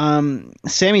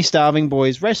Sammy Starving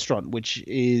Boy's restaurant, which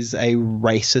is a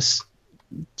racist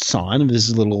sign of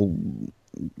this little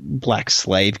black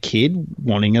slave kid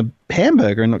wanting a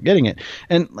hamburger and not getting it,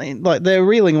 and like they're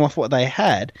reeling off what they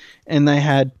had, and they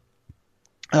had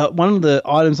one of the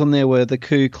items on there were the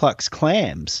Ku Klux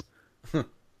clams, and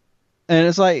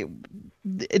it's like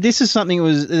this is something that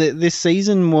was this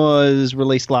season was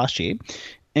released last year,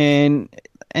 and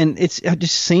it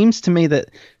just seems to me that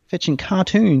fetching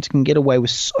cartoons can get away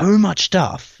with so much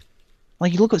stuff.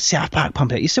 Like, you look at South Park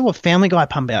pump out. You see what Family Guy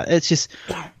pump out. It's just,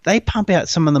 they pump out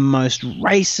some of the most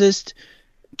racist,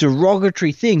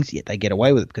 derogatory things, yet they get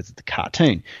away with it because it's the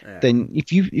cartoon. Yeah. Then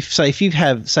if you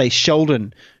have, say,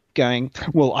 Sheldon going,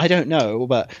 well, I don't know,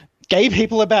 but gay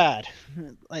people are bad.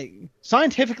 Like,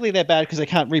 scientifically they're bad because they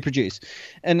can't reproduce.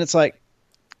 And it's like,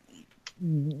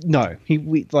 no, he'd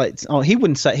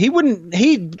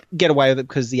get away with it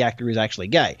because the actor is actually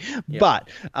gay. Yeah. But,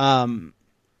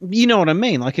 you know what I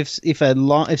mean? Like if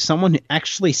someone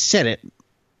actually said it,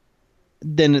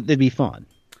 then it'd be fine.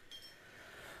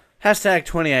 Hashtag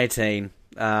 2018.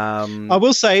 I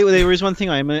will say there is one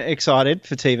thing I'm excited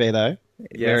for TV though.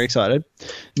 Yes. Very excited.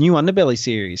 New Underbelly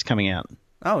series coming out.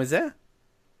 Oh, is there?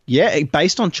 Yeah,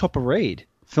 based on Chopper Read.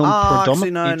 Filmed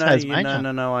predominantly in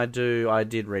Tasmania. No. I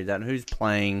did read that. And who's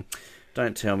playing?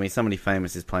 Don't tell me. Somebody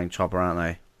famous is playing Chopper, aren't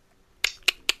they?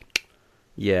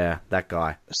 Yeah, that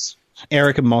guy.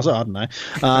 Eric and Mozer, I don't know.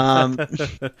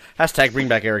 Hashtag bring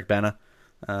back Eric Banner.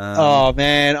 Oh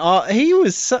man, he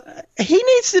needs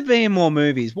to be in more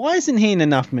movies. Why isn't he in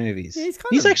enough movies?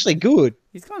 He's actually good.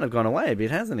 He's kind of gone away a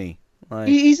bit, hasn't he? Like,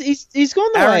 he's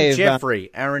gone the way of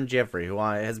Aaron Jeffrey, who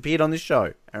has appeared on this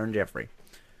show. Aaron Jeffrey.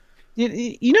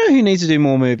 You know who needs to do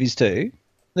more movies too?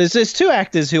 There's two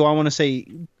actors who I want to see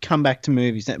come back to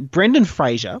movies. Brendan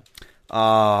Fraser.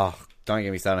 Oh, don't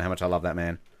get me started on how much I love that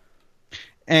man.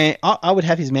 And I would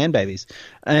have his man babies.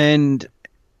 And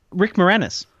Rick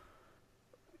Moranis.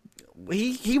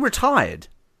 He retired.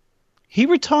 He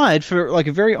retired for like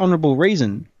a very honourable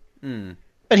reason.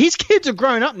 But his kids are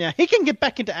grown up now. He can get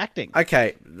back into acting.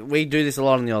 Okay, we do this a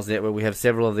lot on the Oznet where we have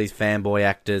several of these fanboy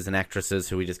actors and actresses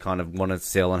who we just kind of want to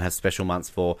sell and have special months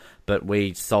for, but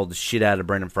we sold the shit out of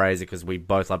Brendan Fraser because we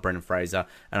both love Brendan Fraser,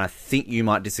 and I think you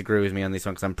might disagree with me on this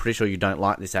one because I'm pretty sure you don't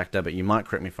like this actor, but you might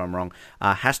correct me if I'm wrong.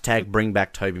 Hashtag bring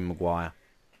back Tobey Maguire.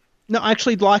 No, I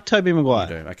actually like Tobey Maguire.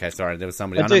 You do? Okay, sorry. There was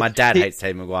somebody. I know my dad hates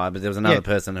Tobey Maguire, but there was another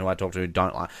person who I talked to who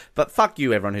don't like. But fuck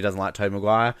you, everyone who doesn't like Tobey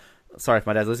Maguire. Sorry if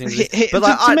my dad's listening to this. But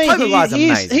Tobey Maguire's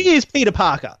amazing. He is Peter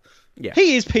Parker. Yeah.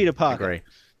 He is Peter Parker. Agree.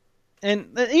 And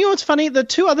you know what's funny? The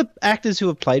two other actors who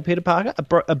have played Peter Parker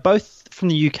are both from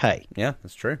the UK. Yeah,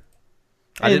 that's true.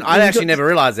 I actually never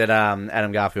realised that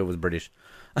Adam Garfield was British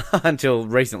until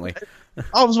recently.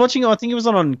 I was watching, I think it was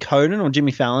on Conan or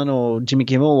Jimmy Fallon or Jimmy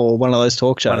Kimmel or one of those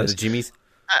talk shows. One of the Jimmys.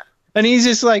 And he's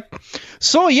just like,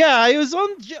 so yeah, I was on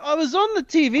the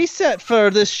TV set for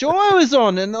this show I was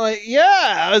on, and like,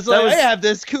 yeah, I have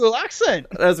this cool accent.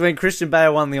 That was when Christian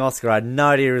Bale won the Oscar. I had no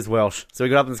idea he was Welsh. So we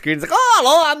got up on the screen and he's like, oh,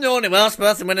 hello, I'm the only Welsh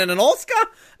person winning an Oscar.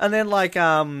 And then like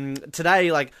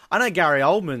today, like, I know Gary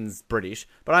Oldman's British,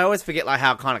 but I always forget like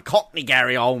how kind of cockney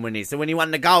Gary Oldman is. So when he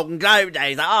won the Golden Globe Day,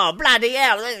 he's like, oh, bloody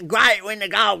hell, that's great win the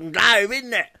Golden Globe,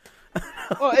 isn't it?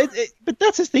 Well, but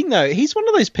that's the thing though. He's one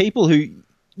of those people who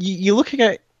you're looking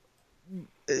at,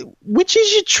 which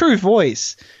is your true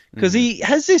voice, because he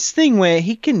has this thing where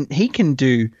he can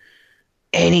do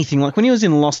anything. Like when he was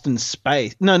in Lost in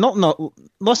Space. No, not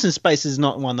Lost in Space is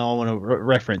not one that I want to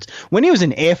reference. When he was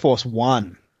in Air Force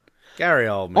One. Gary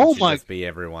Oldman should just be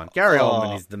everyone. Gary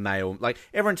Oldman is the male. Like,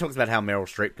 everyone talks about how Meryl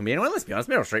Streep can be anyone. Let's be honest,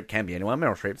 Meryl Streep can be anyone.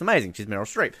 Meryl Streep's amazing. She's Meryl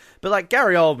Streep. But, like,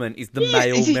 Gary Oldman is the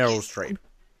male Meryl Streep.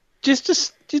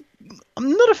 Just,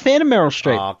 I'm not a fan of Meryl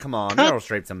Streep. Oh, come on. Meryl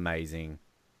Streep's amazing.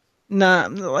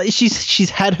 Nah, she's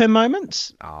had her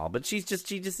moments. Oh, but she just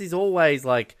is always,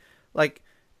 like,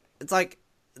 it's like,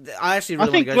 I actually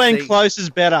really think Glenn Close is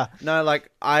better. No, like,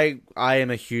 I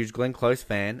am a huge Glenn Close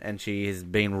fan, and she has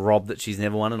been robbed that she's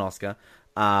never won an Oscar.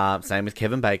 Same with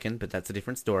Kevin Bacon, but that's a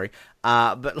different story.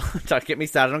 But don't get me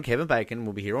started on Kevin Bacon.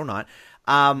 We'll be here all night.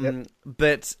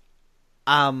 But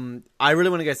I really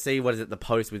want to go see, The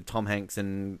Post with Tom Hanks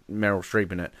and Meryl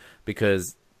Streep in it,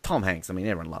 because Tom Hanks, I mean,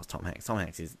 everyone loves Tom Hanks. Tom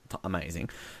Hanks is amazing.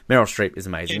 Meryl Streep is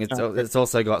amazing. It's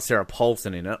also got Sarah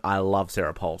Paulson in it. I love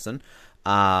Sarah Paulson.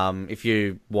 If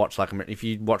you watch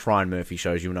Ryan Murphy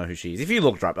shows, you'll know who she is. If you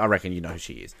looked her up, I reckon you know who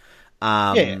she is.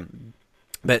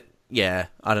 But yeah,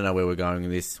 I don't know where we're going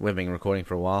with this. We've been recording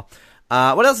for a while.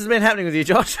 What else has been happening with you,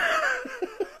 Josh?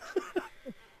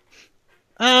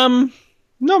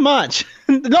 Not much.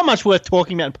 Not much worth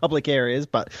talking about in public areas,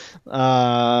 but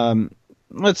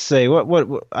let's see.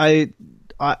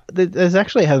 There's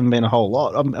actually hasn't been a whole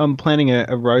lot. I'm planning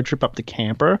a road trip up to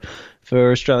Canberra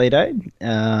for Australia Day. You're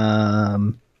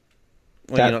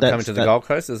not coming to the Gold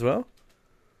Coast as well?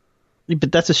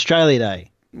 But that's Australia Day.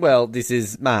 Well, this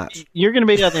is March. You're going to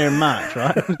be down there in March,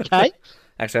 right? Okay.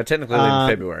 Actually, I technically live in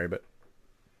February, but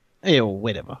yeah, well,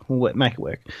 whatever. We'll make it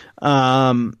work.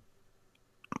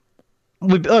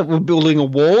 We're building a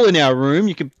wall in our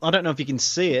room. I don't know if you can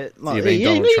see it. Like,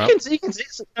 you can see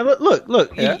it.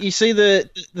 Look. Yeah. You see the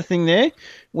thing there?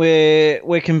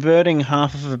 We're converting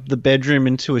half of the bedroom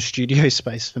into a studio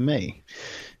space for me.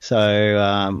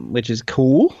 So, which is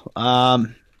cool. I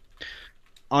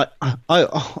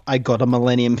got a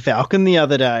Millennium Falcon the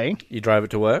other day. You drove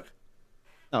it to work?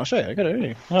 I'll show you. I got it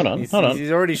here. Hold on.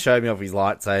 He's already showed me off his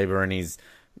lightsaber and his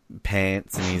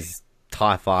pants and his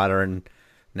TIE fighter, and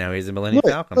now he's a Millennium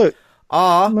Falcon.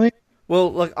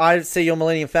 Well, look, I see your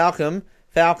Millennium Falcon,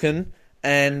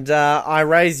 and I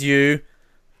raise you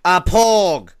a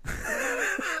Porg.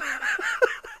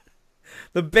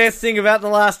 The best thing about The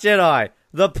Last Jedi,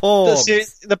 the Porgs.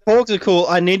 The Porgs are cool.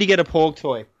 I need to get a Porg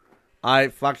toy. I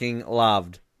fucking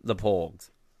loved the Porgs.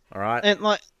 All right, and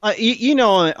you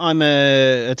know, I'm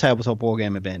a tabletop war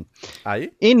gamer, Ben. Are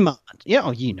you? In March, yeah.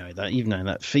 Oh, you know that. You've known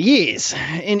that for years.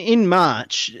 In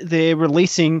March, they're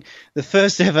releasing the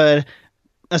first ever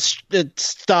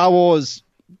Star Wars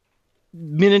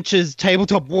miniatures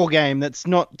tabletop war game. That's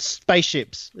not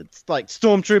spaceships. It's like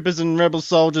stormtroopers and rebel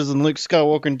soldiers and Luke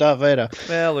Skywalker and Darth Vader.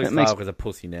 Well, Luke Skywalker's a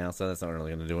pussy now, so that's not really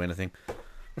going to do anything.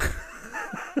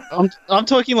 I'm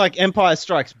talking like Empire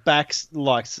Strikes Back,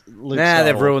 like Luke Skywalker.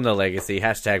 They've ruined the legacy.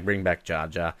 Hashtag bring back Jar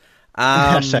Jar.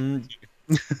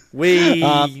 We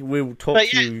will talk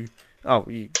to you. Oh,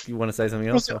 you want to say something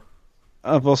else?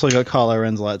 I've also got Kylo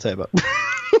Ren's lightsaber.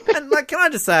 And can I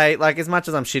just say, as much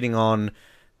as I'm shitting on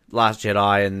Last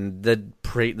Jedi and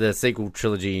the sequel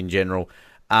trilogy in general,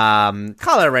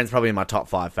 Kylo Ren's probably in my top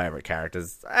 5 favourite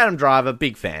characters. Adam Driver,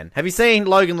 big fan. Have you seen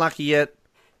Logan Lucky yet?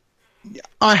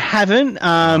 I haven't.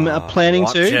 Planning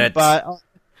watch to, it. but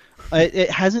it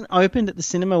hasn't opened at the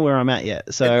cinema where I'm at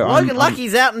yet. So Logan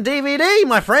Lucky's out in DVD,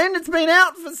 my friend. It's been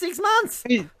out for 6 months.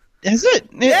 Is it?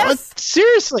 Yes.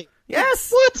 Seriously?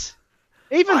 Yes. What?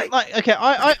 Even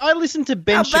I listened to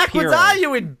Ben How Shapiro. backwards are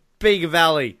you in Big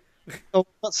Valley? I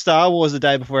got Star Wars the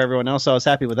day before everyone else, so I was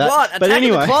happy with that. What? But Attacking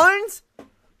anyway, the Clones?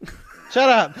 shut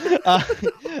up.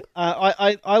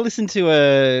 I listened to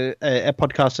a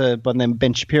podcaster by the name of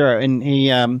Ben Shapiro, and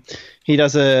he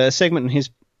does a segment in his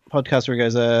podcast where he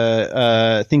goes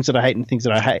things that I hate and things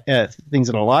that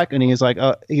I like, and he was like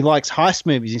he likes heist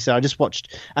movies. He said, I just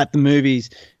watched at the movies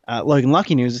Logan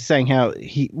Lucky, and he was saying how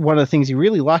one of the things he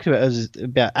really liked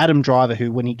about Adam Driver,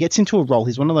 who when he gets into a role,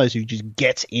 he's one of those who just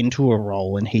gets into a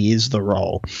role and he is the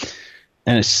role.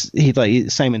 And he's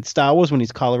like same in Star Wars when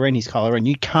he's Kylo Ren, he's Kylo Ren.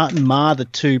 You can't mar the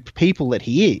two people that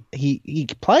he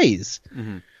plays.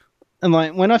 Mm-hmm. And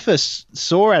like when I first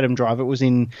saw Adam Driver, it was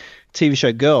in TV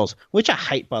show Girls, which I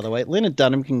hate, by the way. Lena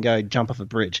Dunham can go jump off a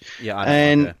bridge. Yeah, I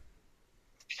don't like her.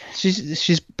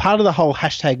 She's part of the whole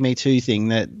 #MeToo thing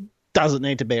that doesn't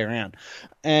need to be around.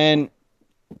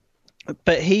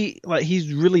 But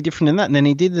he's really different in that. And then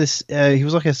he did this. He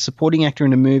was like a supporting actor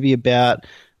in a movie about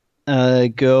a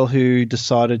girl who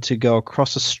decided to go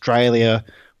across Australia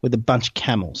with a bunch of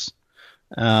camels.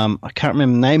 I can't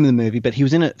remember the name of the movie, but he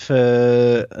was in it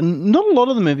for not a lot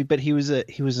of the movie. But he was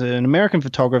an American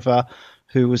photographer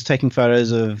who was taking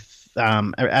photos of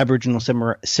Aboriginal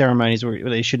ceremonies where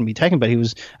they shouldn't be taken. But he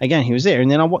was there. And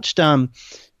then I watched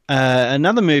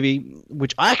another movie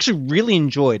which I actually really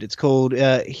enjoyed. It's called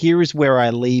Here Is Where I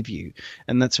Leave You,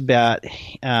 and that's about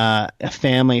a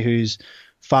family whose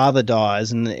father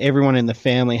dies, and everyone in the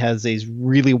family has these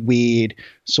really weird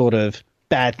sort of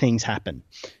bad things happen.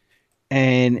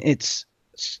 And it's,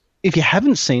 if you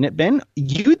haven't seen it, Ben,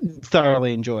 you'd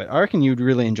thoroughly enjoy it. I reckon you'd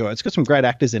really enjoy it. It's got some great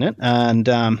actors in it, and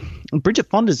Bridget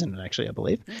Fonda's in it, actually, I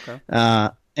believe. Okay.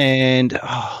 And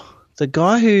the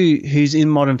guy who's in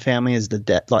Modern Family is the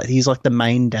dad, like he's like the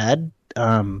main dad.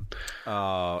 Evan.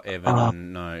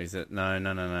 No, is it? No.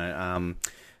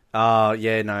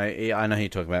 Yeah, no. I know who you're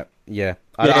talking about. Yeah,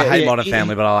 I hate Modern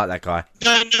Family, but I like that guy.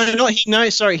 No,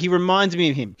 sorry. He reminds me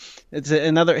of him. It's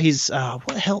another. He's what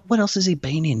the hell? What else has he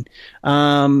been in?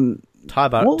 Ty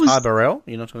Burrell.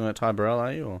 You're not talking about Ty Burrell,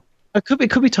 are you? Or? It could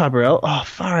be Ty Burrell. Oh,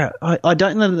 far out. I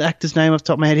don't know the actor's name off the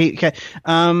top of my head. Okay.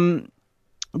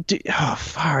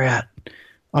 Far out.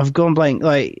 I've gone blank.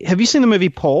 Like, have you seen the movie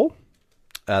Paul?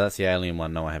 That's the Alien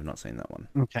one. No, I have not seen that one.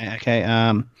 Okay.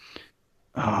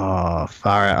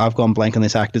 Far out. I've gone blank on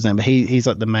this actor's name, but he's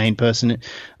like the main person.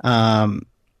 Like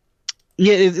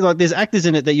there's actors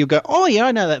in it that you go, oh yeah,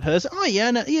 I know that person. Oh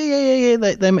yeah, no,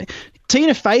 yeah.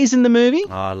 Tina Fey's in the movie.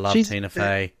 Oh, I love Tina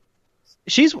Fey.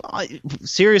 I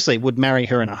seriously would marry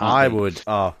her in a heartbeat. I would.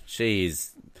 Oh,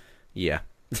 she's yeah.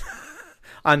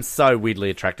 I'm so weirdly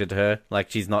attracted to her.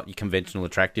 Like, she's not your conventional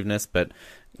attractiveness, but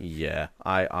yeah,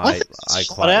 I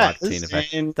quite like Tina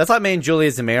Fey. That's like me and Julia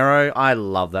Zamero. I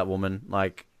love that woman.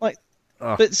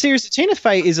 But seriously, Tina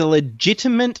Fey is a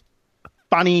legitimate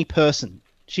funny person.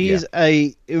 She is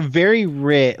a very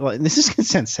rare. Like, this is going to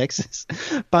sound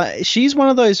sexist, but she's one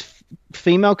of those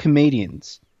female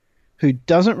comedians who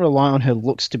doesn't rely on her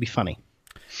looks to be funny.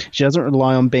 She doesn't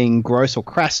rely on being gross or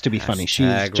crass to be funny.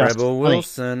 She's just Rebel funny.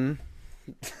 Wilson.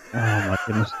 Oh my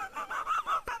goodness.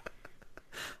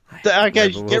 Okay,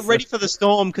 get ready for the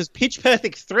storm because Pitch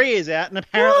Perfect 3 is out and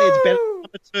apparently it's better than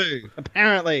number 2.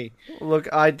 Apparently.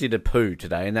 Look, I did a poo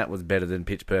today and that was better than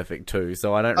Pitch Perfect 2,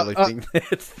 so I don't really think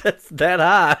that's that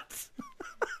hard.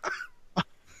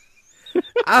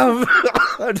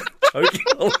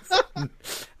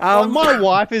 My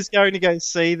wife is going to go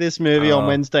see this movie on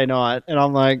Wednesday night and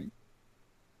I'm like,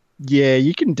 yeah,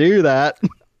 you can do that.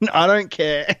 I don't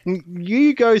care.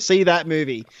 You go see that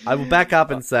movie. I will back up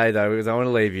and say, though, because I want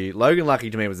to leave you, Logan Lucky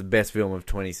to me was the best film of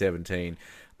 2017.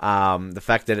 The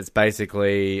fact that it's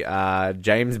basically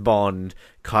James Bond,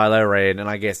 Kylo Ren, and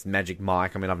I guess Magic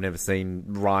Mike. I mean, I've never seen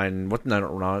Ryan...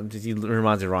 not Ryan. He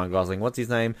reminds me of Ryan Gosling. What's his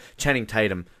name? Channing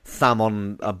Tatum. Thumb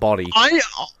on a body. I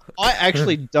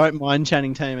actually don't mind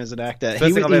Channing Tatum as an actor.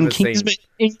 First thing I've ever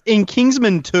seen. In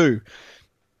Kingsman 2.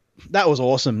 That was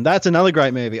awesome. That's another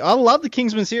great movie. I love the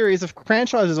Kingsman series. The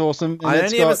franchise is awesome. I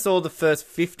only ever saw the first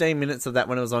 15 minutes of that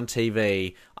when it was on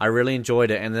TV. I really enjoyed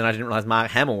it, and then I didn't realise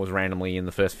Mark Hamill was randomly in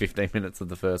the first 15 minutes of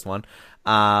the first one.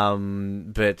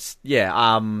 But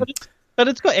yeah. But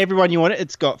it's got everyone you want it.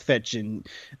 It's got Fetch and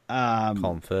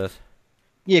Colin Firth.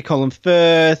 Yeah, Colin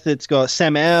Firth. It's got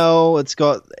Sam L. It's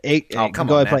got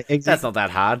come on, man. That's not that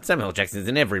hard. Samuel L. Jackson's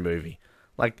in every movie.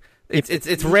 Like.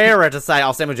 It's rarer to say,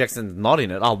 Samuel Jackson's not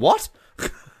in it. Oh, what?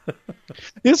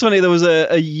 It's funny. There was a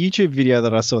YouTube video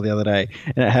that I saw the other day,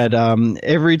 and it had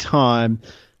every time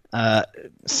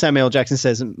Samuel Jackson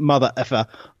says "mother effer"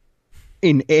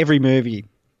 in every movie,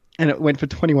 and it went for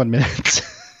 21 minutes.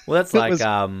 Well, that's like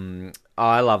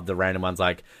I love the random ones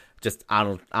like just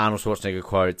Arnold Schwarzenegger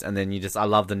quotes, and then I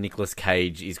love the Nicolas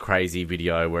Cage is crazy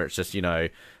video where it's just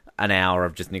an hour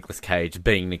of just Nicolas Cage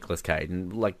being Nicolas Cage,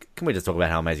 and like, can we just talk about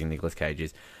how amazing Nicolas Cage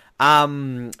is?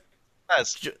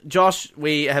 Josh,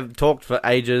 we have talked for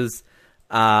ages,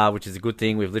 which is a good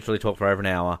thing. We've literally talked for over an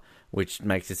hour, which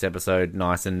makes this episode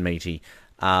nice and meaty.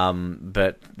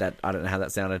 But that, I don't know how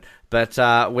that sounded. But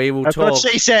we will talk. That's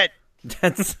what she said.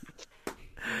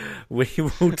 We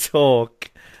will talk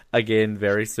again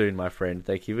very soon, my friend.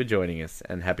 Thank you for joining us,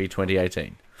 and happy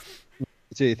 2018.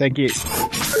 Thank you.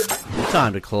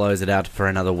 Time to close it out for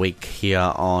another week here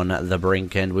on The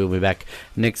Brink, and we'll be back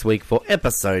next week for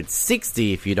episode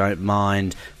 60, if you don't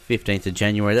mind, 15th of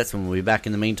January. That's when we'll be back.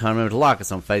 In the meantime, remember to like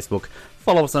us on Facebook,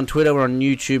 follow us on Twitter, we're on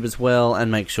YouTube as well,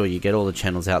 and make sure you get all the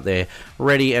channels out there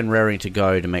ready and raring to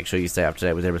go to make sure you stay up to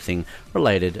date with everything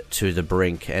related to The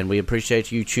Brink. And we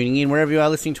appreciate you tuning in wherever you are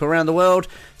listening to around the world.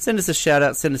 Send us a shout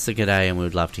out, send us a g'day, and we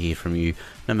would love to hear from you,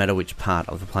 no matter which part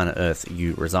of the planet Earth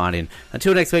you reside in.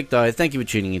 Until next week, though, thank you for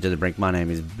tuning into The Brink. My name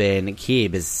is Ben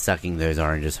Kibb, is sucking those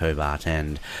oranges, Hobart,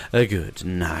 and a good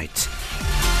night.